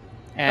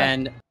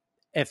 And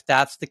if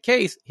that's the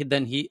case,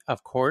 then he,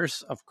 of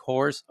course,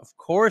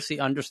 he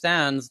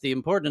understands the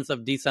importance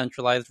of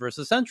decentralized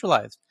versus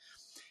centralized.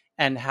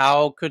 And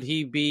how could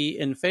he be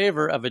in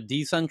favor of a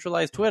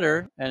decentralized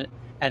Twitter and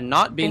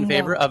not be in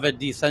favor of a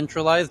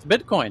decentralized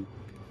Bitcoin?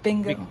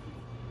 Bingo.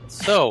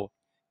 So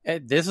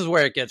this is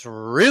where it gets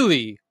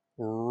really,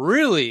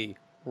 really,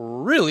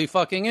 really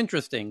fucking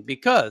interesting,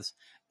 because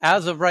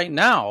as of right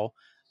now,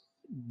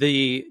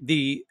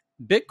 the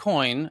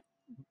Bitcoin,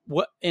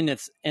 what in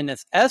its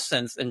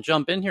essence, and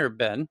jump in here,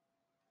 Ben,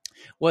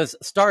 was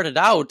started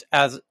out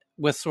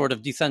with sort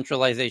of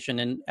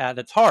decentralization at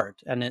its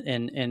heart, and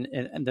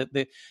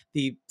the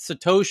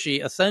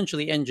Satoshi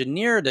essentially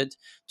engineered it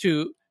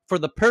for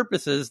the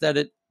purposes that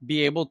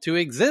be able to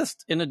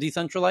exist in a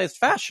decentralized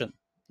fashion,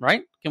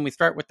 right? Can we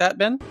start with that,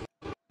 Ben?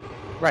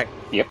 Right.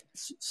 Yep.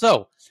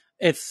 So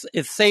it's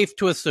safe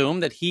to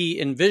assume that he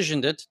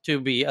envisioned it to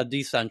be a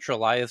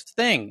decentralized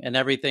thing, and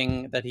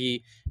everything that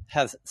he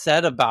has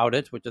said about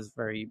it, which is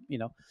very,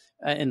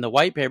 in the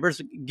white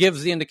papers,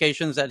 gives the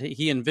indications that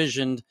he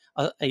envisioned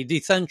a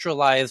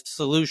decentralized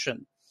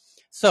solution.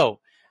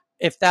 So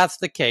if that's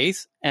the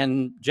case,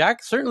 and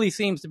Jack certainly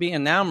seems to be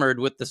enamored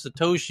with the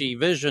Satoshi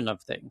vision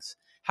of things.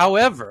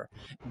 However,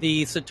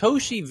 the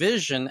Satoshi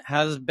vision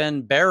has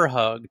been bear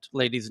hugged,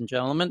 ladies and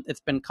gentlemen. It's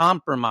been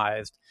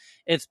compromised.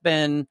 It's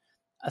been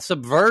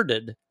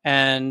subverted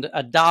and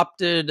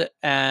adopted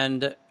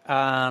and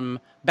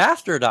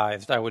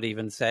bastardized, I would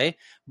even say,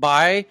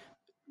 by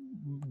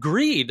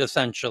greed,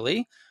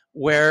 essentially,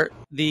 where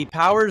the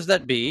powers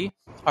that be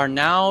are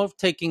now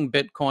taking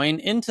Bitcoin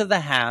into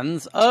the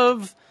hands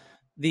of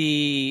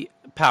the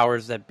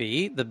powers that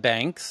be, the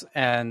banks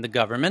and the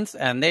governments,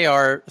 and they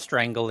are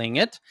strangling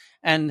it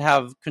and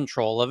have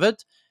control of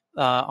it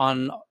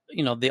on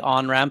the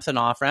on-ramps and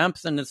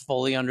off-ramps, and it's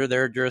fully under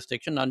their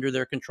jurisdiction, under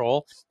their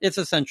control. It's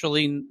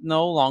essentially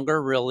no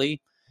longer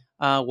really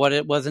what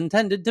it was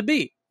intended to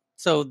be.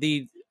 So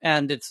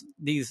it's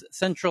these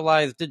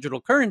centralized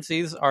digital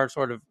currencies are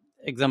sort of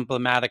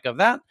emblematic of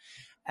that.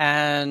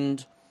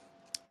 And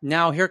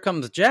now here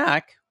comes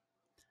Jack,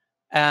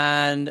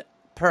 and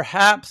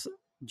perhaps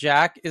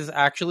Jack is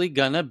actually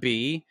gonna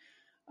be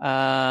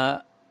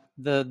the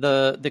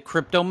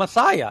crypto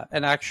messiah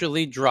and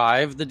actually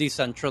drive the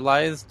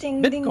decentralized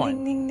ding,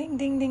 Bitcoin. Ding, ding, ding,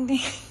 ding, ding, ding.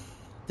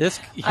 Yeah.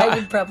 I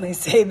would probably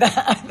say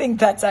that. I think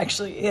that's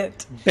actually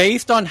it.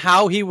 Based on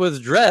how he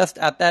was dressed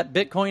at that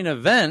Bitcoin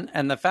event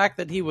and the fact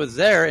that he was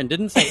there and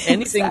didn't say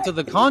anything to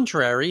the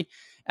contrary,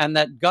 and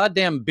that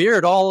goddamn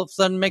beard all of a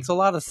sudden makes a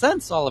lot of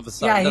sense all of a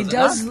sudden.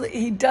 Yeah,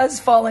 he does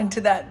fall into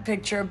that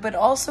picture, but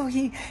also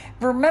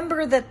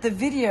remember that the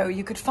video,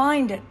 you could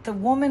find it, the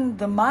woman,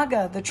 the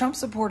MAGA, the Trump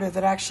supporter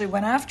that actually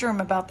went after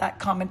him about that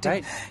comment,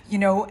 right.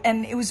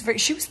 And it was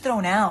she was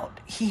thrown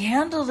out. He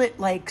handled it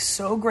like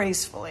so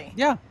gracefully.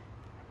 Yeah.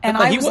 And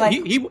but I was like,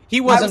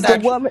 he wasn't the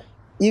woman.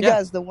 You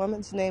guys, the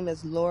woman's name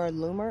is Laura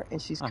Loomer,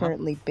 and she's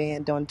currently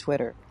banned on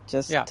Twitter.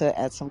 Just to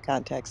add some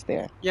context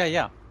there.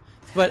 Yeah.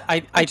 But I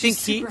think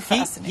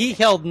he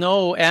held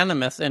no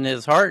animus in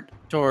his heart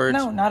towards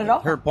not at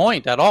all. her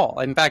point at all.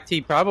 In fact, he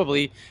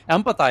probably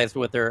empathized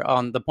with her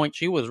on the point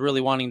she was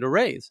really wanting to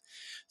raise.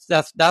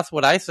 So that's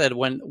what I said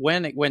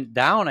when it went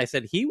down. I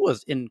said he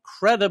was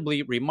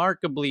incredibly,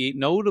 remarkably,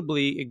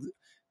 notably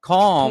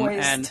calm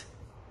poised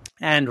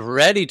and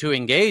ready to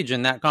engage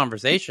in that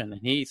conversation.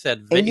 And he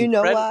said, and you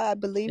know why I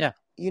believe? Yeah.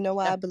 You know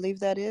why I believe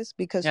that is?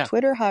 Because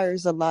Twitter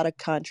hires a lot of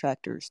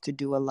contractors to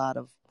do a lot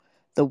of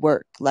the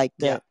work, like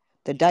the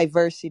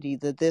diversity,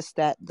 the this,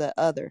 that, the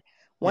other.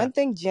 One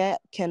thing Jack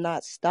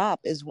cannot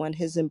stop is when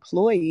his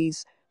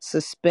employees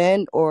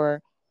suspend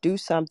or do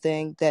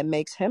something that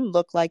makes him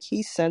look like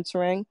he's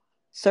censoring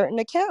certain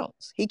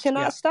accounts. He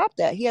cannot stop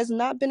that. He has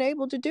not been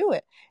able to do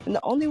it. And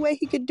the only way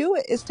he could do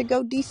it is to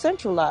go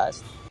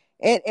decentralized.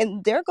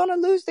 And they're going to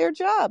lose their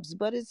jobs,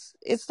 but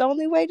it's the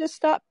only way to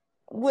stop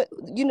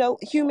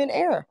human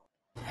error.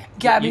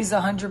 Gabby's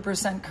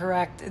 100%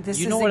 correct. This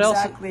is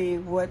exactly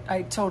what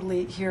I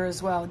totally hear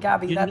as well.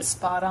 Gabby, that's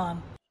spot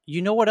on.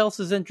 You know what else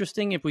is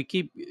interesting if we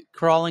keep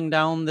crawling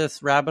down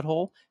this rabbit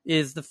hole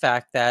is the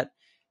fact that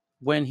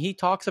when he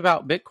talks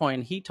about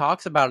Bitcoin, he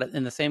talks about it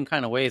in the same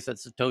kind of ways that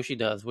Satoshi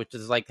does, which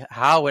is like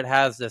how it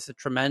has this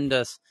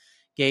tremendous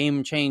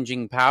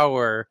game-changing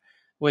power,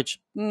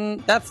 which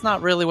that's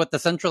not really what the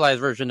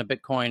centralized version of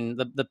Bitcoin,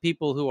 the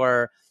people who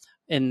are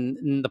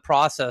in the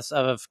process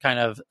of kind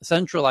of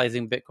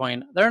centralizing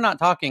Bitcoin, they're not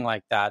talking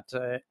like that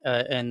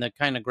in the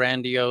kind of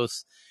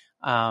grandiose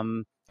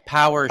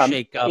power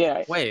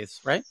shake-up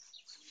ways, right?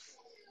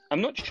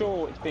 I'm not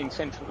sure it's being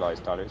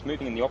centralized, Tyler. It's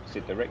moving in the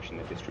opposite direction,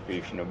 the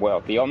distribution of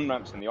wealth. The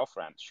on-ramps and the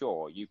off-ramps,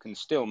 sure, you can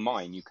still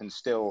mine. You can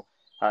still,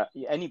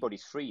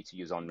 anybody's free to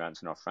use on-ramps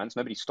and off-ramps.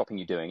 Nobody's stopping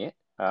you doing it.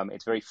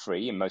 It's very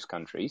free in most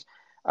countries.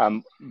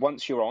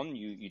 Once you're on,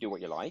 you do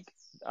what you like.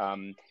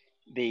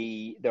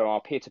 There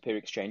are peer-to-peer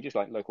exchanges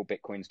like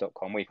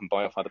localbitcoins.com where you can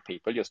buy off other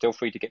people. You're still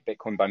free to get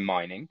Bitcoin by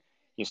mining.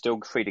 You're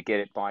still free to get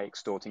it by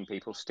extorting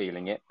people,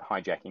 stealing it,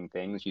 hijacking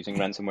things, using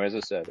ransomware as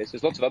a service.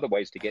 There's lots of other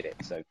ways to get it.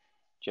 So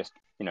just,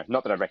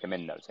 not that I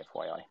recommend those,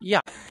 FYI.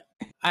 Yeah.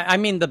 I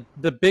mean,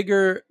 the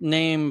bigger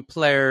name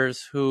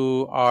players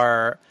who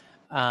are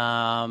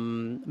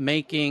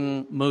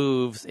making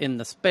moves in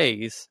the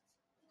space,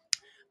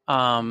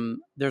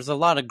 there's a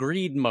lot of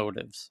greed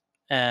motives.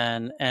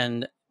 And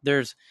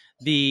there's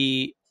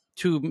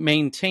to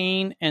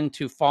maintain and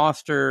to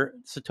foster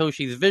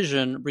Satoshi's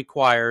vision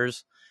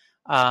requires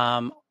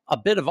a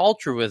bit of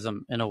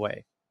altruism in a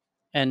way,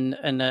 and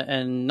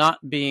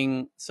not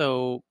being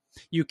so.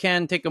 You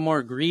can take a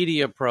more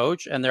greedy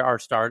approach, and there are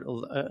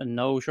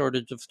no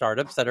shortage of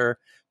startups that are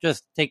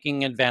just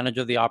taking advantage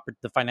of the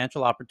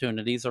financial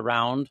opportunities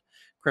around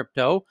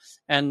crypto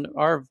and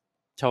are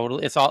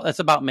Totally. It's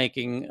about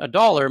making a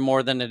dollar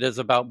more than it is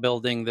about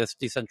building this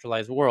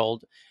decentralized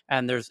world.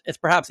 And it's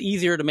perhaps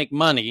easier to make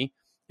money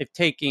if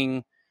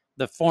taking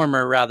the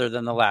former rather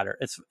than the latter.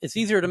 It's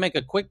easier to make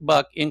a quick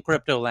buck in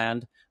crypto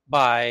land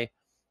by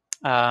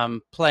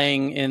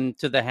playing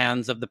into the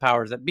hands of the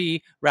powers that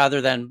be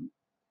rather than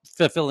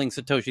fulfilling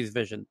Satoshi's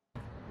vision.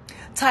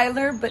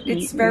 Tyler, but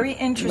it's very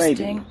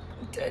interesting.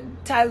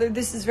 Tyler,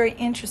 this is very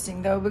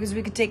interesting, though, because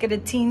we could take it a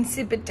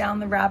teensy bit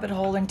down the rabbit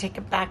hole and take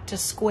it back to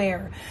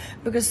Square,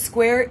 because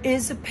Square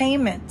is a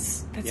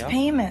payments. That's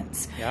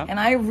payments. Yeah.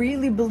 And I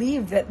really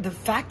believe that the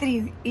fact that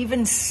he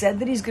even said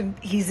that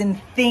he's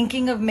in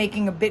thinking of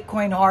making a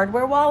Bitcoin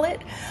hardware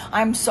wallet,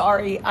 I'm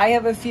sorry, I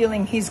have a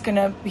feeling he's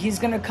gonna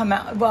come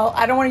out. Well,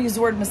 I don't want to use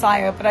the word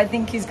messiah, but I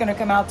think he's gonna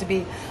come out to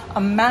be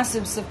a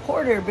massive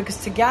supporter, because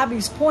to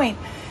Gabby's point,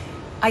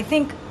 I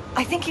think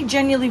he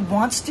genuinely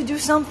wants to do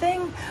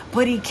something,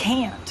 but he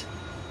can't.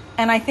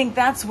 And I think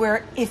that's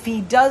where, if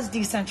he does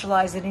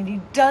decentralize it and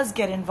he does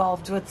get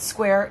involved with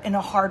Square in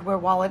a hardware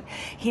wallet,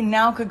 he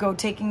now could go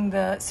taking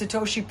the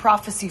Satoshi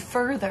prophecy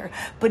further.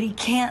 But he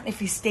can't if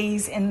he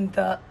stays in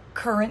the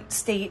current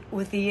state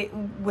with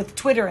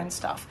Twitter and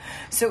stuff.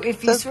 So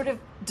if he sort of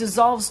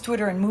dissolves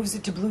Twitter and moves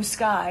it to Blue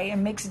Sky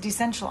and makes it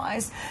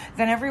decentralized,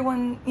 then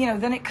everyone,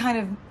 then it kind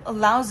of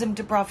allows him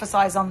to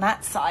prophesize on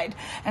that side.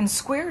 And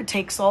Square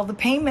takes all the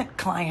payment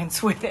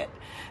clients with it.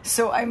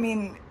 So, I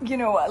mean,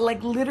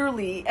 like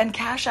literally, and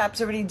Cash App's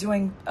already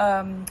doing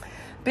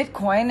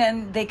Bitcoin,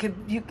 and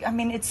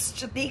it's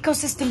just, the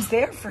ecosystem's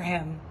there for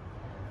him.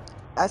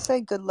 I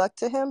say good luck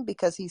to him,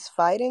 because he's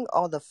fighting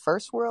all the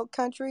first world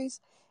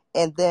countries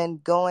and then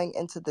going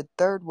into the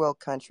third world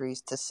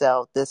countries to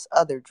sell this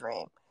other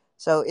dream.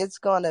 So it's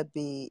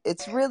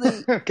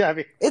really,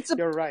 Gabby,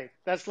 you're right.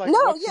 That's like,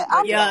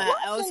 I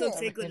also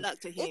say good luck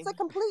to him. It's a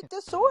complete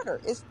disorder.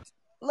 It's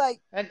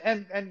like,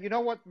 and you know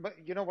what?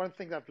 One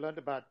thing I've learned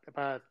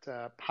about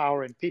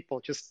power and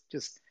people,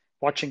 just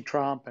watching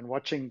Trump and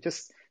watching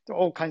just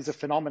all kinds of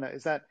phenomena,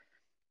 is that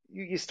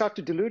you start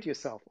to delude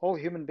yourself. All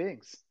human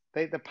beings,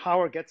 the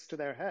power gets to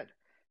their head.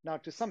 Now,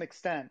 to some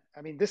extent,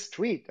 I mean, this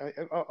tweet,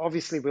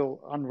 obviously we'll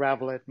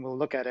unravel it and we'll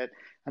look at it,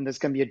 and there's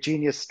going to be a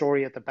genius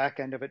story at the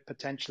back end of it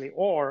potentially,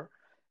 or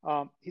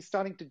he's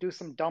starting to do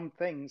some dumb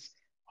things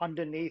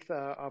underneath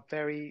a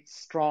very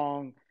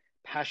strong,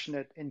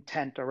 passionate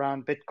intent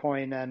around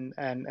Bitcoin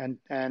and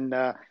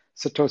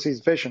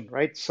Satoshi's vision,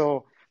 right?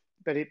 So,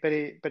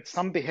 but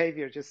some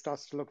behavior just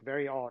starts to look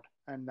very odd,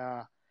 and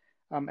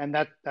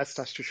that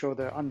starts to show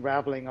the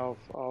unraveling of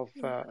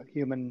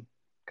human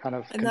kind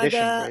of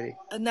condition, really.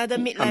 Another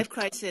midlife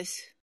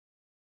crisis.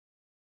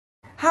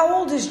 How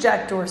old is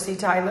Jack Dorsey,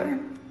 Tyler?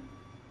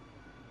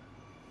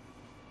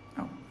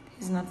 Oh,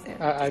 he's not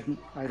there. I don't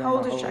know. How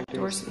old is Jack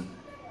Dorsey?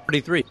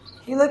 43.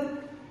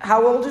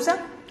 How old is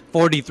that?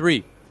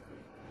 43.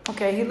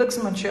 Okay, he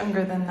looks much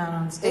younger than that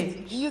on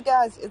stage. You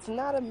guys, it's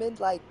not a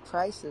midlife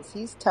crisis.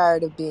 He's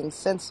tired of being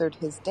censored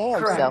his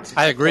damn self.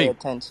 I agree. Pay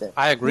attention.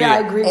 I agree. Yeah, I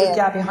agree with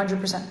Gabby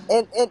 100%.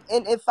 And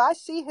if I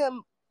see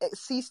him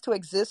cease to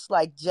exist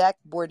like Jack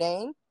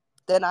Bourdain,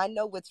 then I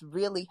know what's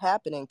really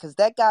happening, because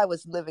that guy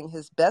was living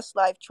his best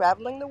life,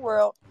 traveling the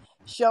world,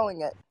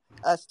 showing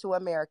us to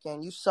America,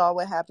 and you saw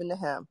what happened to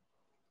him.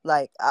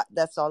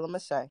 That's all I'm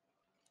gonna say.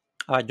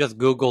 I just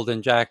Googled,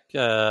 and Jack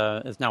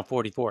is now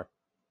 44.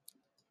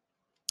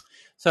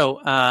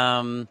 So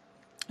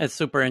it's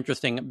super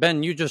interesting.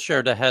 Ben, you just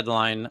shared a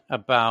headline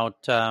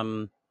about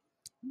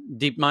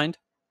DeepMind.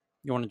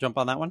 You want to jump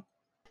on that one?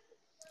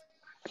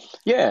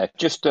 Yeah,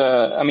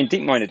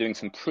 DeepMind are doing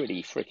some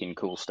pretty freaking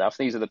cool stuff.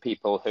 These are the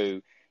people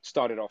who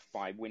started off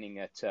by winning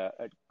at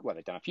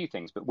they've done a few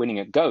things, but winning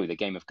at Go, the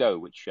game of Go,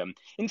 which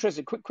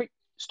interesting. Quick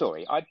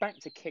story. I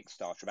backed a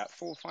Kickstarter about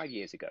 4 or 5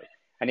 years ago,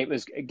 and it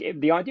was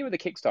the idea of the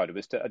Kickstarter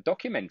was to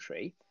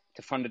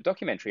fund a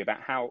documentary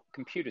about how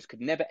computers could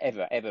never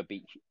ever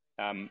beat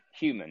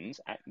humans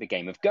at the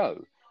game of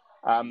Go,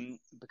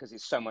 because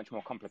it's so much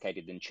more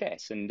complicated than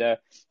chess. And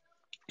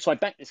so I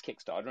backed this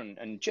Kickstarter,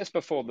 and just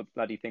before the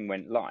bloody thing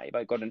went live,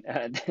 I got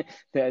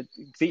the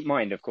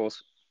DeepMind, of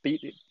course,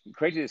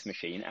 created this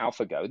machine,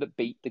 AlphaGo, that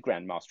beat the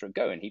Grandmaster of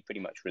Go, and he pretty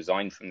much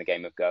resigned from the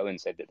game of Go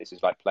and said that this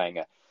is like playing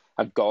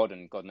a god,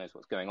 and God knows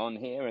what's going on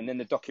here. And then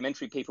the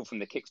documentary people from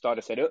the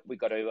Kickstarter said, we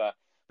got to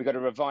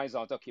revise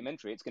our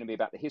documentary. It's going to be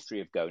about the history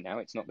of Go now.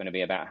 It's not going to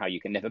be about how you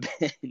can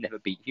never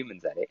beat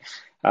humans at it.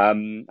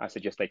 I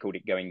suggest they called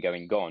it Going,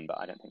 Going, Gone, but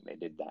I don't think they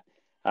did that.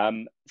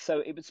 So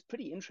it was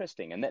pretty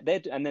interesting, and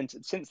then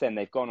since then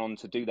they've gone on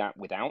to do that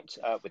without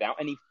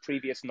any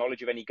previous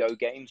knowledge of any Go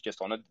games,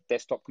 just on a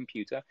desktop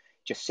computer,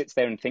 just sits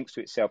there and thinks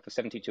to itself for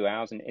 72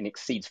 hours and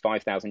exceeds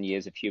 5,000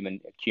 years of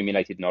human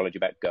accumulated knowledge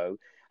about Go.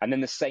 And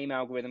then the same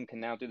algorithm can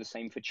now do the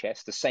same for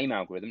chess, the same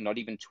algorithm, not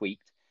even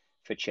tweaked,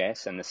 for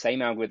chess, and the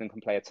same algorithm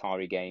can play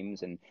Atari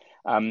games, and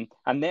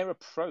their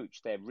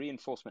approach, their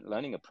reinforcement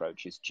learning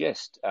approach, is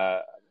just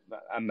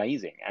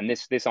amazing. And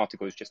this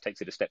article just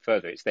takes it a step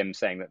further. It's them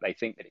saying that they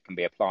think that it can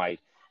be applied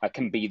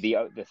can be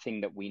the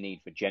thing that we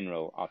need for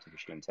general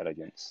artificial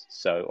intelligence.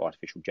 So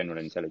artificial general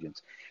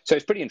intelligence. So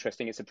it's pretty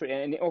interesting.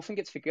 And it often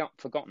gets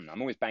forgotten.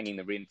 I'm always banging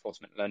the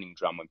reinforcement learning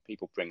drum when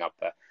people bring up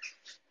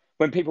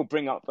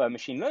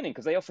machine learning,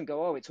 because they often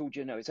go, oh, it's all,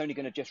 it's only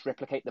going to just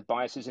replicate the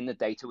biases in the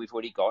data we've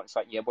already got. It's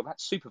like, yeah, well,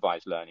 that's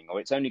supervised learning, or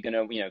it's only going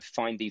to,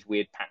 find these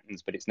weird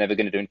patterns, but it's never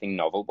going to do anything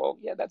novel. Well,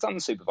 yeah, that's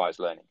unsupervised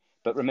learning.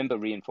 But remember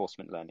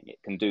reinforcement learning.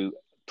 It can do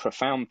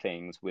profound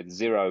things with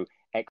zero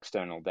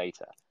external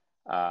data.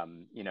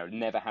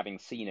 Never having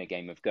seen a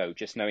game of Go,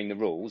 just knowing the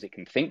rules. It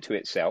can think to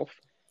itself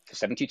for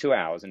 72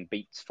 hours and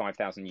beats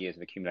 5,000 years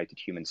of accumulated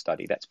human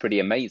study. That's pretty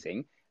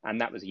amazing.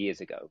 And that was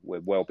years ago. We're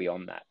well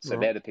beyond that. So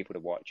they're the people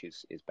to watch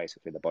is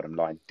basically the bottom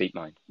line,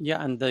 DeepMind.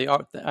 Yeah, and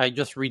I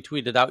just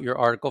retweeted out your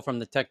article from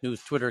the Tech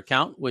News Twitter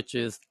account, which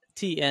is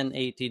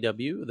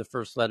TNATW, the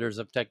first letters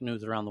of tech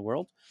news around the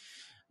world.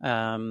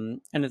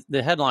 And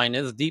the headline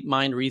is,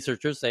 DeepMind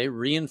researchers say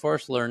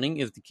reinforced learning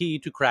is the key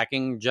to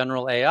cracking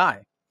general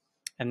AI.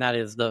 And that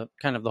is the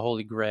kind of the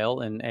holy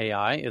grail in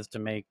AI, is to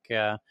make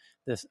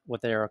this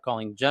what they are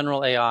calling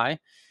general AI.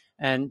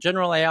 And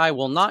general AI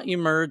will not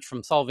emerge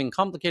from solving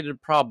complicated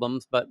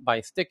problems, but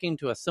by sticking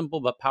to a simple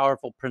but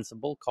powerful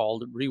principle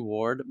called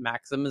reward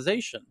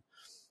maximization.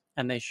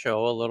 And they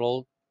show a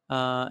little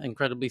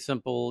incredibly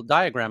simple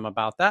diagram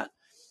about that.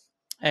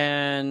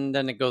 And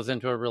then it goes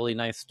into a really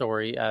nice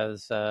story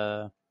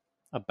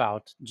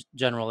about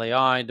general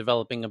AI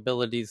developing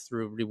abilities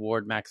through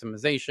reward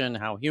maximization,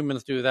 how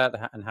humans do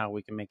that, and how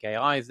we can make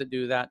AIs that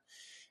do that.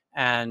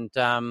 And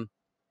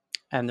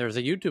there's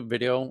a YouTube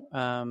video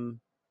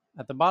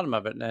at the bottom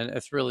of it, and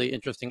it's a really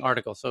interesting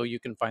article. So you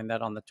can find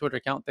that on the Twitter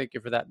account. Thank you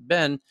for that,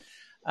 Ben.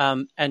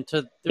 Can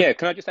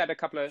I just add a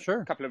couple of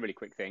really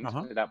quick things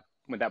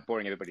without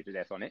boring everybody to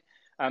death on it?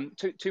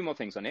 Two more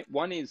things on it.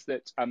 One is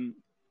that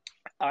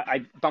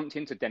I bumped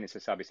into Dennis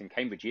Hassabis in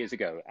Cambridge years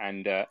ago,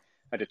 and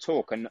at a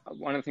talk, and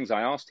one of the things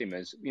I asked him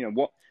is,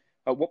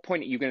 at what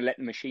point are you going to let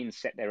the machines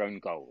set their own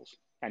goals?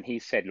 And he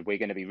said, we're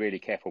going to be really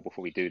careful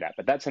before we do that.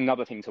 But that's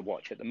another thing to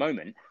watch. At the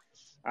moment,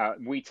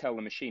 we tell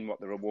the machine what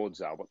the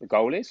rewards are, what the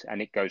goal is,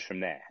 and it goes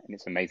from there. And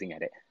it's amazing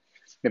at it.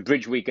 The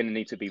bridge we're going to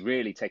need to be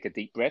really take a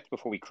deep breath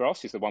before we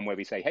cross is the one where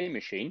we say, hey,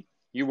 machine,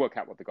 you work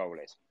out what the goal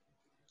is.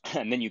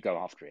 And then you go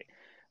after it.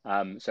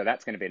 So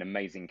that's going to be an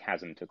amazing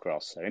chasm to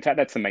cross. So in fact,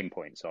 that's the main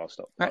point. So I'll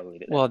stop. I'll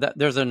leave it there. Well,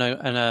 there's an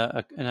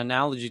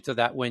analogy to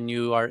that when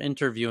you are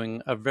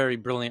interviewing a very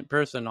brilliant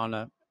person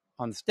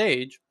on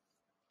stage.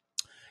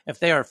 If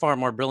they are far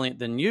more brilliant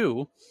than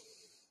you,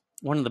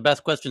 one of the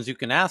best questions you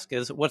can ask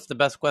is, what's the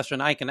best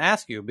question I can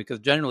ask you? Because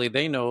generally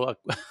they know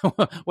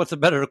what's a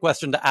better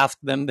question to ask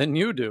them than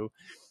you do.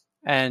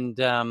 And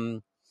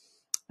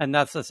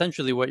that's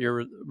essentially what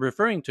you're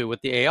referring to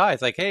with the AI.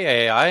 It's like,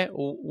 hey, AI,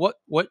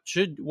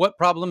 what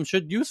problem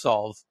should you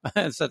solve?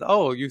 And it said,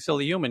 oh, you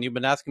silly human, you've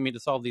been asking me to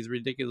solve these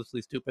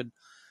ridiculously stupid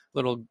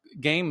little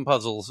game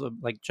puzzles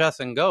like chess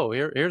and Go.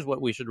 Here's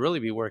what we should really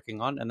be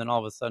working on. And then all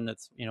of a sudden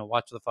it's,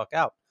 watch the fuck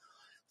out.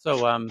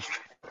 So,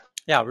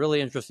 really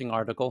interesting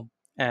article.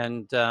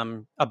 And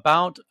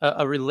about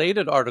a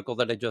related article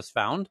that I just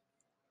found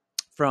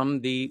from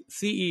the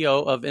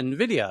CEO of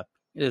NVIDIA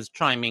is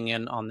chiming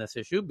in on this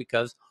issue,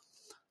 because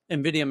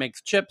NVIDIA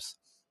makes chips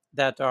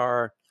that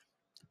are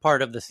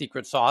part of the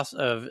secret sauce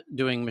of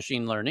doing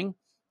machine learning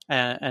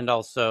and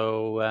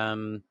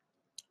also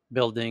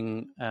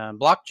building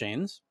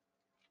blockchains.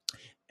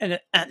 And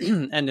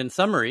in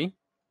summary,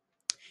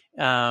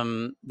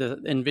 the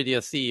NVIDIA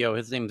CEO,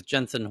 his name is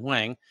Jensen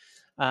Huang,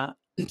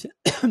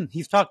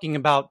 he's talking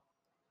about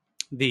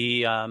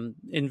the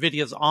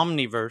NVIDIA's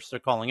Omniverse, they're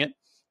calling it,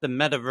 the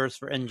metaverse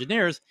for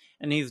engineers,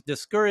 and he's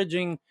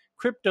discouraging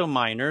crypto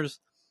miners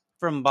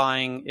from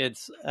buying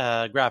its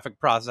graphic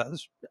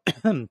process,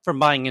 from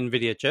buying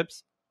NVIDIA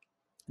chips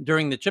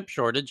during the chip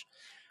shortage,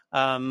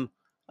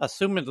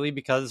 assumedly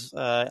because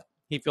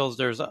he feels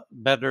there's a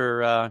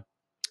better,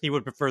 he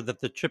would prefer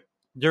that the chip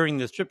during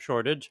this chip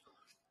shortage,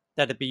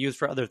 that it be used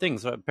for other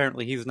things. So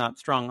apparently he's not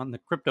strong on the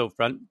crypto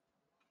front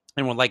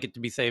and would like it to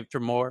be saved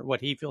for more,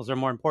 what he feels are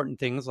more important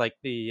things, like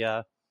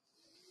the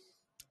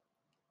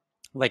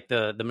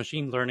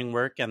machine learning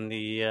work and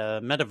the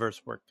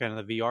metaverse work, kind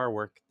of the VR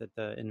work that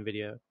the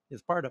NVIDIA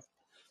is part of.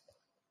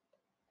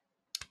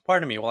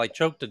 Pardon me while I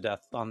choke to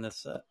death on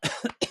this.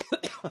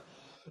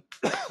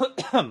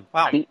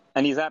 Wow.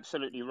 And he's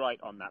absolutely right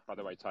on that, by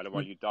the way, Tyler,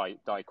 while you die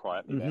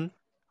quietly there.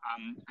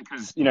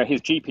 Because,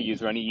 his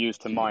GPUs are only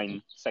used to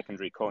mine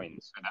secondary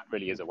coins, and that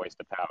really is a waste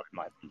of power, in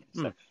my opinion.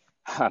 So,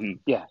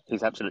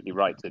 he's absolutely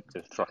right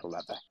to throttle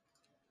that back.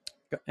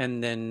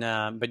 And then,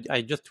 but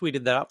I just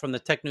tweeted that out from the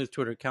Tech News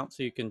Twitter account,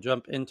 so you can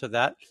jump into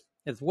that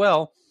as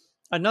well.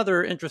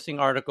 Another interesting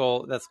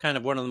article that's kind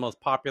of one of the most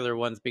popular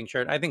ones being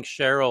shared. I think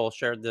Cheryl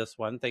shared this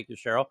one. Thank you,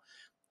 Cheryl.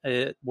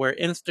 Where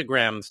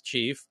Instagram's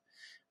chief,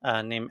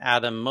 named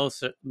Adam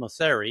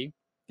Mosseri,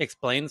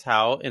 explains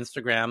how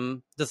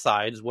Instagram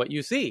decides what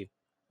you see.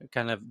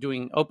 Kind of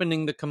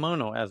opening the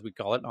kimono, as we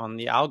call it, on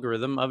the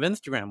algorithm of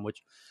Instagram,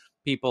 which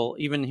people,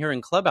 even here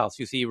in Clubhouse,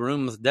 you see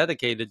rooms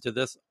dedicated to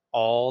this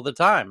all the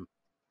time.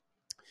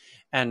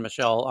 And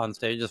Michelle on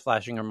stage is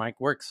flashing her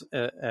mic, works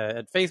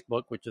at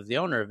Facebook, which is the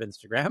owner of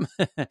Instagram.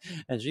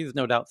 And she's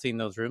no doubt seen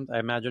those rooms. I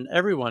imagine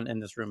everyone in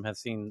this room has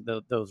seen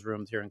those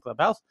rooms here in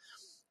Clubhouse.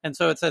 And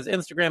so it says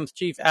Instagram's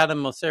chief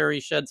Adam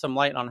Mosseri shed some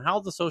light on how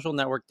the social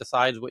network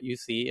decides what you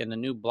see in a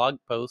new blog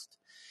post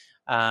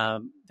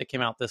that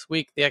came out this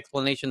week. The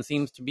explanation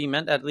seems to be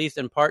meant, at least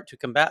in part, to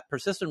combat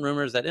persistent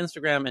rumors that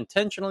Instagram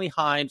intentionally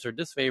hides or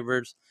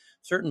disfavors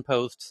certain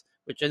posts,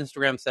 which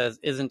Instagram says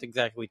isn't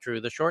exactly true.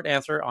 The short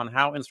answer on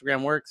how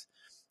Instagram works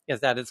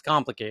is that it's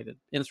complicated.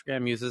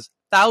 Instagram uses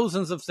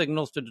thousands of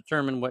signals to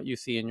determine what you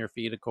see in your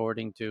feed,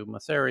 according to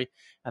Mosseri,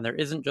 and there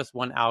isn't just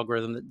one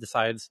algorithm that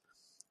decides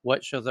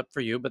what shows up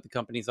for you, but the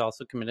company is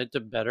also committed to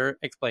better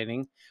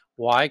explaining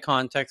why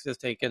content is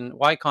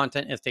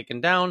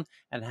taken down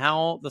and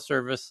how the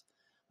service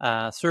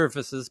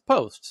surfaces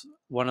posts.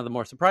 One of the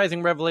more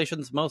surprising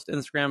revelations: most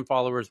Instagram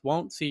followers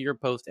won't see your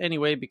post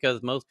anyway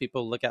because most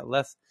people look at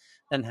less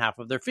than half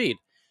of their feed.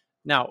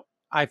 Now,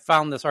 I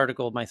found this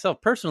article myself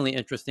personally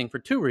interesting for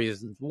two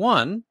reasons.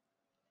 One,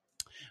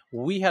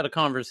 we had a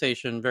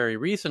conversation very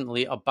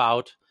recently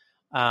about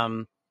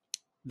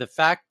the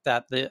fact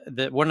that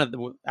one of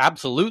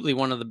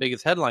the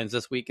biggest headlines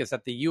this week is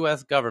that the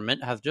U.S.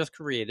 government has just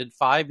created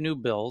 5 new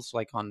bills,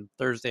 like on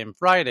Thursday and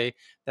Friday,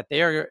 that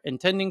they are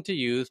intending to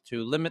use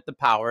to limit the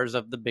powers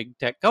of the big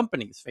tech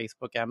companies,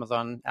 Facebook,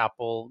 Amazon,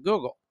 Apple,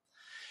 Google.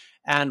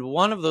 And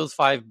one of those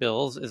 5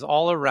 bills is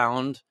all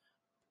around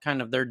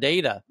kind of their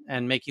data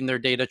and making their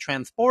data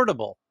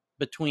transportable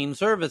between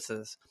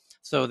services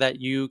so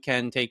that you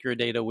can take your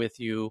data with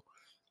you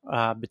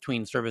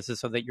between services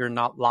so that you're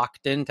not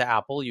locked into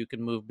Apple. You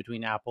can move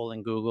between Apple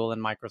and Google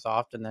and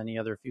Microsoft and any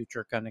other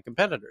future kind of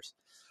competitors.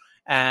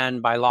 And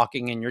by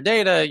locking in your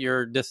data,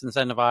 you're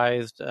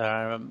disincentivized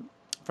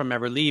from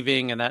ever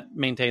leaving, and that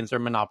maintains their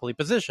monopoly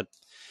position.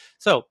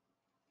 So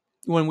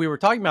when we were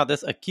talking about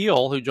this,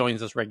 Akhil, who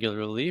joins us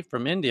regularly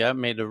from India,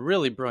 made a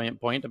really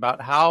brilliant point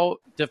about how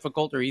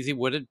difficult or easy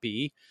would it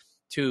be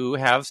to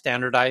have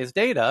standardized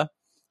data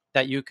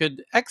that you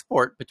could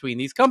export between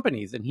these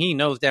companies. And he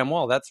knows damn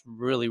well that's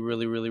really,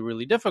 really, really,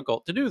 really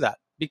difficult to do that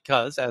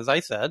because, as I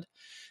said,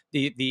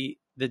 the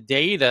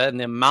data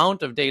and the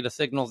amount of data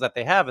signals that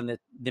they have and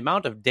the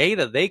amount of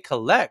data they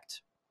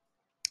collect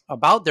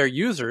about their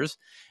users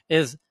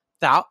is,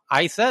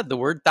 I said the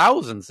word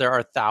thousands. There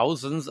are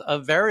thousands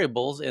of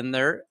variables in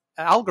their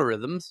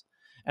algorithms.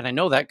 And I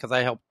know that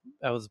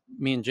because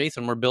me and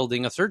Jason were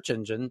building a search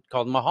engine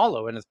called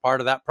Mahalo. And as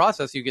part of that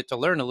process, you get to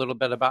learn a little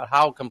bit about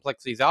how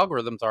complex these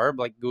algorithms are,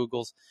 like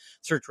Google's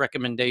search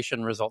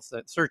recommendation results,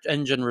 the search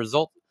engine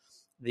result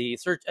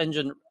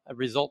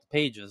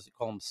pages, you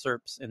call them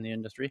SERPs in the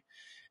industry.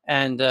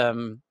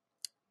 And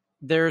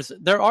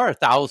there are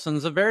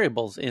thousands of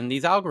variables in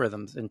these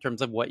algorithms in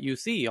terms of what you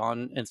see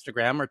on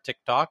Instagram or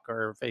TikTok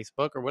or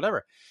Facebook or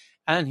whatever.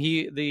 And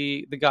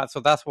so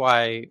that's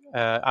why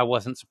I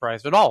wasn't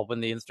surprised at all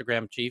when the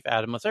Instagram chief,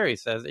 Adam Mosseri,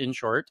 says, in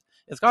short,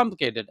 it's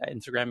complicated.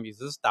 Instagram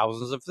uses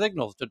thousands of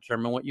signals to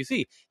determine what you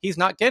see. He's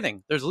not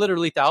kidding. There's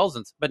literally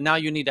thousands. But now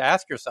you need to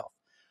ask yourself,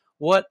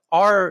 what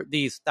are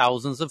these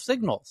thousands of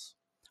signals?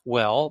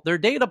 Well, they're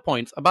data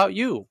points about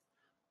you.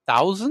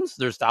 Thousands?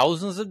 There's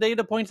thousands of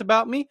data points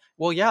about me?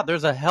 Well, yeah,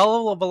 there's a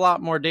hell of a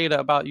lot more data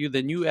about you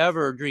than you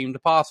ever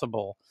dreamed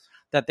possible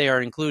that they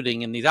are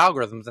including in these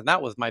algorithms. And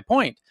that was my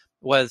point,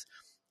 was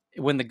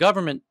when the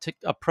government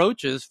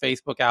approaches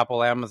Facebook,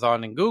 Apple,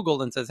 Amazon, and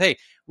Google and says, hey,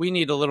 we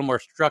need a little more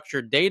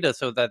structured data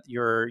so that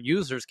your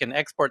users can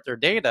export their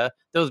data,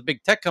 those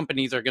big tech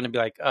companies are going to be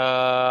like,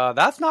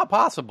 that's not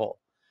possible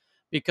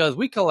because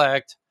we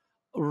collect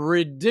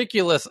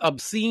ridiculous,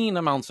 obscene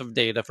amounts of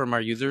data from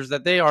our users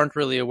that they aren't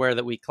really aware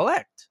that we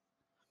collect.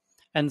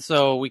 And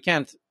so we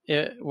can't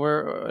let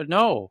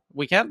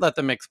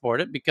them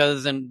export it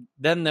because then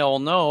they'll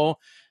know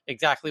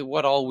exactly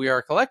what all we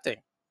are collecting.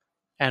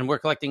 And we're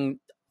collecting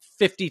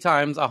 50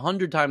 times,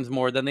 100 times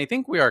more than they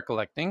think we are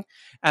collecting.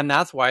 And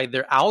that's why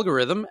their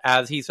algorithm,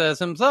 as he says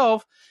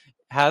himself,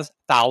 has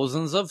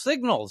thousands of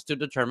signals to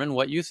determine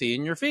what you see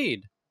in your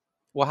feed.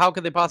 Well, how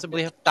could they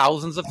possibly have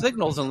thousands of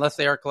signals unless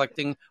they are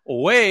collecting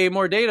way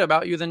more data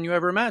about you than you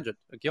ever imagined?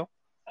 Akhil?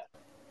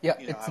 Yeah,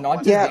 it's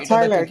not just data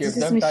Tyler, that you this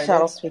give is them, Michelle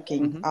Tyler.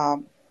 speaking.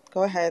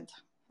 Go ahead,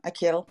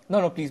 Akhil.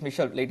 No, please,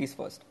 Michelle, ladies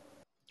first.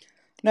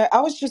 No,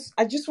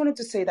 I just wanted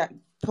to say that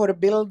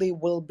portability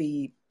will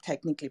be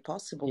technically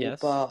possible, yes.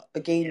 But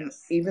again,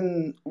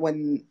 even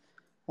when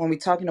we're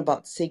talking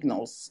about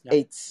signals,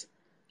 it's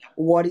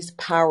what is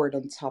powered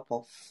on top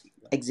of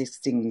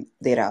existing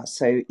data.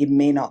 So it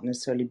may not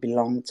necessarily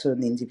belong to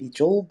an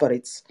individual, but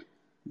it's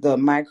the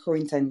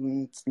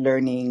micro-intelligent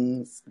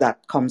learnings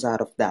that comes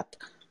out of that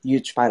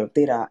huge pile of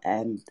data,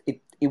 and it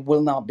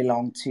will not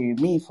belong to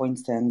me. For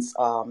instance,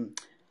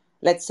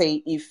 let's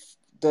say if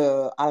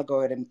the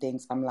algorithm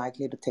thinks I'm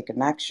likely to take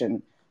an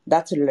action,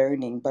 that's a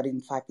learning, but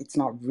in fact, it's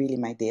not really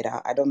my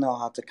data. I don't know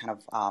how to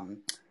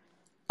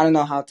I don't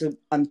know how to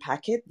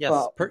unpack it,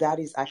 but that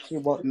is actually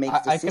what makes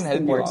the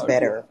system work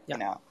better. Yeah. You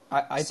know.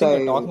 I think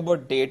you're talking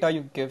about data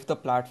you give the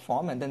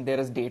platform, and then there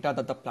is data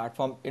that the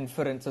platform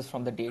inferences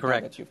from the data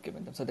that you've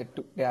given them. So there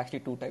are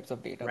actually two types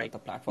of data that the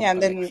platform and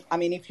collects. then, I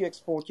mean, if you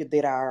export your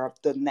data,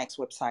 the next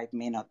website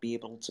may not be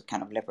able to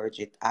kind of leverage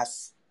it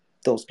as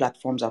those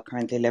platforms are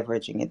currently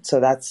leveraging it. So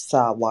that's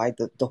why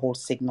the whole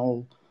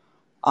Signal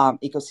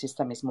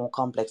ecosystem is more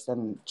complex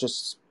than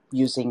just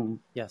using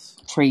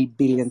 3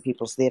 billion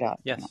people's data.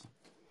 Yes. You know?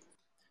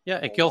 Yeah,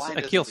 why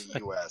doesn't the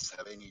U.S.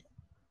 have any...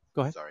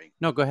 Go ahead. Sorry.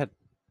 No, go ahead.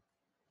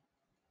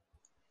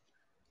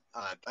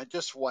 I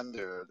just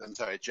wonder, I'm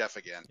sorry, Jeff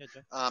again. Yeah,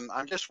 Jeff.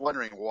 I'm just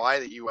wondering why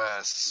the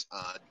U.S.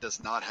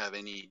 Does not have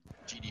any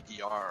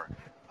GDPR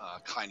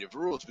kind of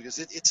rules, because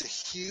it's a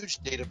huge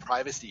data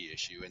privacy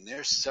issue, and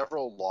there's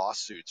several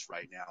lawsuits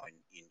right now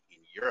in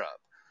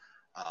Europe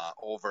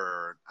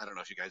over, I don't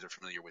know if you guys are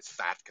familiar with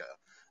FATCA.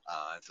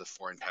 It's the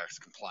Foreign Tax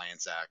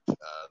Compliance Act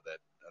that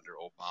under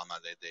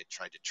Obama they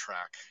tried to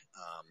track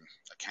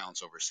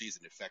accounts overseas,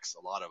 and it affects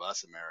a lot of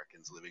us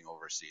Americans living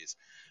overseas.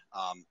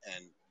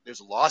 And there's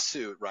a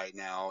lawsuit right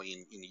now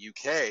in the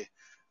UK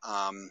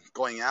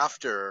going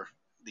after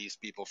these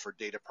people for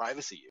data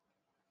privacy.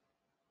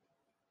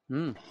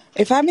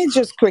 If I may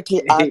just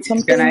quickly add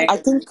something, I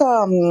think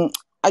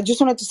I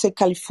just wanted to say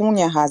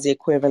California has the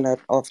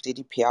equivalent of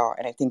GDPR,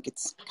 and I think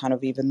it's kind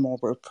of even more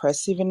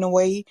repressive in a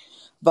way.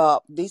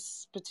 But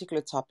this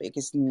particular topic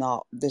is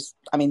not this.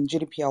 I mean,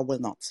 GDPR will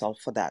not solve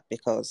for that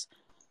because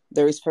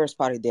there is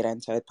first-party data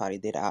and third-party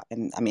data.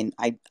 And I mean,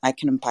 I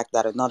can unpack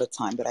that another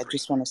time, but I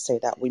just want to say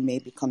that we may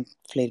be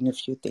conflating a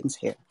few things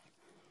here.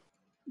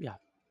 Yeah.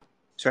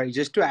 Sorry,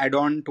 just to add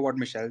on to what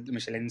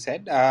Michelin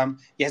said.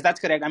 Yes, that's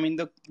correct. I mean,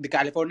 the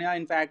California,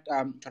 in fact,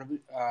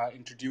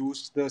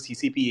 introduced the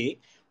CCPA,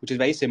 which is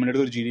very similar to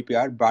the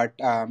GDPR, but,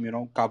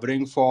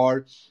 covering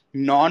for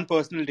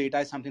non-personal data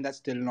is something that's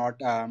still not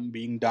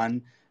being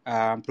done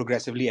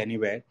progressively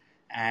anywhere.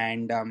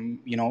 And,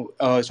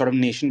 a sort of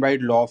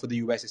nationwide law for the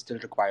US is still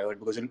required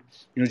because,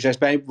 just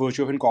by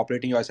virtue of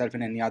incorporating yourself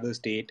in any other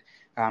state,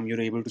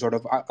 you're able to sort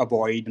of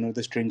avoid,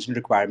 the stringent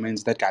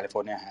requirements that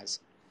California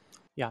has.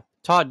 Yeah.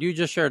 Todd, you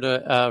just shared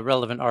a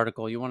relevant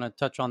article. You want to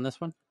touch on this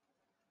one?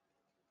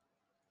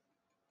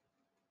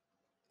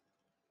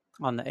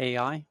 On the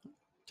AI?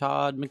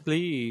 Todd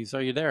McLeese,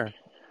 are you there?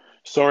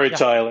 Sorry, yeah.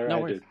 Tyler. No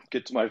I worries. had to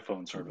get to my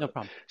phone. Sorry. No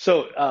problem.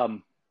 So,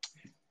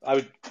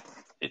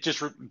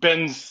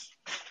 Ben's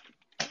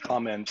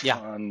comment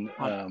on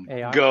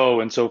Go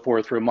and so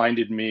forth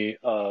reminded me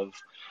of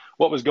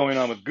what was going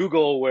on with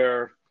Google,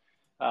 where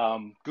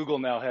Google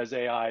now has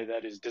AI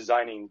that is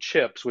designing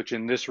chips, which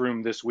in this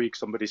room this week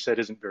somebody said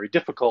isn't very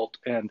difficult.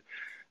 And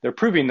they're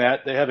proving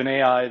that. They have an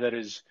AI that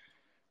is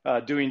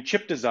doing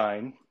chip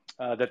design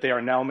that they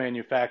are now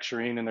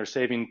manufacturing, and they're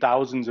saving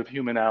thousands of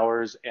human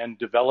hours and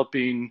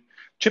developing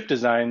chip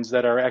designs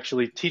that are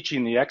actually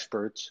teaching the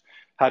experts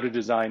how to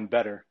design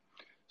better.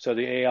 So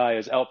the AI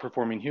is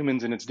outperforming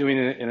humans, and it's doing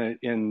it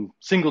in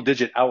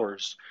single-digit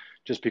hours,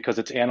 just because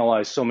it's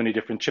analyzed so many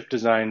different chip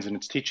designs and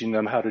it's teaching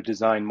them how to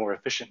design more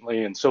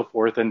efficiently and so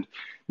forth. And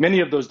many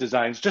of those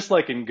designs, just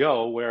like in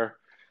Go, where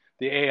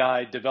the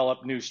AI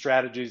developed new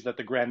strategies that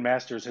the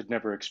grandmasters had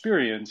never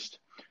experienced,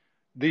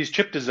 these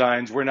chip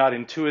designs were not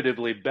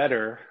intuitively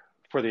better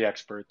for the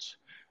experts,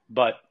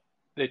 but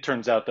it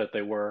turns out that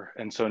they were.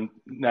 And so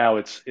now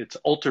it's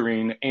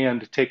altering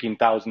and taking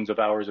thousands of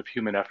hours of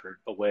human effort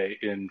away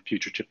in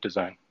future chip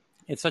design.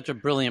 It's such a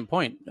brilliant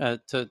point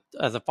as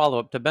a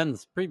follow-up to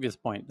Ben's previous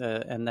point.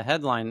 And the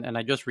headline, and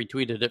I just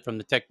retweeted it from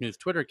the Tech News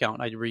Twitter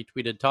account. I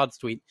retweeted Todd's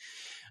tweet,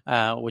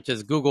 which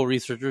is Google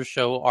researchers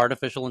show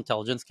artificial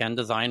intelligence can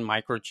design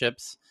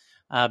microchips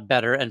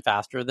better and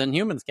faster than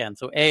humans can.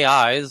 So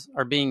AIs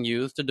are being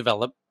used to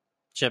develop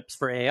chips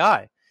for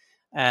AI.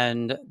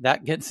 And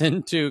that gets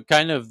into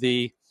kind of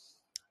the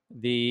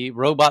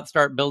robot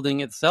start building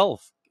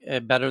itself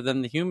better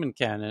than the human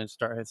can. And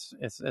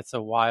it's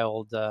a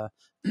wild...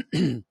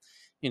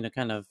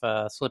 kind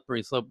of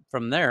slippery slope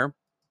from there.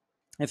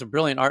 It's a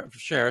brilliant art for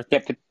sure.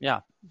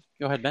 Yeah.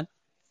 Go ahead, Ben.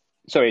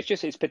 Sorry,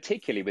 it's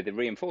particularly with the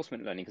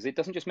reinforcement learning, because it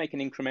doesn't just make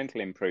an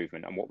incremental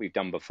improvement on what we've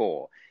done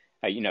before.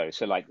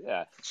 So like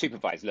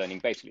supervised learning,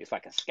 basically it's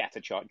like a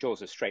scatter chart,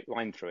 draws a straight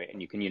line through it,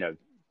 and you can,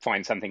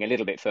 find something a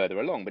little bit further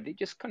along, but it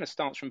just kind of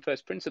starts from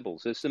first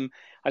principles.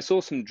 I saw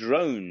some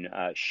drone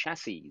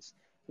chassis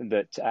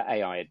that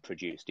AI had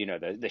produced,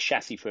 the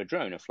chassis for a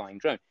drone, a flying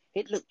drone.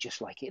 It looked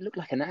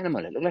like an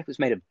animal. It looked like it was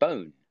made of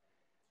bone.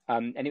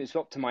 And it was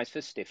optimized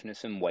for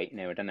stiffness and weight and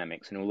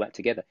aerodynamics and all that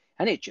together.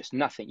 And it's just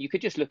nothing. You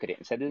could just look at it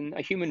and say,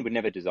 a human would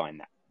never design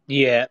that.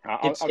 Yeah,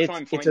 I'll try and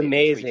find it's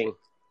amazing.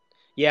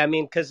 Yeah, I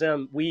mean, because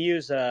we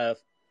use a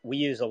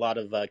lot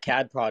of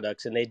CAD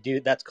products, and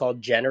that's called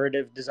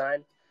generative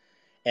design.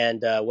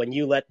 And when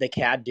you let the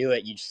CAD do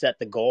it, you set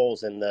the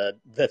goals, and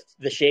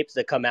the shapes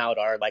that come out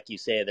are, like you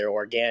say, they're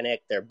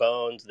organic, they're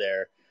bones,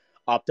 they're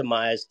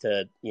optimized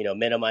to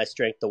minimize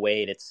strength to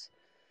weight.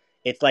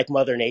 It's like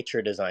Mother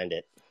Nature designed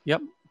it.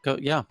 Yep.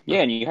 Yeah,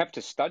 and you have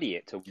to study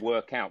it to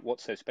work out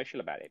what's so special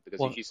about it.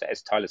 Because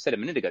as Tyler said a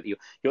minute ago,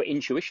 your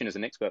intuition as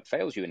an expert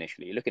fails you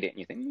initially. You look at it and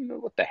you think,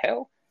 what the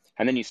hell?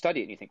 And then you study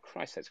it and you think,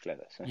 Christ, that's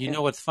clever. So, you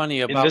know what's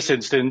funny about... In this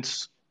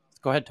instance...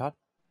 Go ahead, Todd.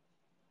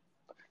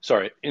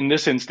 Sorry. In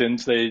this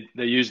instance, they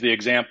use the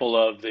example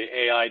of the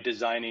AI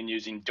designing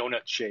using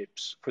donut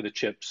shapes for the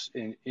chips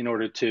in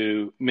order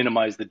to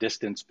minimize the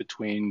distance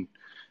between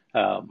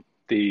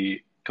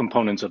the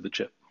components of the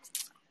chip.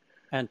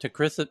 And to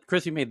Chris,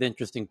 you made the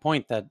interesting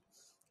point that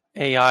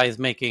AI is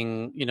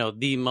making,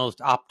 the most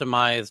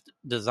optimized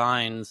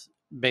designs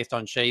based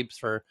on shapes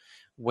for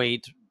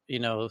weight,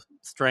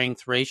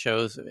 strength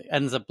ratios,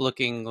 ends up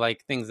looking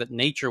like things that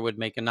nature would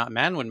make and not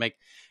man would make.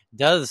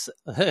 Does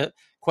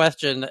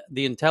question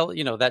the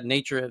that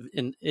nature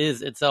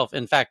is itself,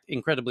 in fact,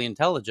 incredibly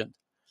intelligent.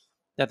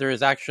 That there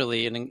is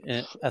actually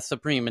a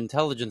supreme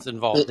intelligence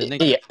involved in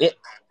nature.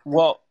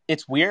 Well,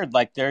 it's weird.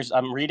 Like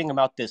I'm reading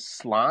about this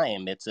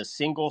slime. It's a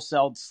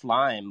single-celled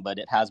slime, but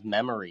it has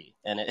memory,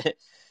 and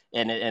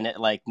it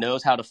like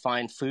knows how to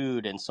find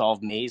food and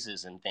solve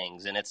mazes and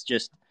things. And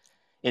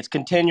it's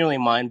continually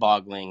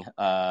mind-boggling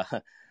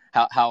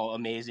how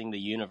amazing the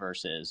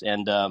universe is.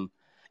 And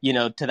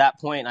to that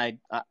point,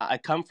 I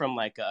come from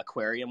like an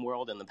aquarium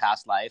world in the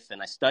past life,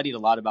 and I studied a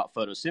lot about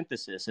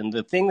photosynthesis. And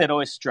the thing that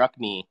always struck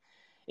me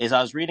is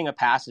I was reading a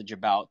passage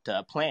about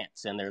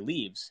plants and their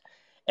leaves,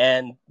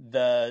 and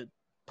the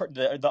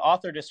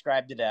author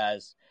described it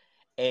as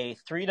a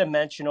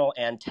three-dimensional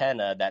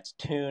antenna that's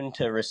tuned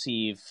to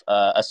receive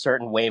a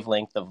certain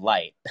wavelength of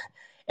light.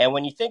 And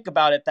when you think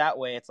about it that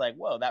way, it's like,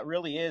 whoa, that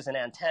really is an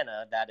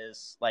antenna that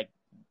is like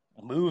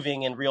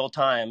moving in real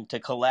time to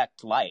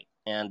collect light.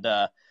 And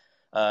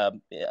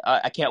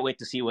I can't wait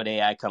to see what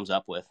AI comes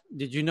up with.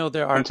 Did you know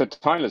there are... And to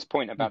Tyler's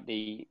point about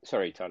the...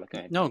 Sorry, Tyler, go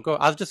ahead. No, go.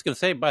 I was just going to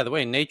say, by the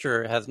way,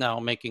 nature has now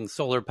making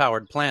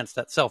solar-powered plants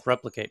that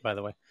self-replicate, by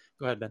the way.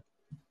 Go ahead, Ben.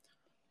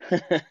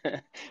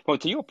 Well,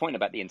 to your point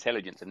about the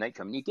intelligence of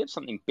nature, I mean, you give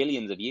something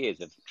billions of years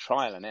of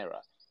trial and error,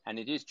 and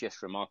it is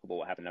just remarkable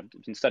what happened. I've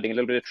been studying a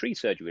little bit of tree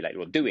surgery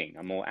lately,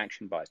 I'm more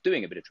action biased,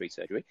 doing a bit of tree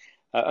surgery,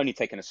 only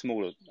taken a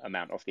small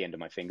amount off the end of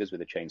my fingers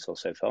with a chainsaw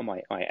so far.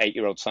 My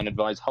 8-year-old son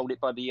advised, hold it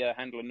by the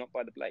handle and not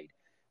by the blade.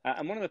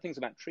 And one of the things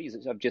about trees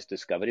that I've just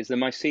discovered is the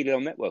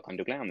mycelial network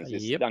underground. There's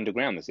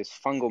this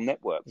fungal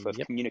network for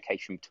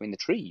communication between the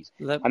trees.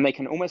 And they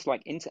can almost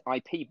like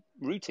IP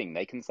routing.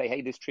 They can say,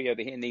 hey, this tree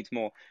over here needs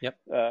more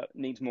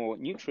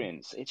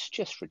nutrients. It's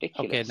just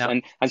ridiculous.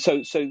 Okay, and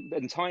so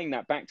tying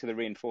that back to the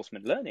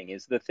reinforcement learning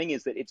is the thing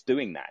is that it's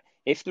doing that.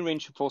 If the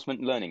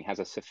reinforcement learning has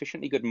a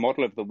sufficiently good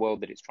model of the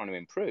world that it's trying to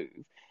improve,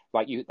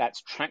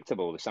 that's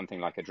tractable with something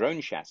like a drone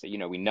chassis.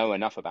 We know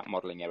enough about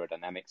modeling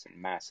aerodynamics and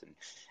mass and,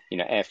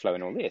 airflow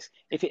and all this.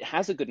 If it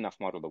has a good enough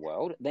model of the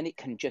world, then it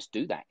can just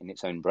do that in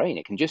its own brain.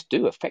 It can just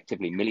do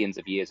effectively millions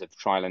of years of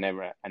trial and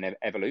error and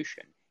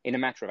evolution in a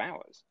matter of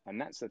hours.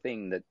 And that's the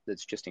thing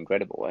that's just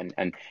incredible.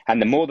 And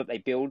the more that they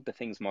build the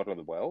things model of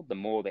the world, the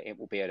more that it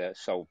will be able to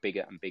solve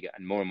bigger and bigger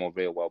and more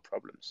real world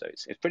problems. So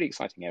it's a pretty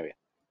exciting area.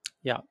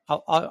 Yeah,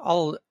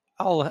 I'll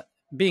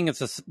being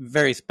it's a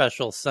very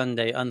special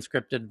Sunday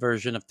unscripted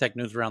version of Tech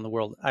News Around the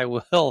World, I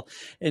will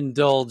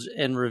indulge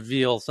and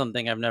reveal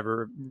something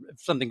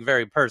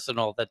very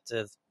personal that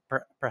is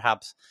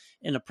perhaps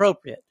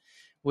inappropriate,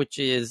 which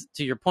is,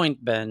 to your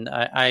point, Ben,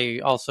 I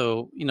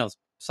also,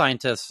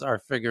 scientists are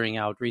figuring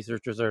out,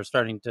 researchers are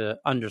starting to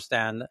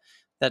understand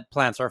that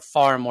plants are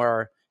far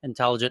more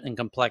intelligent and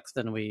complex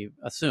than we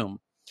assume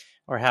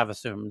or have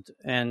assumed,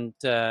 and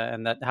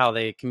that how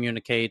they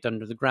communicate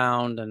under the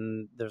ground,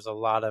 and there's a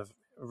lot of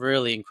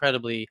really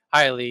incredibly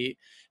highly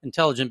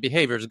intelligent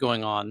behaviors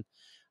going on,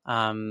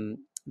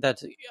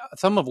 that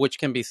some of which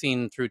can be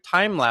seen through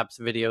time-lapse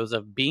videos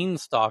of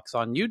beanstalks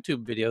on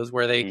YouTube videos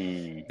where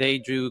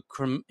they do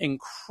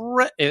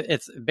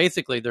it's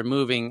basically they're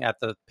moving at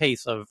the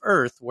pace of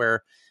Earth,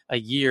 where a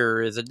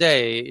year is a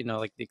day,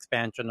 like the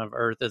expansion of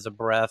Earth is a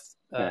breath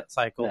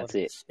cycle. That's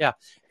it. Yeah.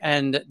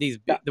 And these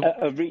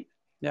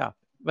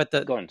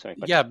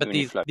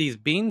these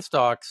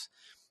beanstalks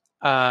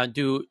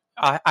do.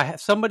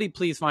 Somebody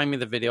please find me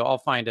the video. I'll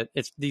find it.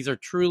 These are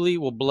truly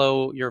will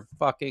blow your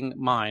fucking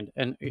mind.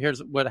 And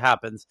here's what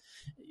happens.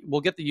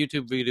 We'll get the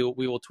YouTube video.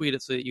 We will tweet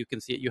it so that you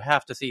can see it. You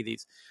have to see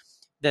these.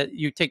 That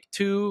you take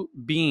 2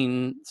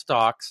 bean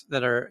stalks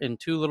that are in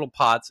 2 little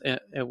pots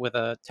with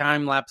a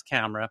time-lapse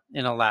camera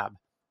in a lab.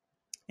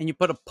 And you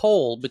put a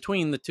pole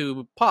between the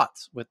 2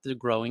 pots with the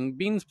growing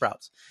bean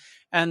sprouts.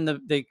 And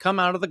they come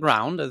out of the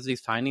ground as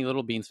these tiny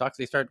little beanstalks.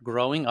 They start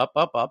growing up,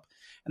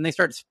 and they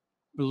start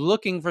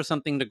looking for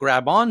something to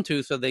grab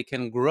onto so they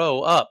can grow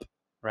up,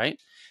 right?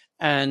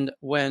 And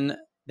when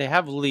they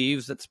have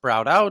leaves that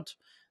sprout out,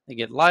 they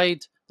get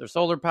light, they're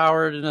solar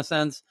powered in a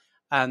sense,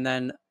 and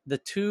then the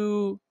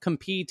 2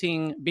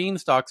 competing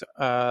beanstalks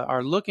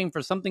are looking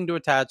for something to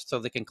attach so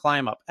they can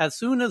climb up. As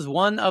soon as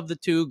one of the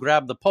 2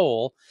 grab the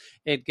pole,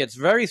 it gets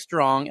very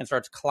strong and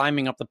starts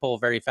climbing up the pole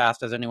very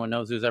fast, as anyone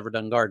knows who's ever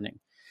done gardening.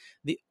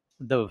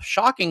 The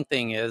shocking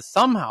thing is,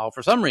 somehow,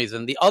 for some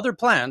reason, the other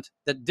plant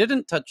that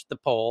didn't touch the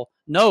pole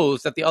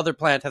knows that the other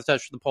plant has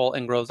touched the pole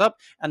and grows up,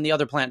 and the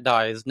other plant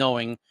dies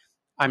knowing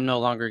I'm no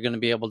longer going to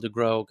be able to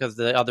grow because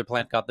the other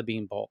plant got the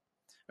bean pole.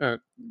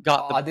 Are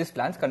these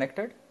plants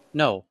connected?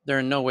 No, they're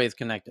in no ways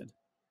connected.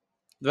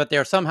 But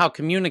they're somehow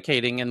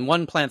communicating, and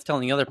one plant's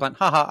telling the other plant,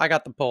 haha, I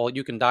got the pole,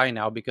 you can die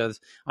now because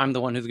I'm the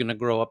one who's going to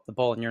grow up the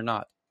pole and you're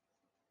not.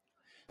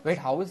 Wait,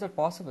 how is that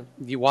possible?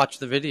 If you watch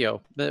the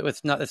video,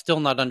 it's still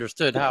not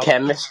understood how.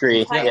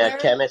 Chemistry. Yeah,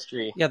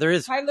 Chemistry. Yeah, there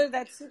is. Tyler,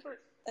 that's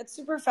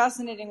super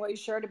fascinating what you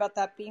shared about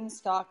that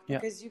beanstalk,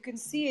 because you can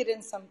see it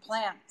in some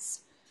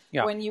plants.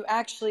 Yeah. When you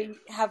actually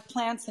have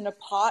plants in a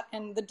pot,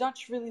 and the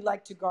Dutch really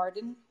like to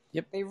garden.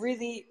 Yep. They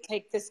really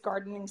take this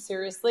gardening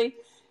seriously.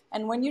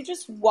 And when you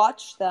just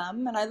watch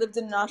them, and I lived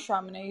in an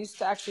ashram and I used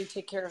to actually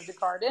take care of the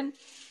garden.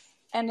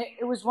 And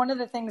it was one of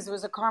the things, it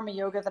was a karma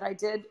yoga that I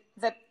did,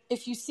 that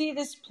if you see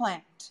this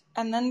plant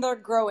and then they're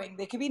growing,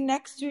 they could be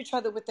next to each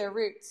other with their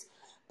roots.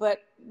 But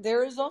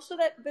there is also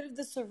that bit of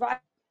the survival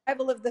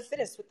of the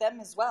fittest with them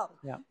as well.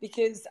 Yeah.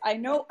 Because I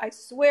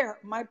swear,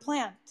 my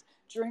plant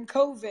during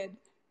COVID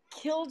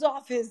killed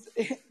off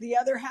the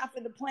other half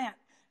of the plant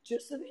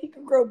just so that he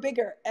could grow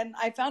bigger. And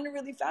I found it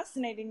really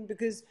fascinating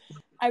because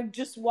I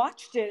just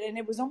watched it and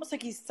it was almost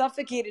like he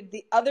suffocated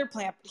the other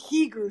plant, but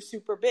he grew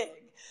super big.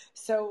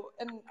 So,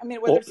 and I mean,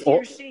 whether it's he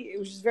or she, it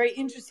was just very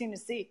interesting to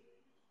see.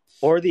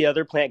 Or the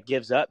other plant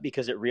gives up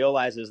because it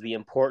realizes the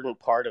important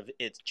part of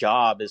its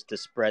job is to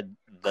spread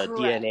the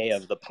DNA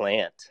of the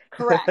plant.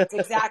 Correct,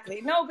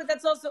 exactly. No, but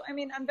that's also, I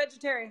mean, I'm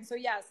vegetarian, so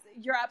yes,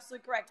 you're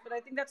absolutely correct. But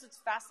I think that's what's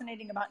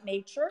fascinating about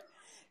nature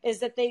is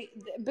that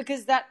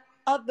because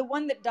the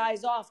one that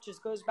dies off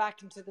just goes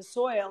back into the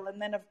soil,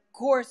 and then of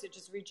course it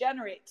just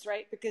regenerates,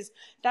 right? Because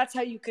that's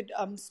how you could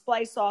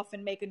splice off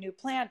and make a new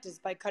plant, is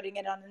by cutting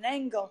it on an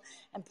angle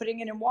and putting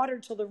it in water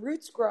till the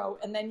roots grow,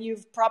 and then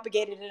you've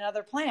propagated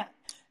another plant.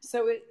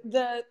 So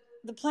the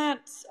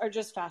plants are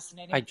just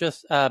fascinating. I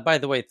just, by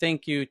the way,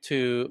 thank you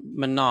to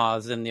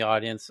Manaz in the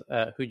audience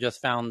who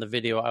just found the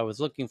video I was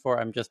looking for.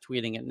 I'm just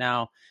tweeting it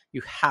now.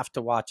 You have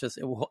to watch this.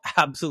 It will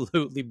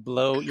absolutely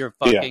blow your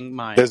fucking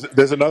mind.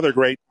 There's another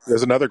great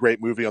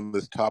movie on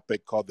this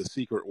topic called The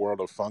Secret World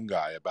of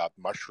Fungi about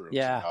mushrooms.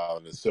 And how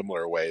in a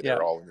similar way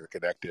they're all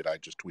interconnected. I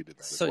just tweeted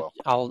that as well.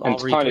 I'll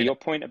Tyler, your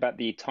point about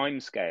the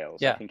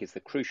timescales, I think, is the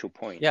crucial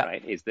point,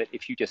 right? Is that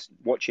if you just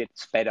watch it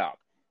sped up,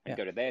 and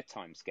go to their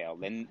time scale,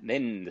 then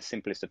the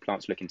simplest of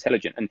plants look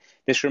intelligent. And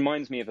this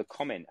reminds me of a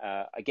comment,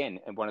 again,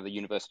 at one of the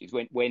universities,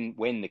 when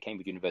the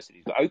Cambridge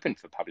universities were open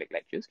for public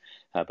lectures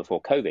before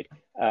COVID,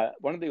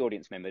 one of the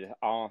audience members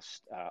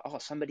asked,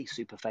 somebody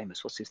super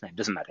famous, what's his name?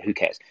 Doesn't matter, who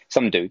cares?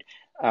 Some dude.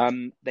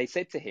 They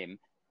said to him,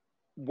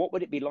 what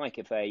would it be like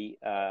if a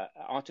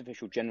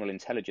artificial general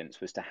intelligence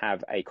was to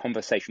have a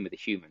conversation with a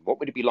human? What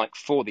would it be like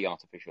for the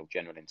artificial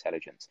general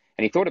intelligence?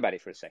 And he thought about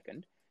it for a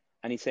second.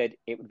 And he said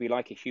it would be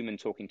like a human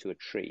talking to a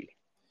tree.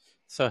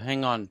 So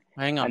hang on.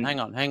 Are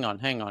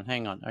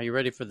you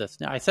ready for this?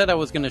 Now, I said I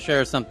was going to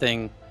share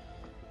something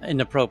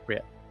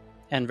inappropriate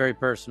and very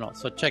personal.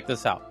 So check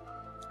this out.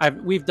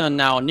 We've done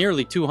now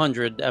nearly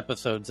 200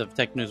 episodes of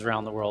Tech News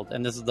Around the World,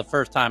 and this is the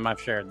first time I've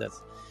shared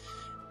this.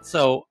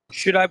 So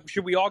should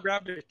we all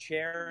grab a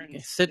chair and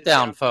sit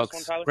down,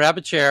 folks? Grab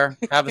a chair,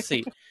 have a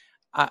seat.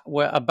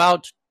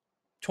 About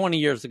 20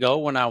 years ago,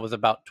 when I was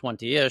about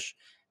 20-ish,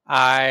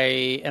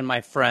 I and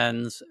my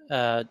friends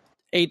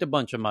ate a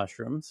bunch of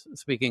mushrooms,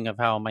 speaking of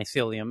how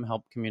mycelium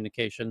help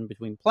communication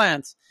between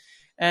plants.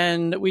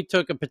 And we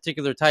took a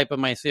particular type of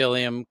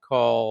mycelium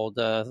called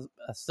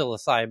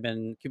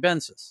psilocybin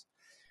cubensis.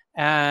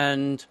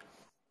 And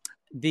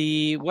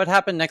what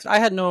happened next, I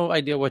had no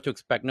idea what to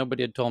expect.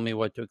 Nobody had told me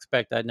what to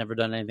expect. I'd never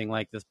done anything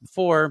like this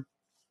before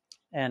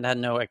and had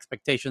no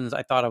expectations.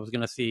 I thought I was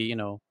going to see,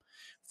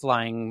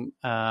 flying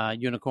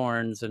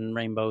unicorns and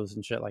rainbows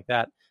and shit like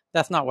that.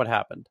 That's not what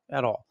happened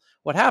at all.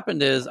 What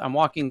happened is I'm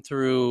walking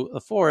through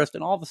the forest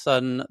and all of a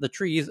sudden the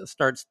trees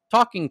starts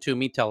talking to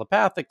me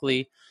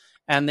telepathically,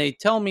 and they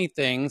tell me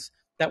things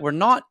that were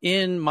not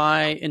in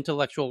my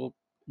intellectual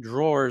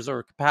drawers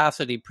or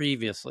capacity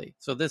previously.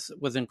 So this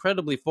was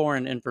incredibly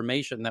foreign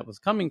information that was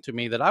coming to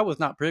me that I was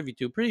not privy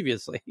to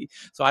previously.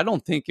 So I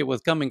don't think it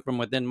was coming from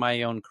within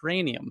my own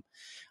cranium.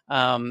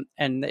 And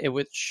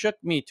it shook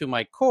me to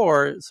my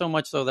core, so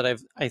much so that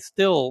I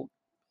still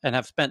and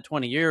have spent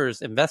 20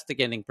 years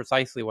investigating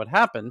precisely what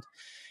happened.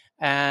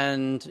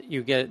 And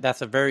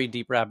that's a very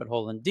deep rabbit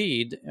hole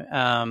indeed.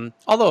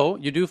 Although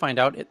you do find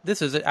out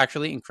this is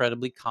actually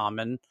incredibly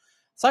common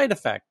side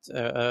effect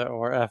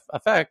or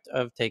effect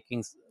of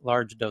taking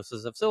large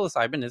doses of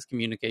psilocybin is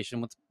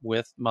communication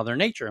with Mother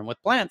Nature and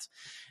with plants.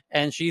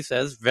 And she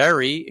says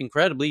very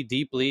incredibly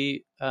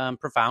deeply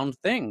profound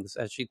things,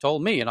 as she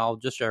told me. And I'll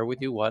just share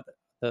with you what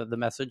the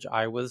message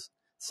I was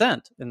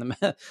sent. And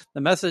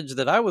the message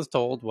that I was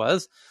told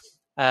was,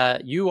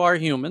 you are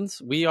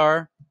humans, we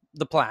are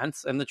the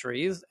plants and the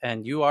trees,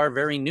 and you are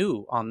very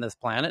new on this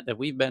planet, that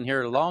we've been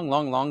here a long,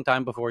 long, long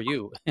time before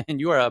you. And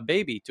you are a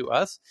baby to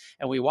us,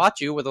 and we watch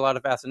you with a lot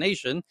of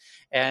fascination,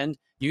 and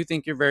you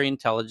think you're very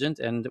intelligent,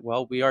 and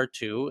well, we are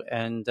too,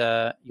 and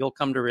you'll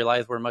come to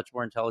realize we're much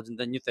more intelligent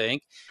than you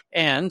think.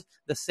 And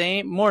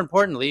more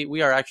importantly,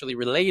 we are actually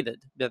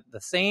related. The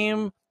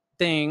same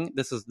thing,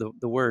 this is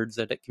the words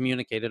that it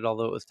communicated,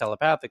 although it was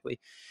telepathically.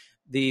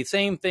 the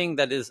same thing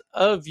that is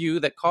of you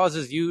that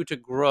causes you to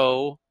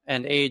grow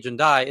and age and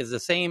die is the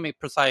same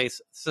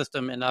precise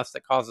system in us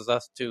that causes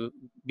us to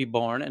be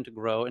born and to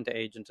grow and to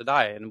age and to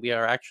die. And we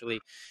are actually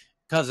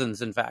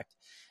cousins, in fact.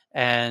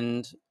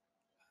 And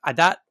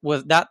that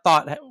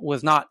thought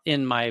was not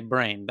in my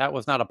brain. That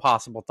was not a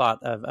possible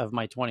thought of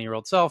my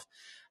 20-year-old self.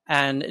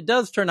 And it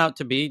does turn out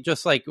to be,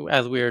 just like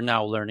as we are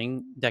now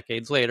learning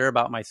decades later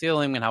about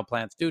mycelium and how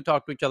plants do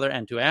talk to each other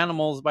and to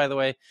animals, by the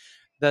way,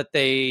 that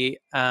they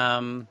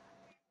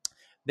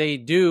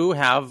do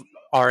have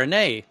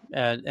RNA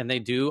and they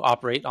do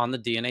operate on the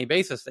DNA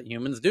basis that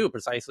humans do,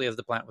 precisely as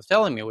the plant was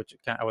telling me, which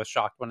I was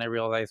shocked when I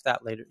realized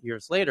that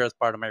years later as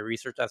part of my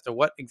research as to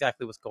what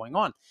exactly was going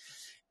on.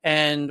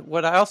 And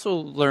what I also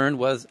learned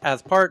was,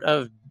 as part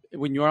of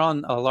when you're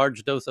on a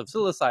large dose of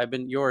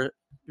psilocybin, your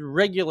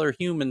regular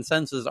human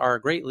senses are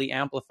greatly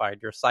amplified.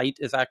 Your sight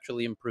is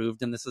actually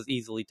improved, and this is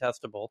easily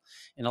testable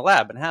in a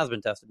lab and has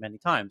been tested many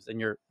times. And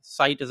your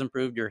sight is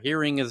improved, your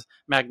hearing is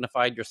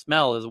magnified, your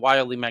smell is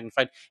wildly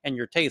magnified, and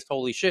your taste,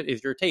 holy shit,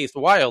 is your taste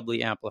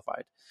wildly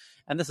amplified.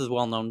 And this is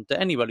well known to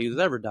anybody who's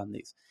ever done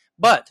these.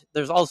 But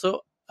there's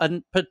also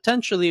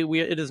potentially,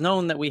 it is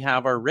known that we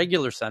have our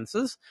regular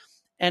senses,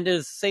 and it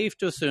is safe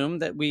to assume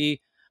that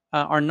we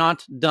are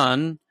not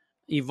done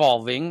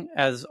evolving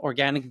as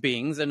organic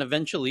beings, and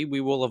eventually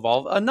we will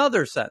evolve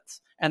another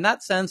sense. And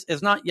that sense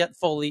is not yet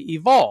fully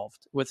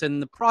evolved. Within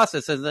the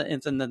process,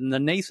 it's in the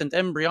nascent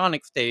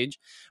embryonic stage,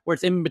 where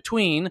it's in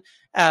between,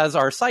 as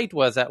our sight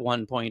was at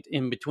one point,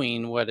 in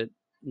between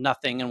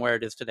nothing and where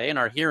it is today, and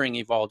our hearing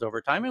evolved over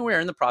time, and we're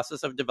in the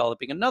process of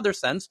developing another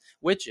sense,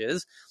 which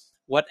is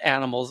what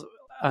animals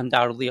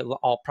undoubtedly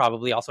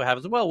probably also have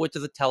as well, which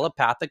is a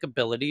telepathic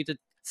ability to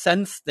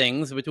sense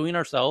things between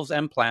ourselves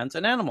and plants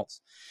and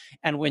animals.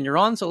 And when you're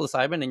on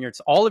psilocybin and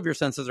all of your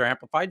senses are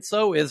amplified,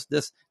 so is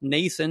this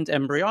nascent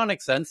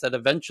embryonic sense that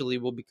eventually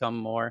will become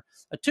more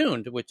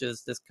attuned, which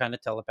is this kind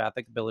of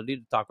telepathic ability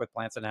to talk with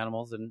plants and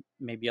animals and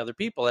maybe other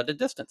people at a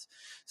distance.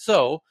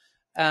 So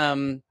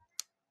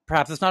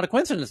perhaps it's not a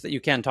coincidence that you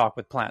can talk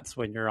with plants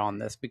when you're on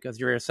this, because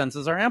your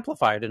senses are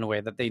amplified in a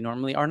way that they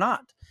normally are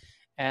not.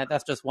 And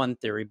that's just one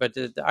theory, but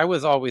I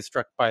was always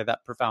struck by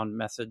that profound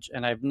message,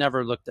 and I've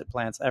never looked at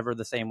plants ever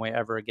the same way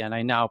ever again.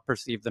 I now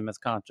perceive them as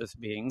conscious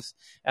beings,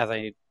 as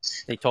they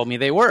told me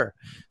they were.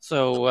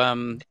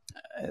 So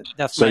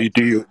that's so.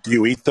 Do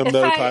you eat them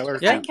though, Tyler?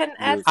 If I can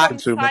add some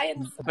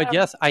science, but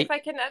yes, if I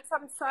can add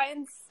some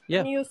science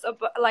news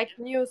about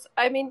news.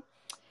 I mean,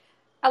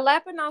 a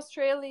lab in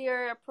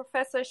Australia, a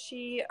professor,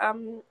 she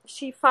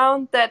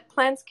found that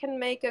plants can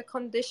make a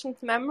conditioned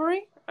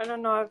memory. I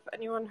don't know if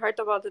anyone heard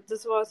about it.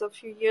 This was a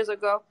few years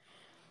ago.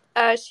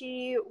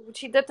 She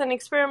did an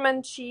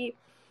experiment. She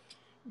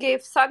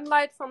gave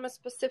sunlight from a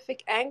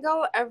specific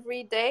angle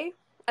every day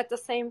at the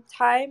same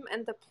time,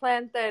 and the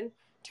plant then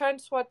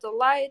turns towards the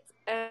light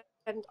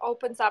and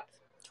opens up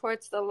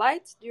towards the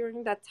light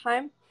during that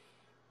time.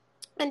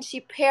 And she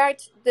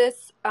paired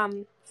this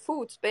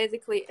food,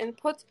 basically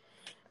input,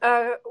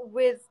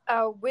 with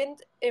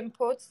wind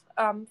inputs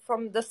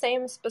from the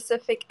same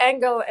specific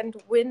angle, and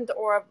wind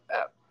or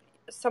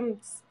some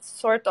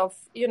sort of,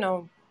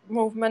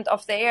 movement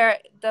of the air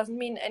doesn't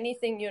mean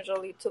anything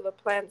usually to the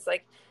plants.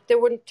 Like, they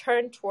wouldn't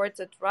turn towards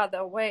it rather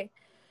away.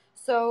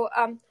 So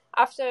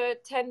after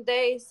 10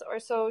 days or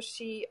so,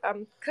 she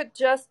could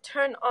just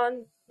turn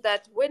on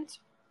that wind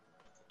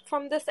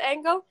from this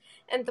angle,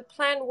 and the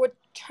plant would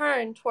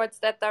turn towards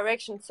that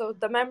direction. So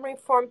the memory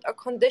formed a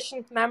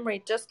conditioned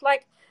memory, just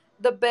like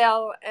the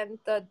bell and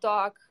the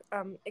dog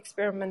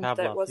experiment Pavlov,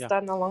 that was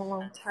done a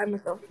long time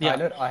ago.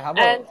 Tyler, I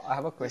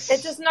have a question.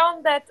 It is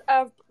known that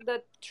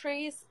the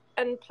trees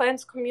and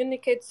plants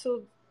communicate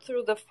through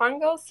the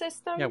fungal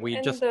system. Yeah, we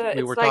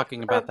were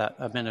talking about that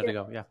a minute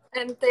ago. Yeah,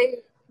 and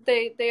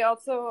they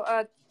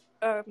also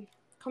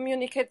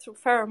communicate through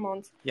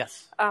pheromones.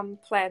 Yes.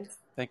 Plants.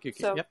 Thank you.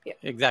 So, yep. Yeah.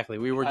 Exactly.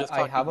 We were just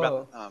talking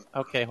about.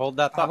 Okay, hold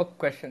that thought. I have a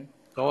question.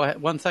 Go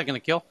ahead. 1 second,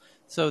 Akhil.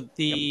 So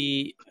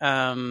the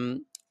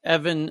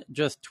Evan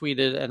just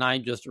tweeted, and I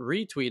just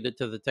retweeted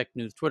to the Tech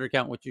News Twitter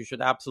account, which you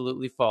should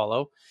absolutely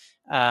follow.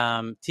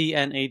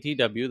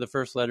 TNATW, the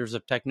first letters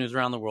of Tech News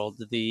Around the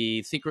World,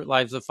 The Secret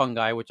Lives of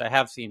Fungi, which I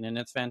have seen, and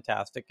it's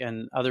fantastic.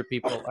 And other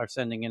people are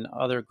sending in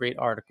other great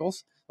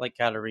articles, like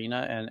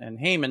Katarina and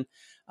Heyman.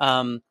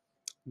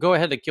 Go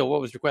ahead, Akhil.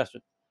 What was your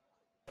question?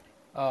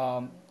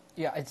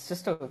 Yeah, it's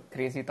just a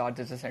crazy thought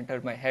that just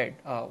entered my head.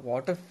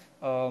 What if,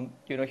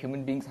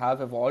 human beings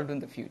have evolved in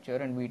the future,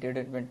 and we did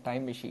invent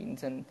time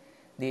machines, and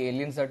the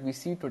aliens that we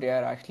see today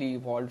are actually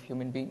evolved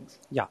human beings?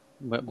 Yeah,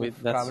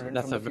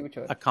 that's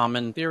a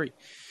common theory.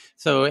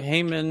 So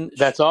Heyman...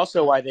 That's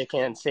also why they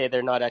can say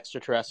they're not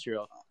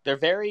extraterrestrial. They're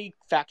very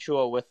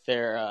factual with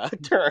their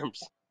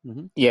terms.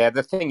 Mm-hmm. Yeah,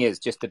 the thing is,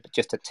 just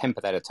to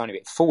temper that a tiny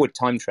bit, forward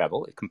time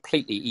travel is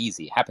completely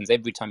easy. It happens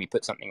every time you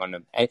put something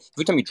on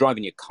every time you drive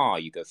in your car,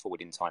 you go forward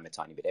in time a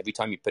tiny bit. Every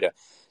time you put a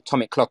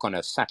atomic clock on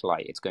a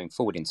satellite, it's going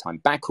forward in time.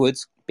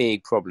 Backwards,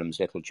 big problems,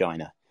 little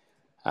China.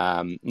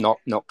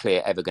 Not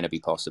clear ever going to be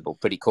possible,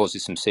 but it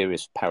causes some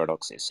serious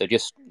paradoxes. So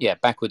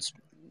backwards,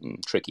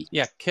 tricky.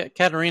 Yeah,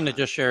 Katerina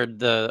just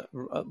shared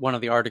one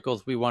of the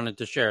articles we wanted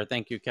to share.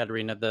 Thank you,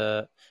 Katerina.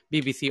 The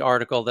BBC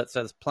article that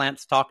says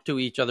plants talk to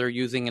each other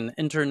using an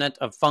internet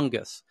of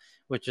fungus,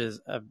 which is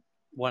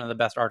one of the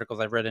best articles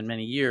I've read in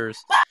many years,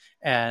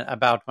 and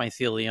about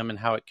mycelium and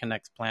how it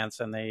connects plants,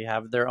 and they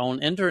have their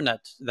own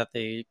internet that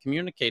they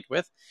communicate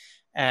with.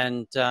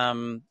 And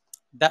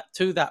that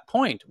to that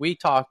point, we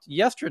talked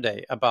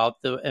yesterday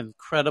about the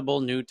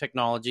incredible new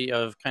technology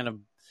of kind of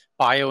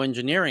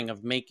bioengineering,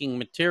 of making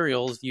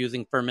materials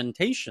using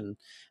fermentation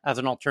as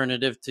an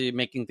alternative to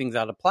making things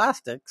out of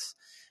plastics.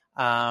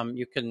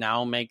 You can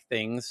now make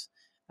things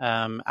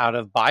out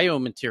of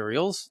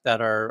biomaterials that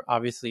are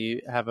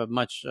obviously have a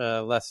much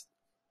less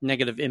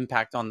negative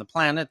impact on the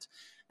planet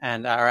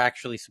and are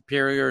actually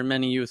superior in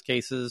many use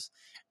cases.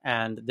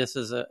 And this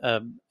is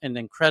an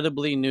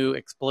incredibly new,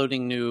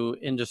 exploding new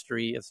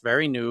industry. It's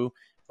very new,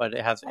 but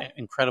it has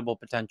incredible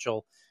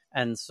potential.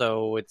 And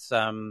so it's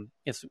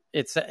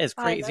as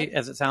crazy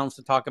as it sounds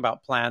to talk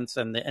about plants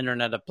and the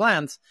internet of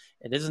plants.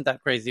 It isn't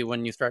that crazy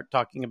when you start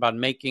talking about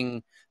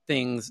making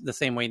things the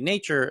same way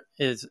nature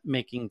is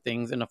making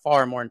things in a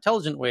far more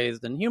intelligent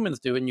ways than humans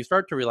do. And you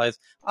start to realize,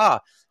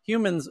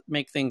 humans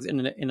make things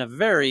in a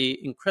very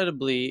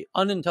incredibly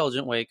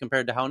unintelligent way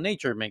compared to how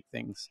nature makes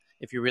things.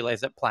 If you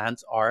realize that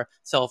plants are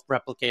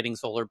self-replicating,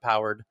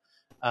 solar-powered,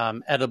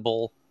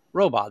 edible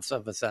robots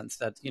of a sense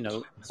that,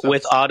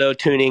 with auto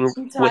tuning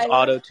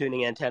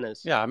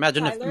antennas. Yeah,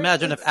 imagine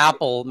if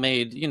Apple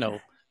made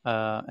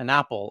an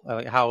apple,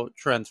 how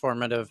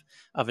transformative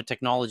of a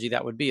technology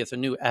that would be. It's a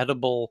new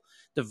edible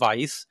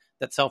device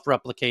that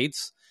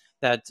self-replicates,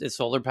 that is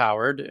solar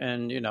powered,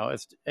 and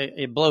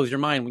it blows your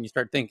mind when you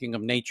start thinking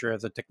of nature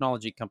as a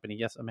technology company.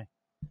 Yes, Ame.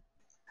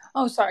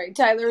 Oh, sorry,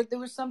 Tyler. There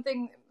was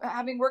something,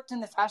 having worked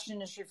in the fashion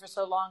industry for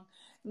so long,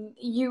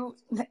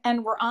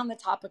 and we're on the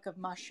topic of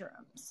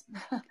mushrooms.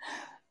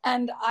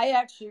 And I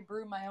actually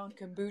brew my own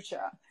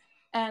kombucha.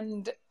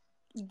 And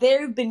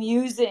they've been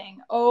using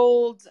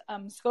old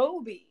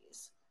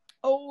scobies.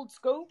 Old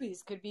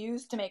scobies could be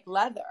used to make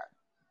leather.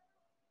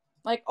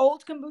 Like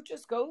old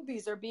kombucha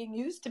scobies are being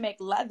used to make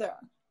leather.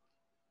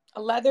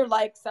 A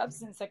leather-like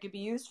substance that could be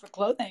used for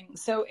clothing.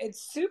 So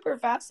it's super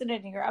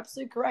fascinating. You're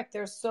absolutely correct.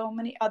 There's so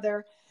many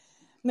other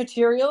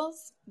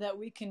materials that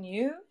we can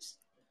use.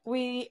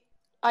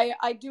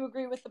 I do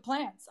agree with the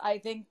plants. I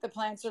think the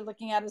plants are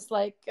looking at us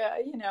like,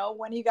 when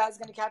are you guys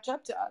going to catch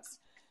up to us?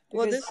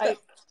 Because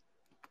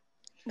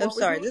I'm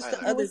sorry. This is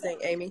the other thing,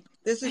 Amy.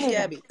 This is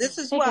Gabby. This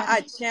is why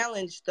I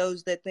challenge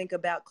those that think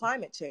about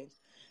climate change.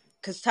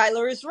 Because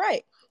Tyler is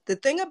right. The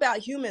thing about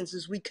humans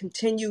is we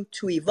continue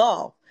to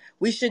evolve.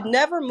 We should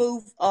never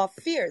move off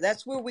fear.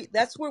 That's where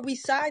we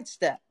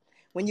sidestep.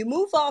 When you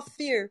move off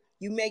fear,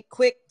 you make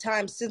quick,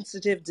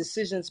 time-sensitive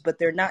decisions, but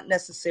they're not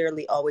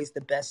necessarily always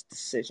the best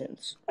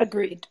decisions.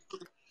 Agreed.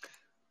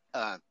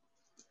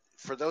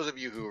 For those of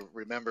you who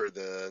remember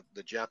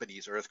the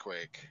Japanese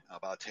earthquake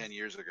about 10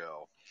 years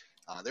ago,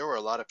 there were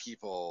a lot of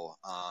people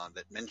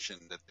that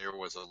mentioned that there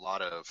was a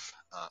lot of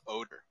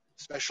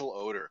special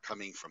odor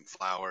coming from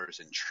flowers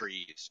and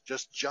trees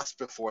just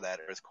before that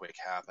earthquake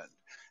happened.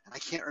 And I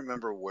can't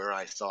remember where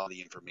I saw the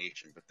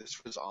information, but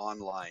this was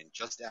online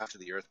just after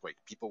the earthquake.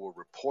 People were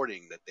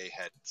reporting that they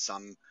had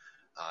some,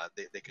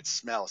 they could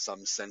smell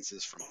some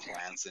senses from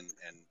plants and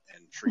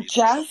trees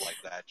and stuff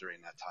like that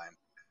during that time.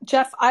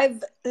 Jeff,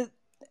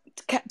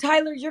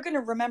 Tyler, you're going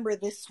to remember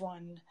this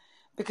one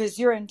because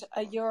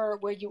you're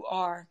where you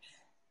are.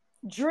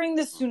 During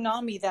the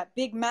tsunami, that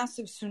big,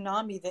 massive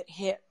tsunami that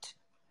hit,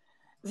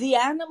 the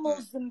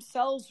animals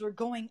themselves were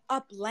going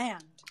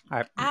upland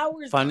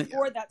hours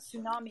before that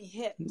tsunami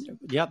hit.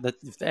 Yeah,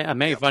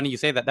 funny you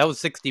say that. That was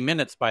 60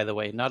 Minutes, by the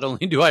way. Not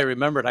only do I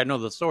remember it, I know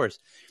the source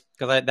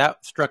because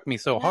that struck me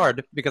so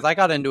hard because I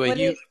got into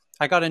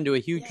a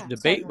huge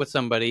debate with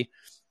somebody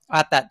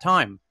at that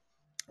time,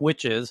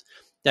 which is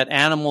that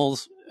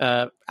animals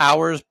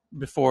hours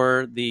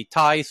before the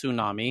Thai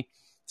tsunami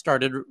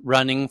started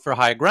running for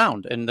high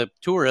ground, and the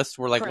tourists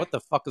were like, "What the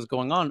fuck is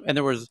going on?" And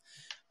there was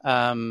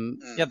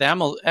the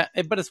animals,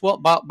 but it's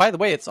by the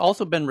way, it's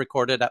also been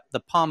recorded at the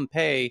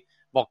Pompeii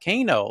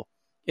volcano.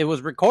 It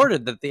was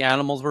recorded that the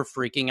animals were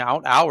freaking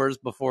out hours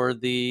before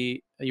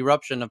the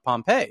eruption of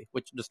Pompeii,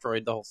 which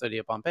destroyed the whole city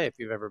of Pompeii. If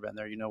you've ever been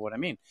there, you know what I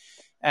mean.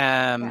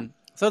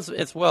 So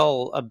it's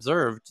well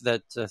observed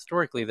that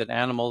historically that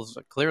animals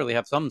clearly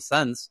have some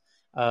sense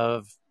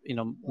of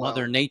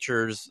Mother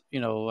Nature's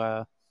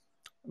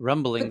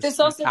rumblings but this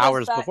also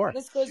hours goes back, before.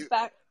 This goes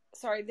back.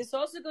 Sorry, this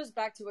also goes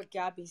back to what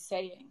Gabby's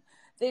saying.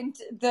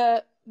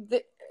 The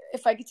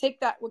if I could take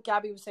what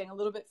Gabby was saying a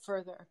little bit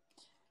further,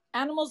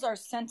 animals are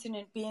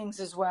sentient beings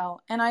as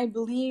well, and I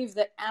believe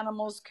that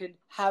animals could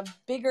have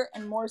bigger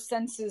and more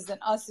senses than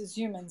us as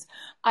humans.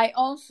 I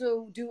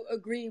also do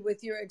agree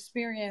with your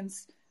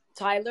experience,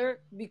 Tyler,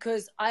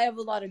 because I have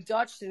a lot of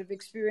Dutch that have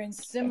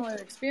experienced similar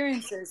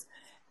experiences,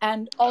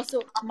 and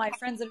also my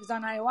friends that have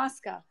done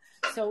ayahuasca.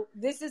 So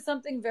this is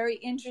something very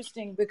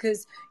interesting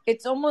because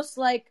it's almost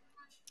like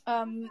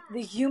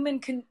the human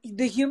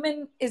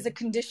is a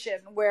condition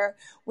where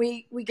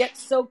we get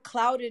so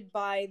clouded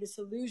by this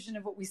illusion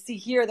of what we see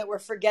here that we're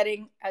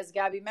forgetting, as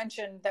Gabby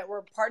mentioned, that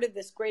we're part of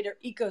this greater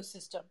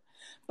ecosystem.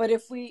 But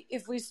if we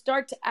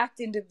start to act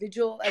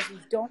individual as we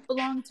don't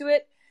belong to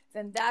it,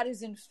 then that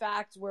is in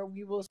fact where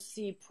we will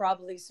see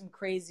probably some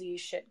crazy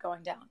shit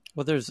going down.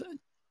 Well,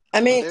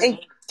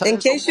 in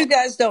case you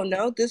guys don't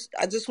know this,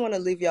 I just want to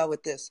leave y'all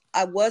with this.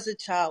 I was a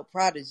child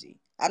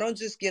prodigy. I don't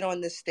just get on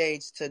this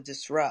stage to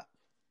disrupt.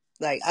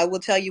 Like, I will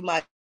tell you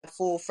my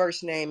full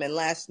first name and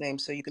last name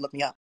so you can look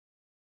me up.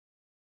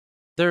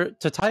 To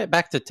tie it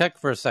back to tech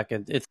for a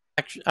second, it's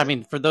actually, I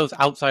mean, for those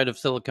outside of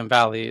Silicon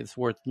Valley, it's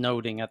worth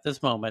noting at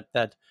this moment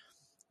that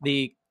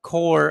the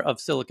core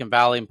of Silicon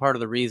Valley, and part of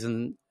the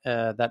reason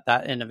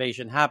that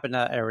innovation happened in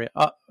that area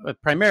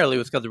primarily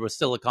was because there was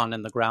silicon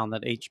in the ground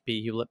that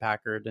HP, Hewlett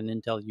Packard, and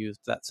Intel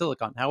used that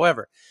silicon.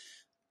 However,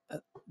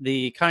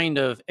 the kind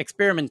of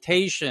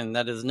experimentation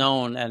that is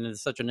known and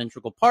is such an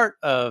integral part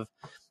of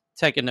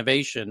tech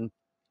innovation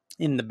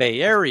in the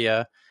Bay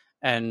Area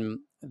and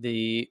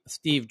the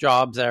Steve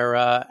Jobs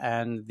era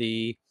and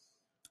the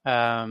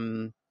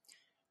psychedelic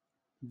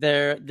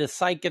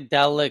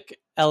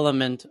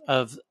element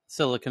of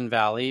Silicon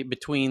Valley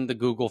between the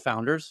Google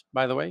founders,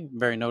 by the way,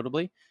 very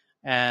notably.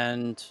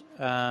 And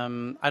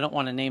I don't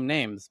want to name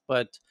names,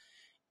 but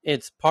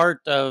it's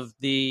part of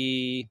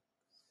the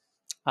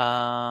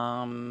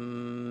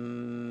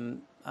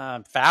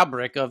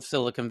fabric of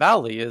Silicon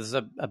Valley is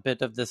a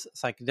bit of this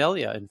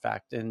psychedelia, in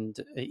fact. And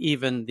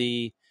even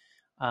the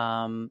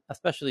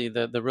especially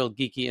the real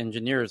geeky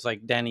engineers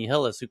like Danny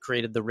Hillis, who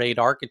created the RAID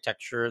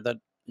architecture that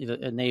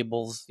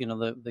enables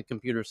the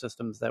computer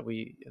systems that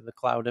the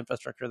cloud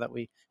infrastructure that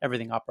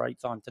everything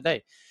operates on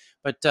today.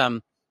 But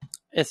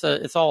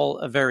it's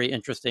all very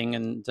interesting,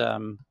 and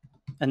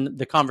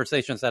the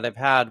conversations that I've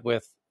had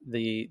with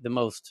the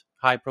most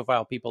high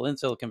profile people in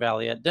Silicon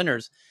Valley at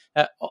dinners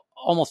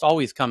almost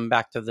always come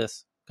back to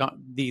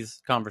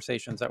these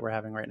conversations that we're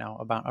having right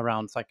now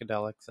around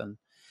psychedelics and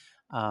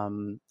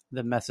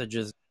the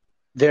messages.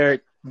 They're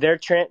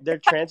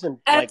transcend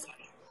like.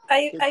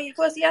 I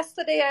was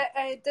yesterday.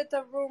 I did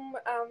a room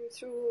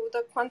through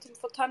the Quantum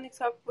Photonics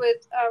Hub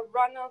with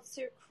Ronald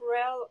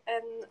Cirquel,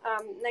 and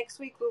next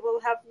week we will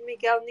have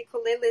Miguel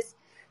Nicolelis.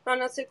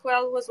 Ronald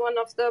Cirquel was one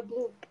of the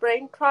Blue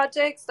Brain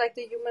projects, like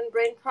the Human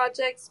Brain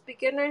Project's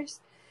beginners.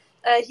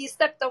 He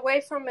stepped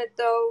away from it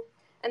though,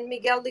 and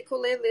Miguel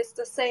Nicolelis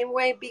the same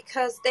way,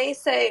 because they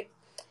say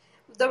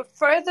the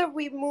further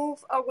we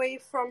move away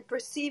from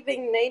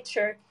perceiving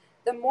nature,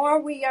 the more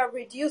we are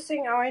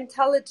reducing our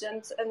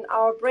intelligence and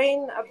our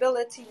brain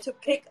ability to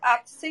pick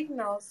up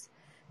signals,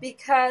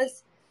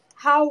 because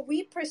how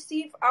we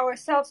perceive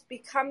ourselves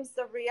becomes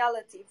the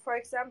reality. For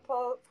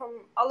example,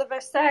 from Oliver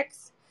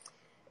Sacks,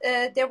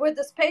 there were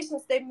these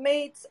patients, they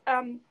made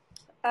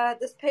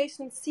this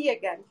patient see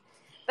again.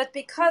 But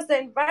because the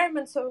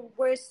environment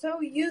were so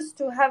used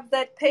to have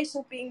that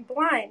patient being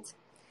blind,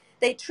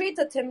 they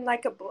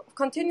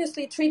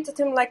continuously treated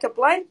him like a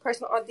blind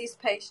person, or these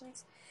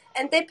patients,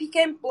 and they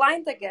became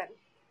blind again.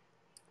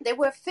 They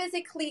were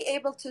physically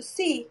able to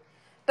see,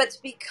 but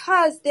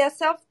because their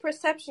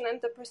self-perception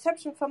and the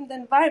perception from the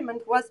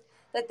environment was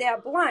that they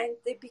are blind,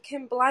 they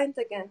became blind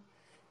again.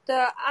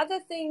 The other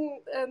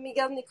thing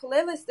Miguel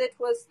Nicolelis did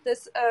was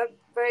this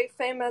very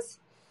famous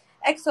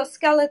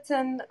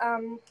exoskeleton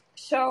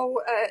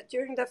show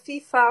during the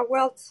FIFA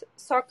World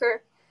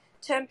Soccer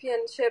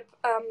Championship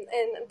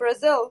in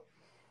Brazil,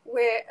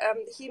 where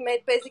he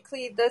made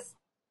basically this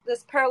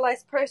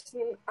paralyzed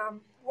person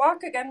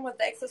walk again with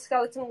the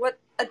exoskeleton. What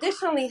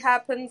additionally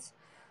happens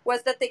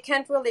was that they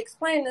can't really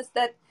explain is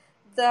that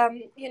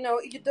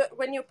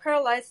when you're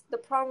paralyzed, the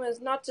problem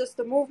is not just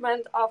the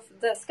movement of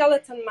the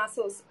skeleton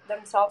muscles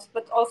themselves,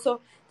 but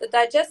also the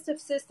digestive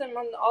system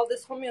and all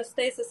this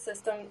homeostasis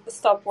system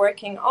stop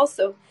working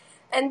also.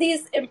 And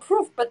these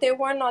improved, but they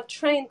were not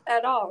trained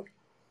at all.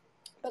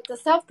 But the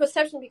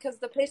self-perception, because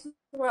the patients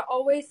were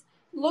always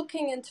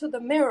looking into the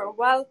mirror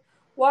while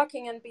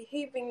walking and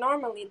behaving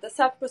normally, the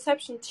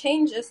self-perception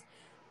changes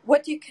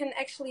what you can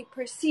actually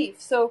perceive.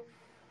 So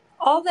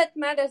all that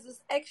matters is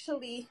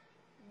actually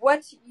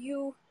what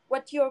your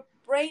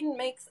brain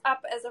makes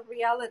up as a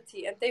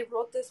reality. And they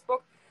wrote this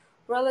book,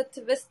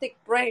 Relativistic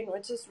Brain,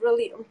 which is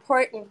really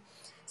important.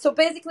 So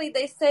basically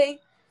they say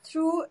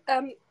through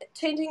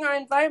changing our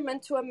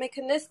environment to a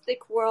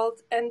mechanistic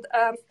world and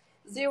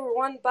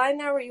 0-1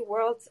 binary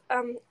world,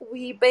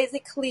 we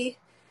basically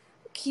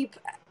keep,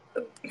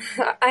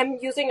 I'm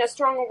using a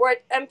stronger word,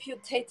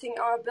 amputating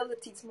our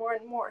abilities more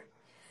and more.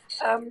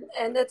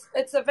 And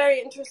it's a very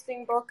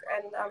interesting book.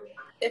 And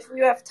if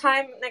you have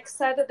time next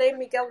Saturday,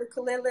 Miguel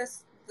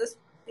Nicolelis,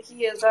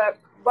 he is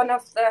one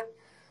of the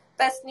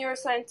best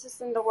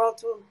neuroscientists in the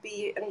world, will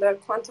be in the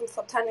Quantum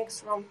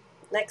Photonics room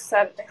next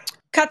Saturday.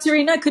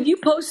 Katerina, could you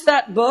post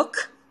that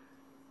book?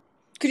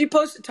 Could you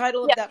post the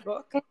title of that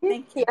book? Mm-hmm.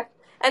 Thank you. Yeah.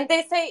 And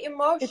they say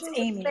emotions. It's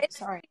Amy.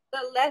 Sorry.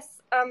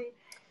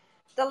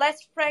 The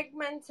less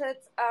fragmented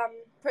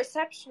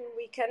perception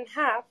we can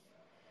have,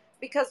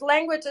 because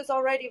language is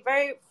already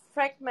very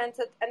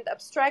fragmented and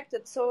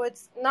abstracted, so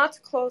it's not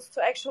close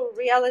to actual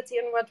reality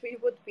and what we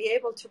would be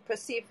able to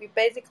perceive. We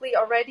basically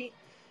already,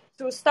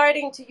 through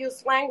starting to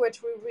use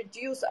language, we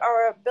reduce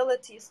our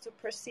abilities to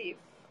perceive.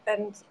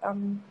 And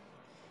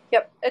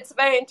yep, it's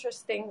very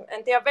interesting.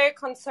 And they are very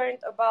concerned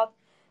about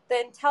the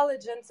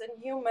intelligence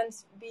in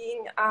humans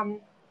being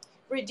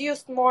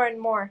reduced more and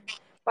more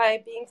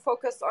by being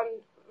focused on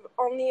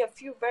only a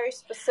few very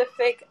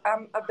specific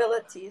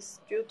abilities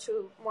due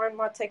to more and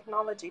more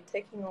technology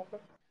taking over.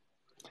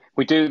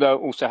 We do, though,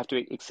 also have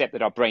to accept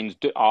that our brains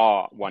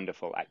are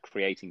wonderful at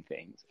creating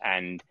things.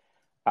 And,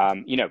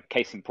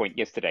 case in point,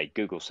 yesterday,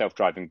 Google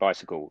self-driving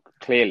bicycle,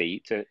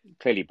 clearly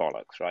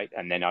bollocks, right?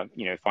 And then,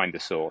 find the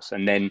source.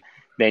 And then,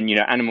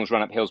 animals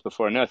run up hills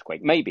before an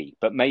earthquake. Maybe,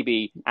 but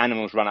maybe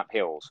animals run up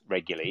hills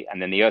regularly,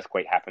 and then the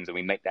earthquake happens, and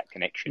we make that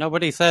connection.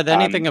 Nobody said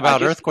anything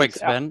about earthquakes,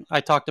 Ben.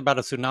 I talked about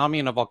a tsunami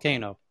and a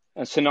volcano.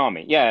 A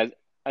tsunami, yeah,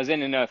 as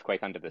in an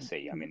earthquake under the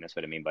sea. I mean, that's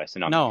what I mean by a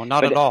tsunami. No,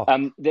 not at all.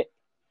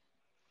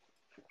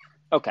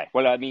 Okay,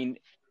 well, I mean,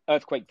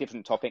 earthquake,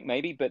 different topic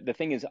maybe, but the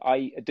thing is,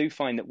 I do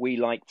find that we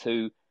like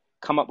to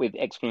come up with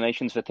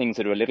explanations for things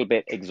that are a little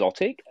bit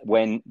exotic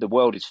when the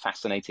world is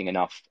fascinating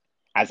enough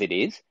as it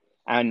is,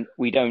 and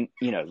we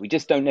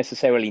just don't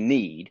necessarily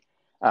need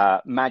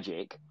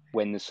magic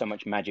when there's so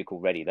much magic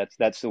already.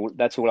 That's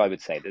all I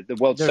would say. The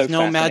world's There's so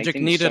no fascinating. magic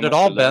needed at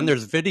all, Ben.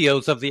 There's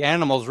videos of the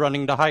animals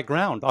running to high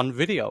ground on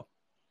video.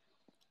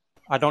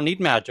 I don't need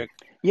magic.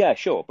 Yeah,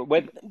 sure, but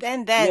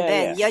Ben,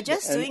 you're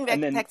just doing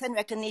pattern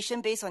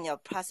recognition based on your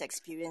past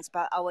experience,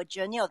 but our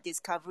journey of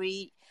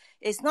discovery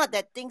is not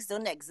that things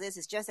don't exist,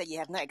 it's just that you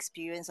have not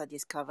experienced or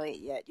discovered it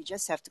yet. You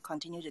just have to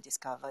continue to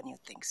discover new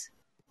things.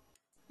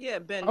 Yeah,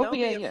 Ben, don't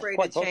be afraid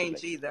to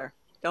change either.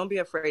 Don't be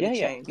afraid to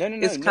change. No,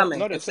 it's coming.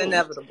 Not it's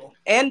inevitable.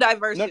 And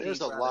diversity.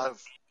 There's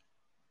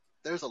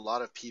a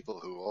lot of people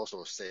who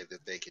also say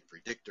that they can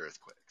predict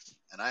earthquakes,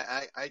 and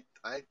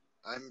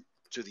I'm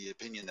to the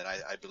opinion that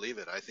I believe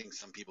it. I think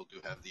some people do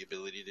have the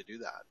ability to do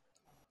that.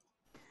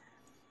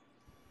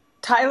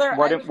 Tyler,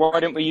 why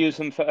don't we use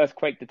them for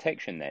earthquake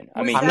detection then?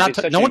 I mean,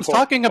 no one's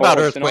talking about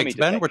earthquakes,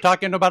 Ben. We're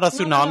talking about a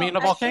tsunami and a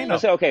volcano.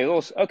 Okay,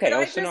 or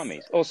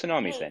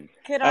tsunamis then.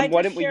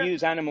 Why don't we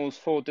use animals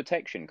for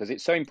detection? Because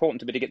it's so important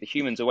to be able to get the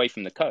humans away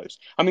from the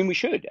coast. I mean, we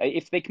should.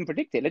 If they can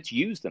predict it, let's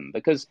use them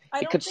because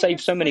it could save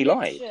so many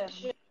lives.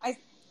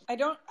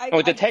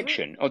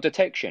 Detection.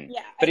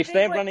 Yeah, but if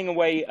they're running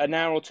away an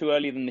hour or two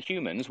earlier than the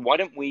humans, why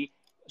don't we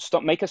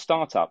make a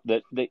startup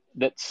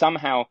that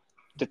somehow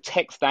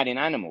detects that in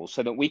animals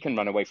so that we can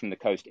run away from the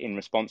coast in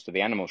response to the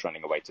animals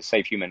running away to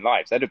save human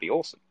lives? That'd be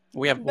awesome.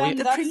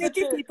 The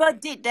primitive people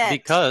did that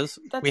because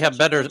we have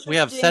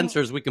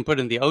sensors we can put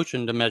in the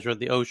ocean to measure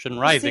the ocean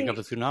rising of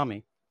a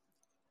tsunami.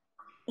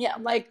 Yeah,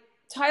 like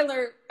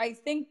Tyler, I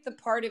think the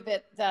part of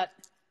it that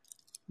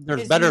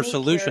there's better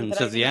solutions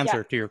is the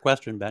answer to your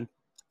question, Ben.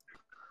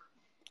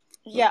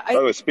 Yeah.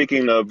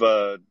 Speaking of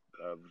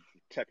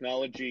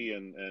technology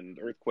and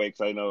earthquakes,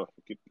 I know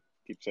I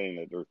keep saying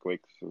that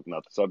earthquakes is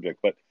not the subject,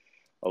 but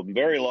a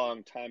very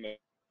long time,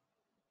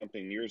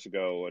 something years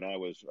ago, when I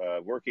was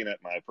working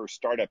at my first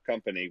startup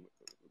company,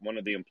 one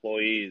of the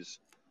employees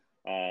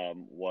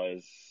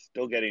was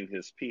still getting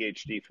his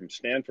PhD from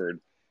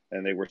Stanford,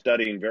 and they were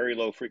studying very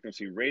low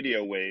frequency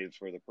radio waves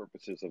for the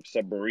purposes of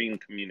submarine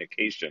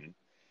communication.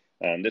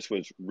 This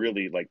was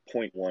really like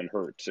 0.1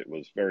 hertz. It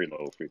was very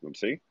low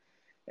frequency.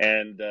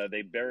 And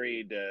they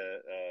buried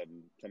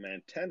some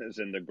antennas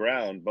in the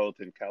ground, both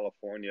in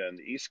California and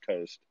the East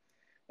Coast.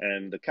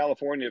 And the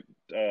California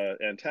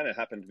antenna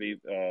happened to be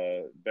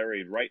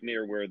buried right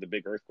near where the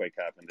big earthquake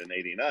happened in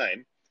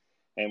 '89.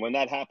 And when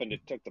that happened,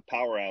 it took the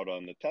power out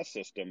on the test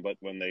system. But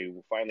when they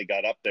finally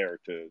got up there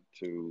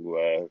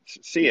to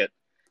see it,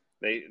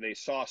 they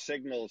saw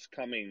signals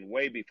coming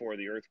way before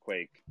the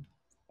earthquake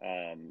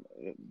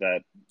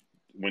that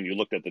when you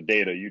looked at the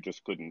data, you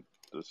just couldn't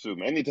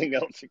assume anything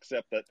else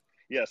except that,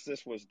 yes,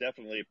 this was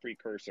definitely a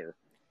precursor.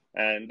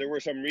 And there were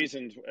some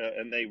reasons,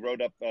 and they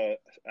wrote up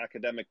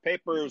academic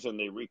papers, and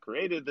they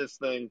recreated this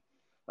thing.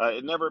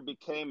 It never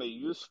became a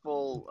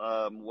useful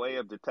way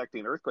of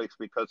detecting earthquakes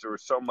because there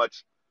was so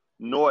much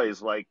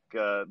noise, like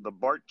the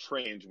BART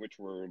trains, which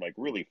were like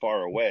really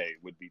far away,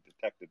 would be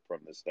detected from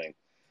this thing.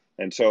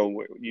 And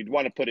so you'd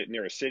want to put it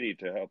near a city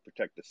to help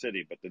protect the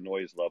city, but the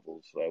noise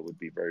levels would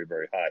be very,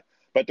 very high.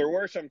 But there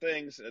were some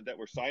things that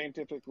were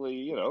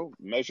scientifically,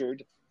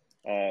 measured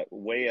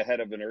way ahead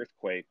of an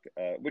earthquake,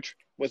 which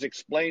was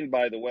explained,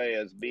 by the way,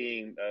 as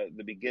being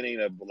the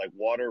beginning of like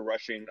water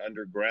rushing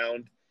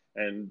underground.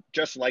 And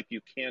just like you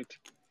can't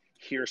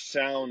hear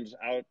sounds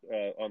out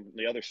on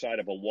the other side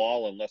of a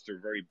wall unless they're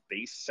very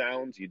bass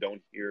sounds, you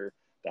don't hear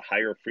the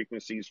higher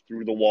frequencies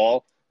through the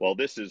wall. Well,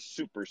 this is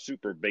super,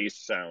 super bass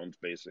sounds,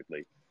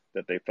 basically,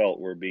 that they felt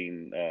were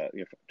being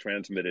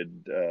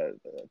transmitted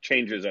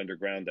changes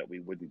underground that we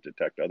wouldn't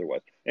detect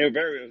otherwise. And it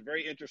was a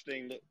very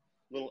interesting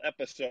little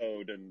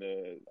episode, and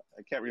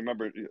I can't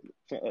remember.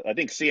 I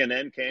think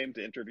CNN came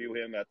to interview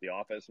him at the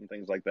office and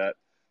things like that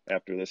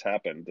after this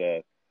happened.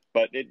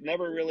 but it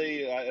never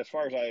really, as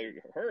far as I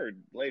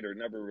heard later,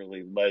 never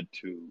really led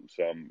to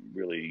some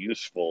really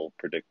useful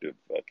predictive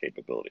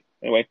capability.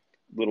 Anyway,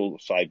 little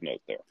side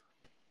note there.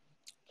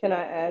 Can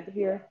I add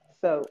here?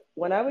 So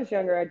when I was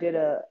younger, I did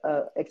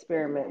a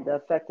experiment, the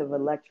effect of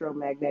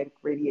electromagnetic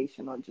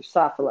radiation on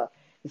Drosophila.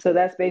 So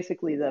that's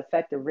basically the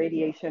effect of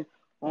radiation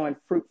on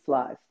fruit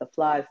flies, the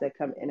flies that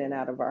come in and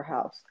out of our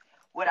house.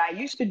 What I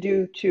used to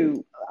do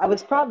I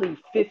was probably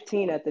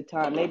 15 at the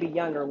time, maybe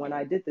younger when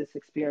I did this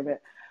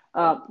experiment.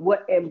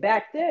 And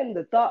back then,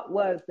 the thought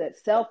was that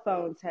cell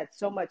phones had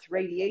so much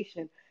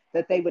radiation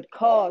that they would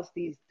cause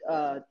these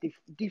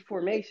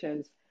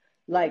deformations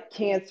like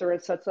cancer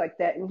and such like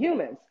that in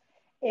humans.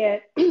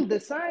 And the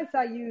science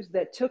I used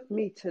that took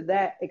me to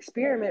that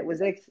experiment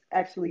was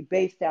actually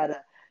based out of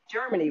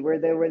Germany, where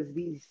there was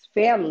these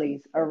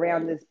families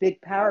around this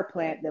big power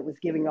plant that was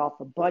giving off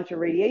a bunch of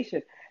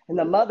radiation. And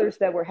the mothers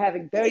that were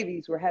having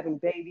babies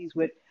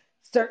with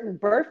certain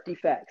birth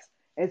defects.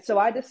 And so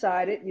I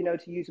decided,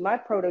 to use my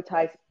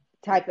prototype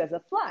as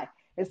a fly.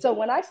 And so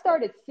when I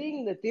started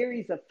seeing the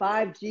theories of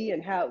 5G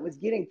and how it was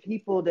getting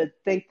people to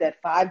think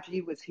that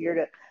 5G was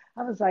here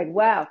I was like,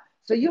 wow.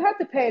 So you have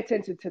to pay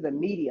attention to the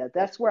media.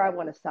 That's where I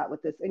want to start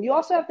with this. And you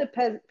also have to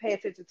pay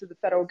attention to the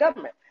federal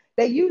government.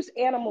 They use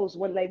animals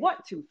when they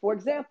want to. For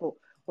example,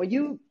 when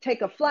you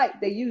take a flight,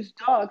 they use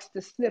dogs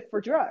to sniff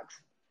for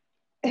drugs.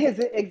 Is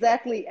it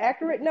exactly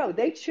accurate? No,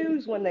 they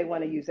choose when they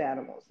want to use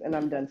animals. And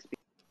I'm done speaking.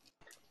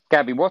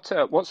 Gabby, what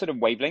sort of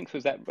wavelength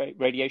was that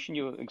radiation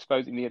you were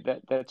exposing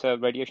that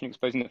radiation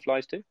exposing the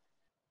flies to?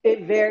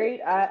 It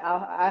varied.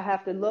 I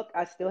have to look.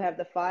 I still have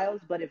the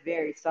files, but it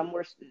varied. Some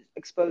were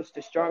exposed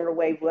to stronger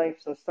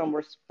wavelengths, so some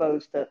were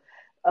exposed to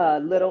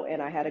little, and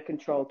I had a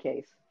control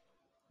case.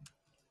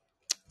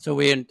 So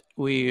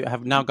we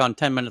have now gone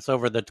 10 minutes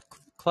over. The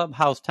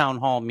Clubhouse Town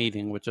Hall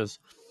meeting, which is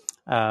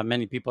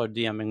many people are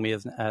DMing me,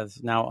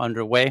 as now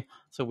underway.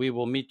 So we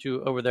will meet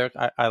you over there.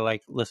 I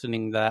like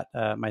listening to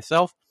that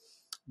myself.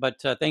 But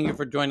thank you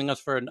for joining us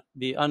for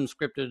the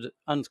unscripted,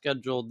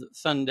 unscheduled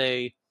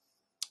Sunday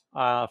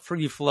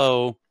free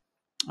flow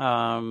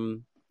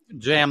jam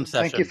session.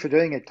 Thank you for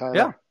doing it, Tyler.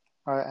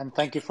 Yeah. And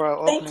thank you for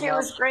opening Thank you. It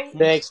was great.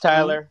 Thanks,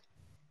 Tyler.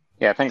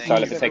 Yeah, thanks,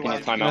 Tyler, for taking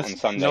your time out on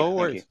Sunday. No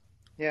worries.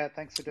 Yeah,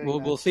 thanks for doing that.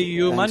 We'll see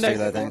you thanks, Monday.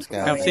 Taylor, thanks,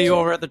 guys. I'll see you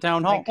over at the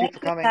town hall. Thank you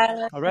for coming.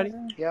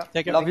 Alrighty? Yeah.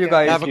 Take care. Love you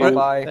guys. Have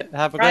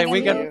a great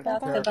weekend.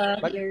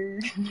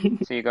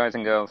 See you guys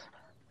and girls.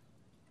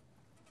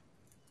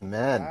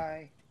 Man.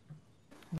 Bye.